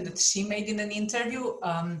statement that she made in an interview,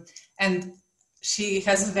 and she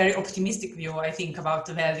has a very optimistic view, I think, about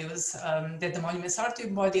the values that the monuments are to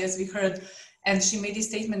embody, as we heard. And she made a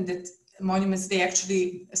statement that monuments,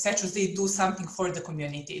 statues, they do something for the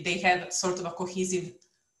community. They have sort of a cohesive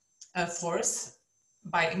force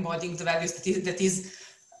by embodying the values that is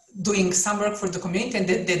doing some work for the community, and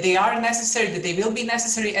that they are necessary, that they will be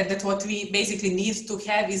necessary, and that what we basically need to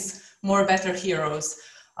have is more better heroes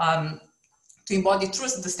to embody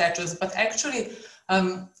truth, the statues. But actually,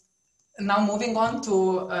 now moving on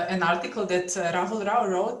to an article that Rahul Rao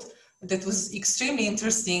wrote that was extremely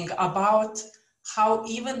interesting about how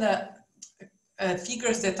even the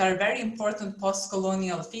figures that are very important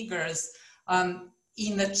post-colonial figures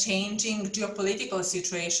in a changing geopolitical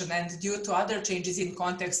situation and due to other changes in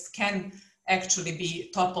context can actually be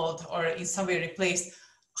toppled or in some way replaced.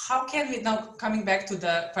 How can we, now coming back to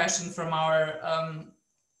the question from our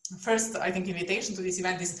first, I think, invitation to this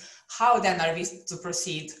event, is how then are we to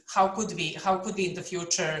proceed? How could we in the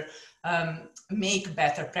future make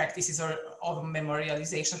better practices of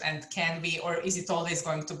memorialization, and can we, or is it always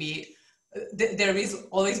going to be, there is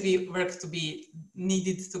always be work to be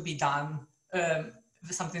needed to be done,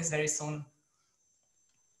 something very soon?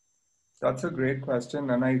 That's a great question.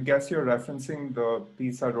 And I guess you're referencing the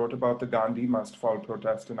piece I wrote about the Gandhi Must Fall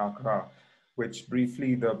protest in Accra, which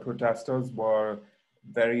briefly the protesters were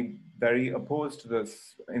very, very opposed to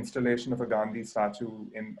this installation of a Gandhi statue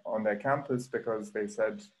on their campus, because they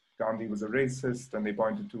said Gandhi was a racist, and they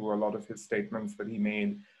pointed to a lot of his statements that he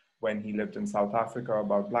made when he lived in South Africa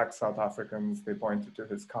about Black South Africans. They pointed to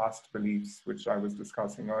his caste beliefs, which I was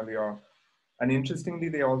discussing earlier. And interestingly,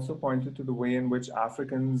 they also pointed to the way in which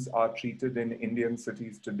Africans are treated in Indian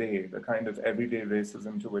cities today, the kind of everyday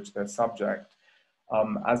racism to which they're subject,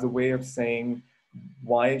 as a way of saying,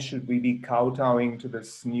 why should we be kowtowing to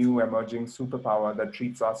this new emerging superpower that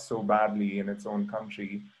treats us so badly in its own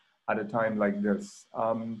country at a time like this?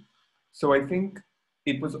 So I think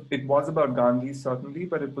it was about Gandhi, certainly,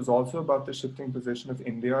 but it was also about the shifting position of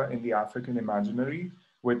India in the African imaginary,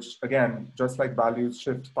 which, again, just like values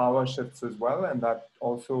shift, power shifts as well, and that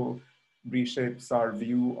also reshapes our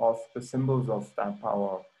view of the symbols of that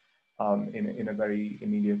power in a very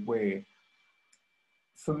immediate way.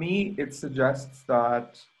 For me, it suggests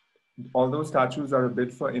that although statues are a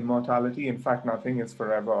bid for immortality, in fact, nothing is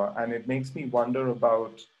forever, and it makes me wonder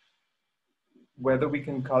about whether we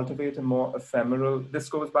can cultivate a more ephemeral, this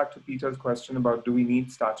goes back to Peter's question about, do we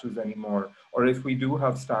need statues anymore? Or if we do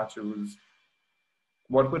have statues,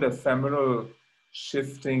 what would ephemeral,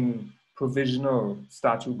 shifting, provisional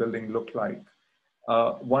statue building look like?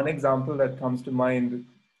 One example that comes to mind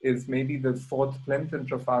is maybe the fourth plinth in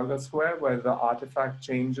Trafalgar Square, where the artifact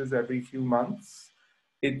changes every few months.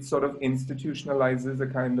 It sort of institutionalizes a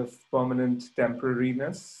kind of permanent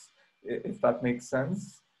temporariness, if that makes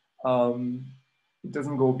sense. It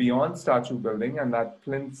doesn't go beyond statue building, and that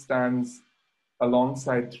plinth stands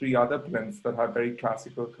alongside three other plinths that have very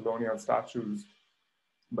classical colonial statues.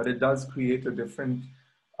 But it does create a different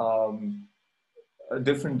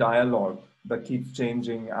dialogue that keeps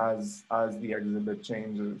changing as the exhibit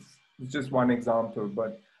changes. It's just one example,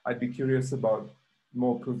 but I'd be curious about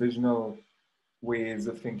more provisional ways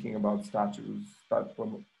of thinking about statues that were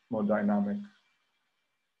more dynamic.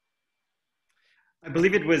 I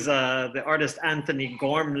believe it was the artist Anthony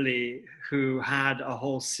Gormley who had a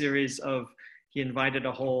whole series of, he invited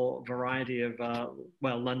a whole variety of,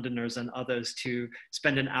 well, Londoners and others to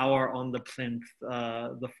spend an hour on the plinth,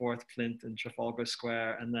 the fourth plinth in Trafalgar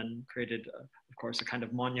Square, and then created, of course, a kind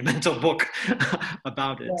of monumental book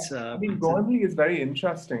about it. Yeah. I mean, Gormley is very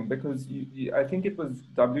interesting because I think it was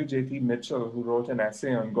W.J.T. Mitchell who wrote an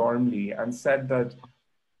essay on Gormley and said that,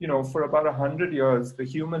 you know, for about 100 years, the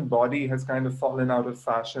human body has kind of fallen out of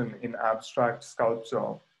fashion in abstract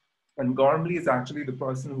sculpture. And Gormley is actually the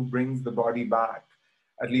person who brings the body back,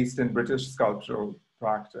 at least in British sculptural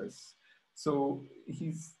practice. So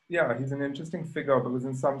he's an interesting figure because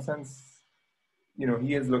in some sense, you know,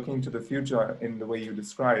 he is looking to the future in the way you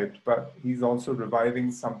described, but he's also reviving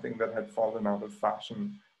something that had fallen out of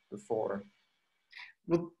fashion before.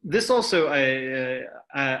 Well, this also,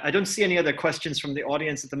 I don't see any other questions from the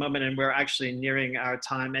audience at the moment, and we're actually nearing our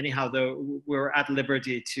time anyhow, though we're at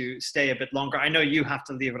liberty to stay a bit longer. I know you have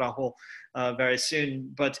to leave, Rahul, very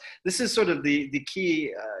soon, but this is sort of the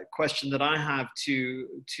key question that I have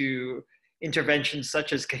to interventions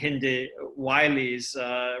such as Kehinde Wiley's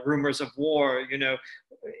Rumors of War, you know,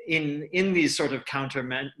 in these sort of counter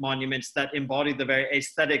monuments that embody the very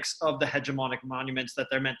aesthetics of the hegemonic monuments that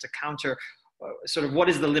they're meant to counter. Sort of what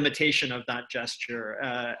is the limitation of that gesture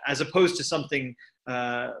as opposed to something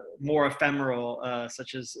more ephemeral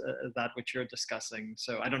such as that which you're discussing.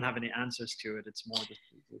 So I don't have any answers to it. It's more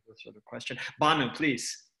the sort of question. Banu,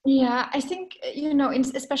 please. Yeah, I think, you know,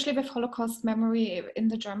 especially with Holocaust memory in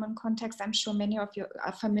the German context, I'm sure many of you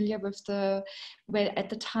are familiar with at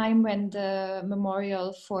the time when the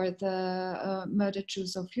memorial for the murdered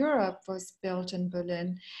Jews of Europe was built in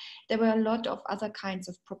Berlin, there were a lot of other kinds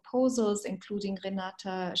of proposals, including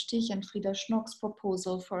Renata Stich and Frieda Schnock's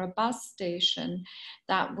proposal for a bus station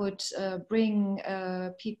that would bring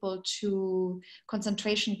people to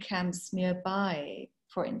concentration camps nearby,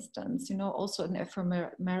 for instance, you know, also an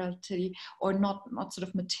ephemerality or not sort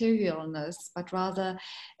of materialness, but rather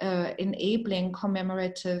enabling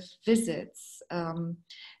commemorative visits. And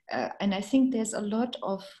I think there's a lot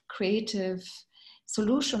of creative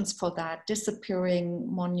solutions for that,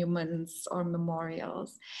 disappearing monuments or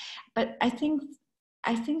memorials. But I think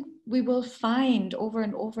we will find over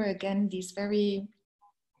and over again these very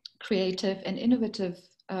creative and innovative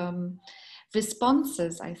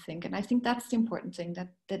responses, I think, and I think that's the important thing,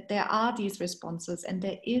 that there are these responses, and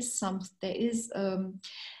there is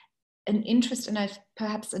an interest and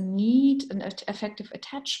perhaps a need, an effective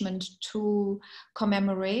attachment to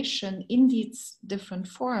commemoration in these different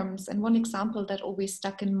forms. And one example that always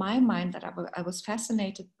stuck in my mind that I was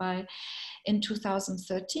fascinated by in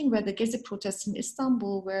 2013 were the Gezi protests in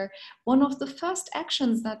Istanbul, where one of the first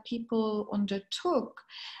actions that people undertook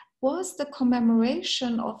was the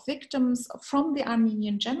commemoration of victims from the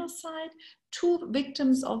Armenian genocide to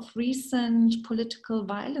victims of recent political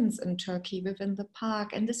violence in Turkey within the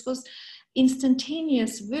park. And this was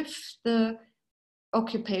instantaneous with the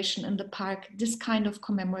occupation in the park. This kind of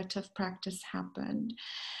commemorative practice happened.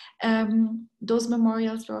 Those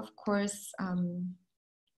memorials were, of course,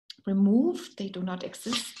 removed. They do not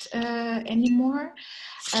exist anymore.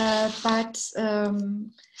 But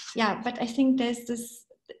I think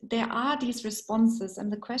there are these responses, and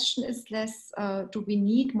the question is less, do we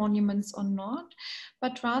need monuments or not?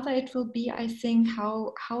 But rather it will be, I think,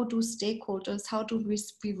 how do stakeholders, how do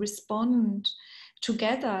we respond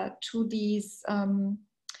together to these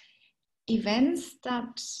events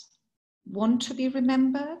that want to be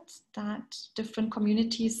remembered, that different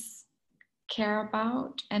communities care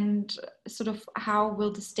about, and sort of how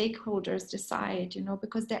will the stakeholders decide,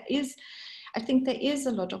 because I think there is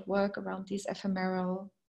a lot of work around these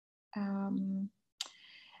ephemeral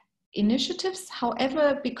initiatives.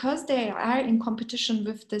 However, because they are in competition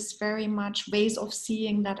with this very much ways of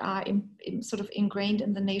seeing that are sort of ingrained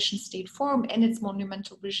in the nation state form and its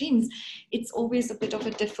monumental regimes, it's always a bit of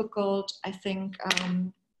a difficult, I think,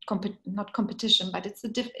 not competition, but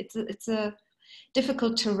it's a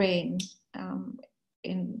difficult terrain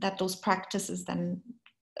in that those practices then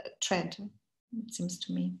tread, it seems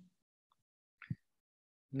to me.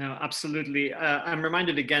 No, absolutely. I'm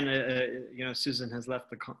reminded again, Susan has left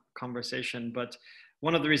the conversation, but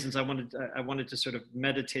one of the reasons I wanted to sort of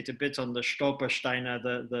meditate a bit on the Stolpersteine,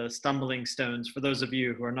 the stumbling stones. For those of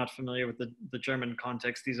you who are not familiar with the German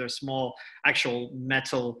context, these are small, actual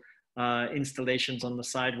metal installations on the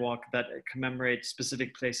sidewalk that commemorate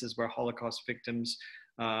specific places where Holocaust victims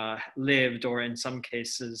lived, or in some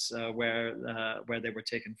cases where they were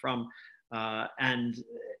taken from. And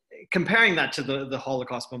comparing that to the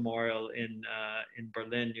Holocaust Memorial in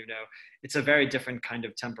Berlin, it's a very different kind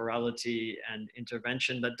of temporality and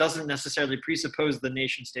intervention that doesn't necessarily presuppose the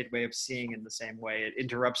nation state way of seeing in the same way. It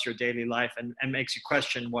interrupts your daily life and makes you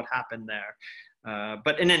question what happened there.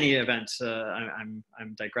 But in any event,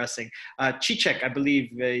 I'm digressing. Cicek, I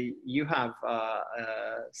believe you have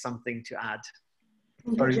something to add.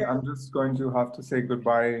 Sorry, I'm just going to have to say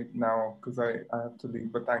goodbye now because I have to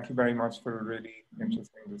leave, but thank you very much for a really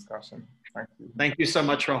interesting discussion. Thank you. Thank you so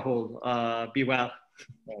much, Rahul. Be well.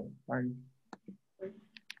 Bye.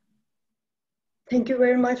 Thank you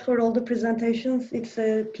very much for all the presentations. It's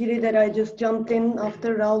a pity that I just jumped in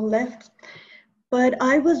after Rahul left. But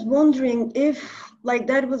I was wondering if,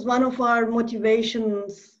 that was one of our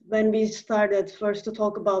motivations when we started first to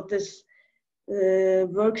talk about this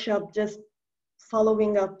workshop, just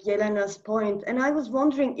following up Yelena's point. And I was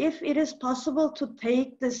wondering if it is possible to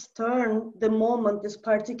take this turn, this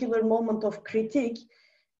particular moment of critique,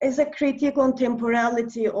 as a critique on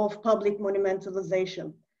temporality of public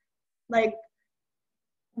monumentalization.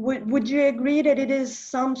 Would you agree that it is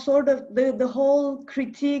some sort of, the whole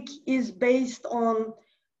critique is based on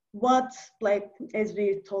what, as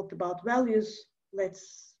we talked about values,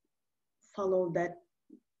 let's follow that,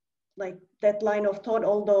 that line of thought,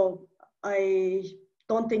 although I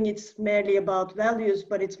don't think it's merely about values,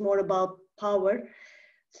 but it's more about power.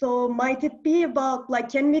 So might it be about,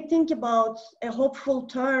 can we think about a hopeful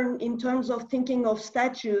turn in terms of thinking of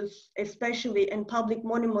statues, especially, and public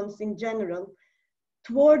monuments in general,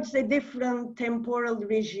 towards a different temporal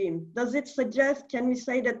regime? Does it suggest, can we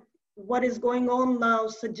say that what is going on now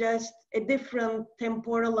suggests a different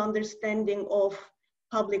temporal understanding of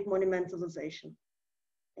public monumentalization?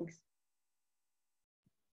 Thanks.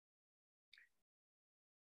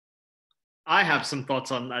 I have some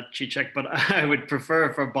thoughts on that, Cicek, but I would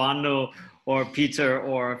prefer for Banu or Peter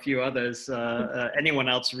or a few others, anyone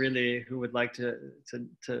else really who would like to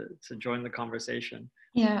join the conversation.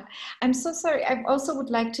 Yeah, I'm so sorry. I also would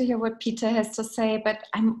like to hear what Peter has to say, but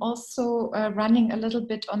I'm also running a little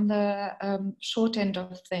bit on the short end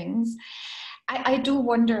of things. I do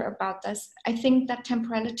wonder about this. I think that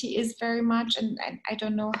temporality is very much, and I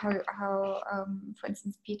don't know how for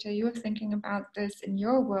instance, Peter, you're thinking about this in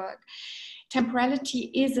your work.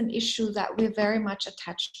 Temporality is an issue that we're very much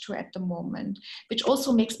attached to at the moment, which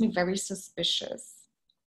also makes me very suspicious.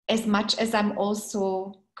 As much as I'm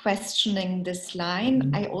also questioning this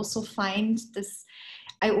line, I also find this,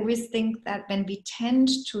 I always think that when we tend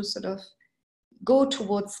to sort of go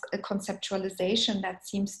towards a conceptualization that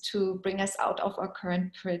seems to bring us out of our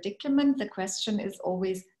current predicament, the question is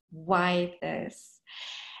always, why this?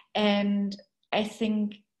 And I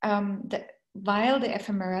think that while the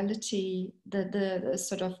ephemerality, the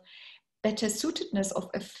sort of better suitedness of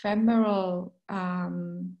ephemeral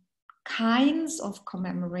kinds of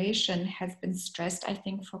commemoration has been stressed, I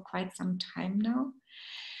think, for quite some time now.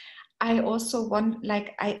 I also want,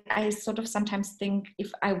 like, I sort of sometimes think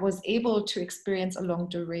if I was able to experience a long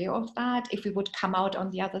durée of that, if we would come out on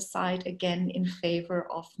the other side again in favor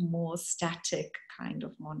of more static kind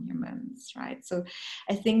of monuments, right? So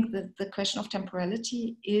I think that the question of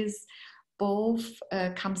temporality is both,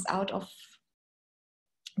 comes out of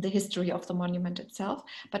the history of the monument itself,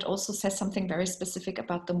 but also says something very specific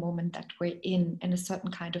about the moment that we're in, and a certain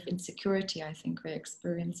kind of insecurity I think we're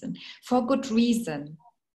experiencing, for good reason.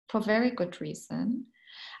 For very good reason.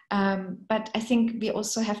 But I think we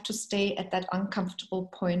also have to stay at that uncomfortable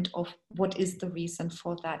point of what is the reason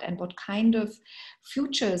for that, and what kind of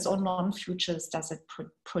futures or non-futures does it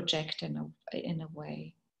project in a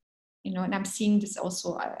way. You know, and I'm seeing this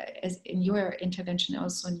also as in your intervention,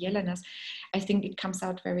 also in Yelena's. I think it comes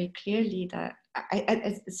out very clearly that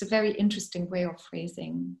it's a very interesting way of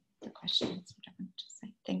phrasing the question. That's what I want to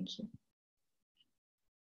say. Thank you.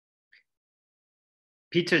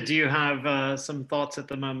 Peter, do you have some thoughts at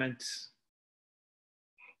the moment?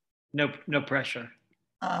 No pressure.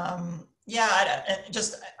 Yeah,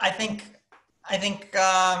 I think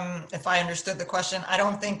if I understood the question, I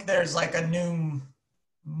don't think there's like a new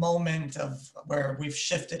moment of where we've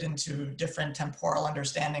shifted into different temporal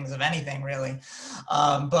understandings of anything really.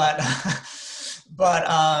 But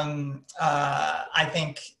I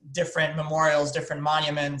think different memorials, different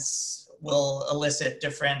monuments will elicit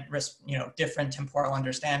different, different temporal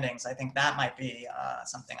understandings. I think that might be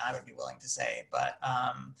something I would be willing to say. But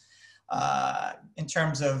in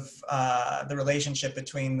terms of the relationship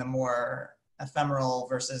between the more ephemeral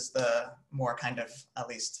versus the more kind of at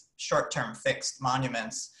least short-term fixed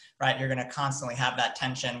monuments, right? You're going to constantly have that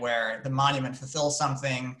tension where the monument fulfills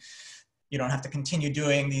something. You don't have to continue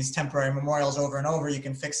doing these temporary memorials over and over. You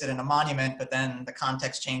can fix it in a monument, but then the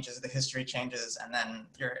context changes, the history changes, and then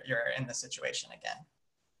you're in the situation again.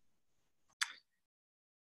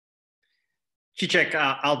 Zizek,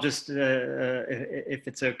 I'll just, if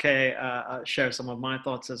it's okay, share some of my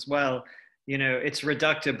thoughts as well. You know, it's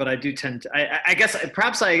reductive, but I do tend to, I guess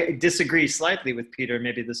perhaps I disagree slightly with Peter.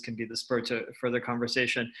 Maybe this can be the spur to further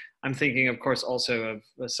conversation. I'm thinking, of course, also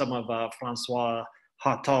of some of Francois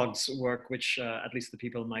Hartog's work, which at least the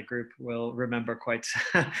people in my group will remember quite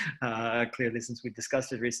clearly since we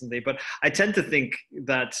discussed it recently. But I tend to think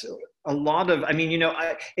that a lot of, I mean, you know,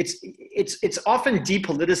 it's often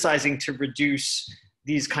depoliticizing to reduce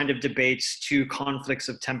these kind of debates to conflicts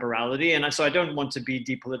of temporality. And so I don't want to be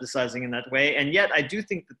depoliticizing in that way. And yet I do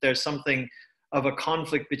think that there's something of a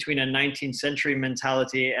conflict between a 19th century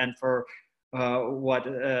mentality and for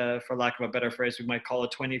lack of a better phrase, we might call a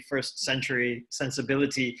 21st century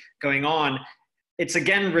sensibility going on. It's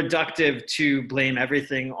again reductive to blame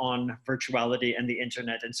everything on virtuality and the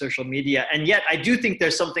internet and social media. And yet I do think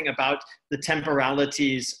there's something about the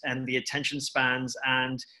temporalities and the attention spans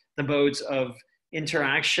and the modes of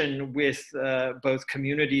interaction with both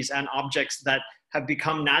communities and objects that have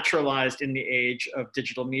become naturalized in the age of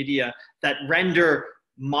digital media that render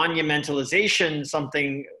monumentalization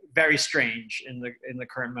something very strange in the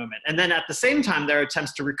current moment. And then at the same time, there are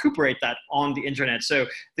attempts to recuperate that on the internet. So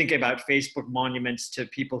thinking about Facebook monuments to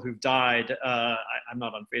people who've died, I'm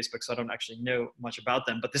not on Facebook, so I don't actually know much about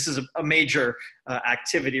them, but this is a major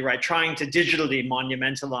activity, right? Trying to digitally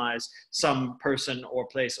monumentalize some person or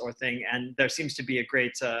place or thing. And there seems to be a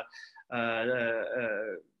great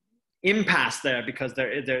impasse there because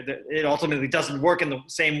it ultimately doesn't work in the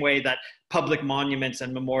same way that public monuments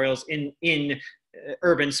and memorials in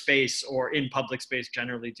urban space or in public space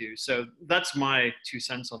generally do. So that's my 2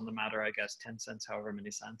 cents on the matter, I guess. 10 cents, however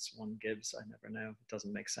many cents one gives, I never know. It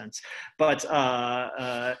doesn't make sense. But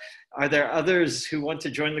are there others who want to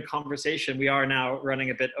join the conversation? We are now running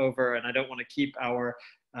a bit over, and I don't want to keep our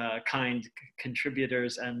kind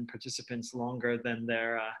contributors and participants longer than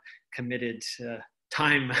their committed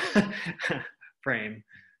time frame.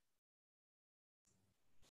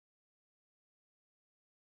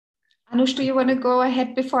 Anush, do you want to go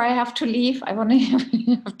ahead before I have to leave? I want to hear what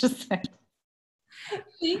you have to say.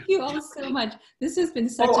 Thank you all so much. This has been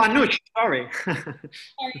such Anush, sorry.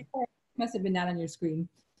 sorry, must have been not on your screen.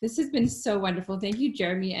 This has been so wonderful. Thank you,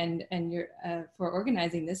 Jeremy, and your for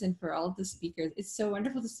organizing this and for all of the speakers. It's so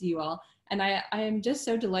wonderful to see you all. And I am just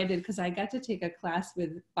so delighted because I got to take a class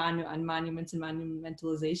with Banu on monuments and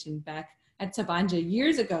monumentalization back at Tabanja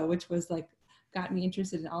years ago, which was like, got me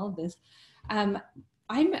interested in all of this.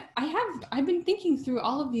 I've been thinking through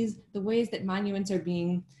all of these, the ways that monuments are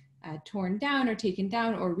being torn down or taken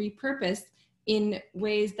down or repurposed in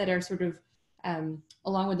ways that are sort of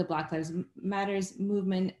along with the Black Lives Matters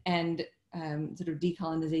movement and sort of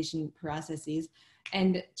decolonization processes.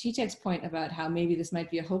 And Chitek's point about how maybe this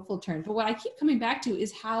might be a hopeful turn, but what I keep coming back to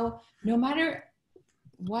is how no matter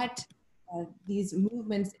what these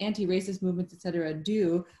movements, anti-racist movements, et cetera,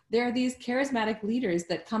 do, there are these charismatic leaders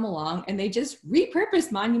that come along and they just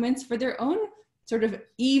repurpose monuments for their own sort of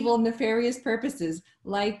evil, nefarious purposes,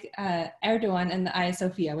 like Erdogan and the Hagia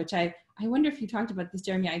Sophia, which I wonder if you talked about this,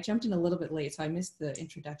 Jeremy. I jumped in a little bit late, so I missed the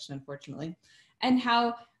introduction, unfortunately. And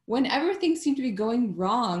how whenever things seem to be going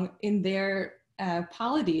wrong in their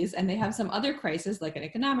polities, and they have some other crisis, like an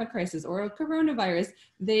economic crisis or a coronavirus,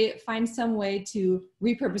 they find some way to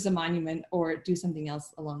repurpose a monument or do something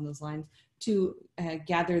else along those lines to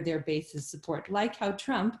gather their base's support. Like how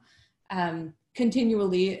Trump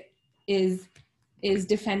continually is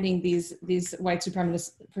defending these white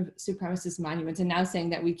supremacist monuments, and now saying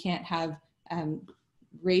that we can't have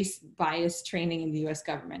race bias training in the US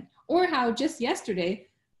government. Or how just yesterday,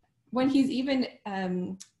 when he's even,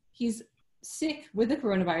 he's sick with the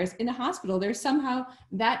coronavirus in a hospital, there's somehow,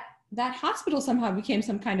 that hospital somehow became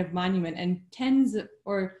some kind of monument, and tens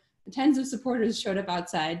of supporters showed up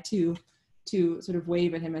outside to sort of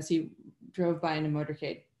wave at him as he drove by in a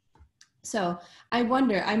motorcade. So I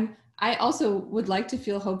wonder, I also would like to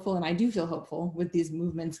feel hopeful, and I do feel hopeful with these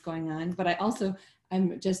movements going on, but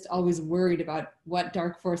I'm just always worried about what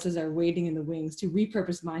dark forces are waiting in the wings to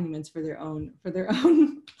repurpose monuments for their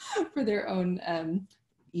own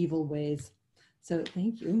evil ways. So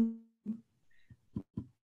thank you.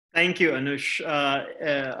 Thank you, Anush.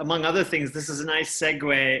 Among other things, this is a nice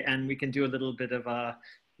segue, and we can do a little bit of a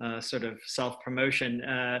sort of self-promotion.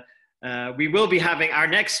 We will be having our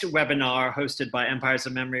next webinar hosted by Empires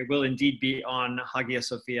of Memory will indeed be on Hagia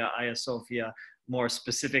Sophia, more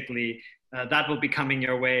specifically. That will be coming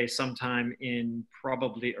your way sometime in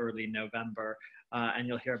probably early November, and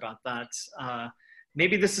you'll hear about that.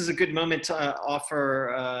 Maybe this is a good moment to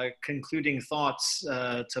offer concluding thoughts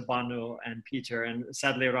to Banu and Peter, and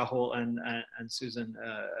sadly Rahul and Susan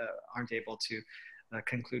aren't able to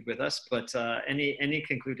conclude with us, but any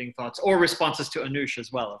concluding thoughts or responses to Anush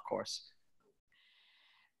as well, of course.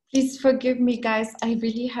 Please forgive me, guys. I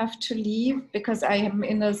really have to leave because I am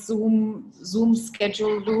in a Zoom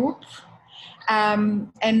schedule loop.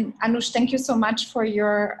 And Anush, thank you so much for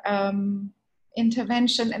your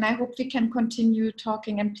intervention, and I hope we can continue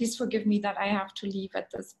talking. And please forgive me that I have to leave at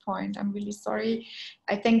this point. I'm really sorry.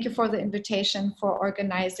 I thank you for the invitation, for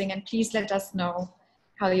organizing, and please let us know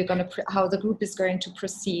how the group is going to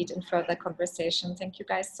proceed in further conversation. Thank you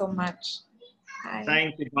guys so much. Bye.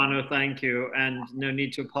 Thank you, Banu. Thank you, and no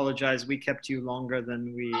need to apologize. We kept you longer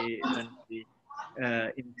than we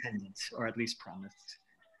intended, or at least promised.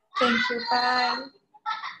 Thank you. Bye.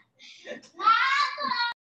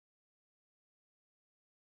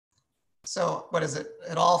 So what is it?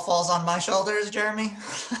 It all falls on my shoulders, Jeremy?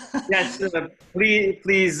 Yes,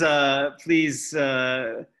 please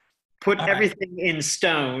put everything in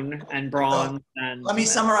stone and bronze. So, and let me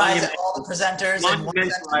summarize all the presenters in one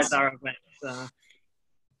sentence. Our event.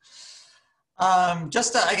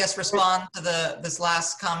 Just to, I guess, respond to this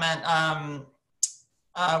last comment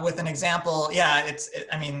with an example. Yeah,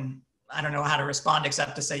 I mean, I don't know how to respond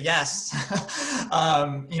except to say yes.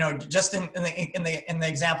 Just in the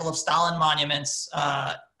example of Stalin monuments,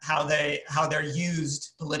 how they're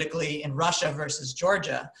used politically in Russia versus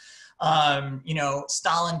Georgia.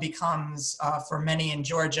 Stalin becomes, for many in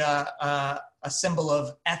Georgia, a symbol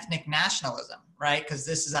of ethnic nationalism, right? Because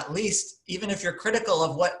this is, at least, even if you're critical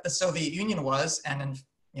of what the Soviet Union was, and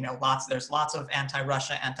there's lots of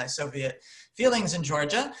anti-Russia, anti-Soviet feelings in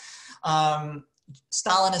Georgia.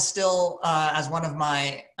 Stalin is still, as one of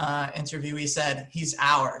my interviewees said, he's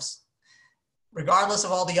ours. Regardless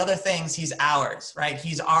of all the other things, he's ours, right?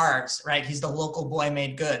 He's ours, right? He's the local boy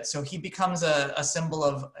made good. So he becomes a symbol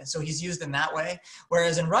of, so he's used in that way.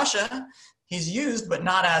 Whereas in Russia, he's used, but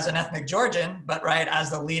not as an ethnic Georgian, but right,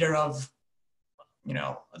 as the leader of,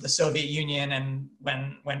 the Soviet Union, and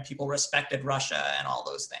when people respected Russia and all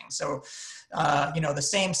those things. So, the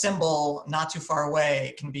same symbol not too far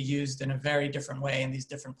away can be used in a very different way in these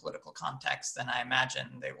different political contexts. And I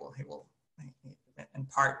imagine he will in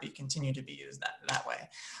part continue to be used that way.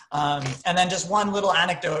 And then just one little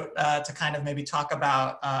anecdote to kind of maybe talk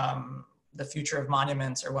about the future of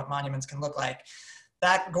monuments, or what monuments can look like.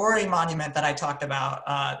 That Gori monument that I talked about,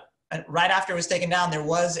 right after it was taken down, there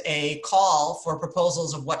was a call for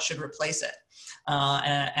proposals of what should replace it.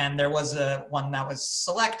 And there was one that was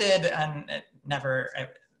selected, and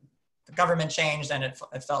the government changed and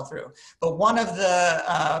it fell through. But one of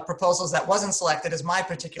the proposals that wasn't selected is my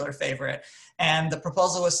particular favorite. And the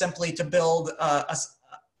proposal was simply to build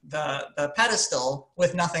the pedestal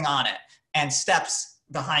with nothing on it. and steps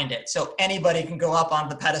behind it. So anybody can go up on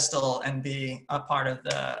the pedestal and be a part of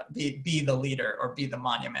the, be the leader or be the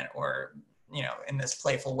monument, or, you know, in this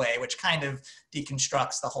playful way, which kind of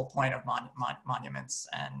deconstructs the whole point of monuments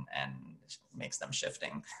and makes them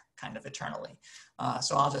shifting kind of eternally.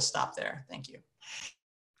 So I'll just stop there. Thank you.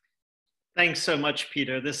 Thanks so much,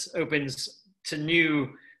 Peter. This opens to new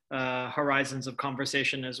horizons of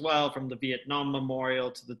conversation as well, from the Vietnam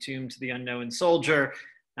Memorial to the Tomb to the Unknown Soldier.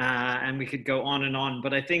 And we could go on and on,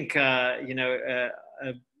 but I think, you know,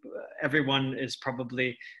 everyone is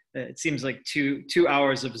probably, it seems like two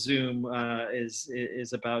hours of Zoom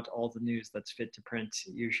is about all the news that's fit to print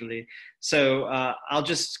usually. So I'll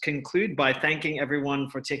just conclude by thanking everyone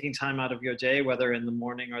for taking time out of your day, whether in the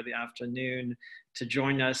morning or the afternoon, to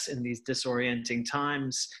join us in these disorienting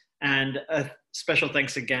times. And a special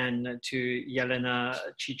thanks again to Jelena,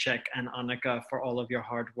 Cicek, and Annika for all of your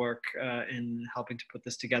hard work in helping to put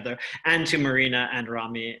this together, and to Marina and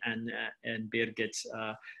Rami and Birgit.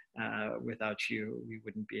 Without you, we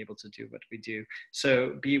wouldn't be able to do what we do.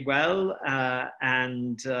 So be well,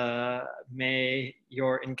 and may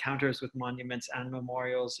your encounters with monuments and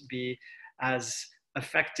memorials be as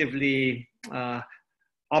effectively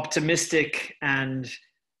optimistic and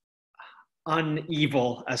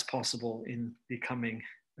unevil as possible in the coming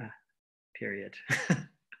period.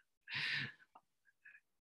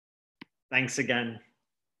 Thanks again.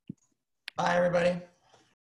 Bye, everybody.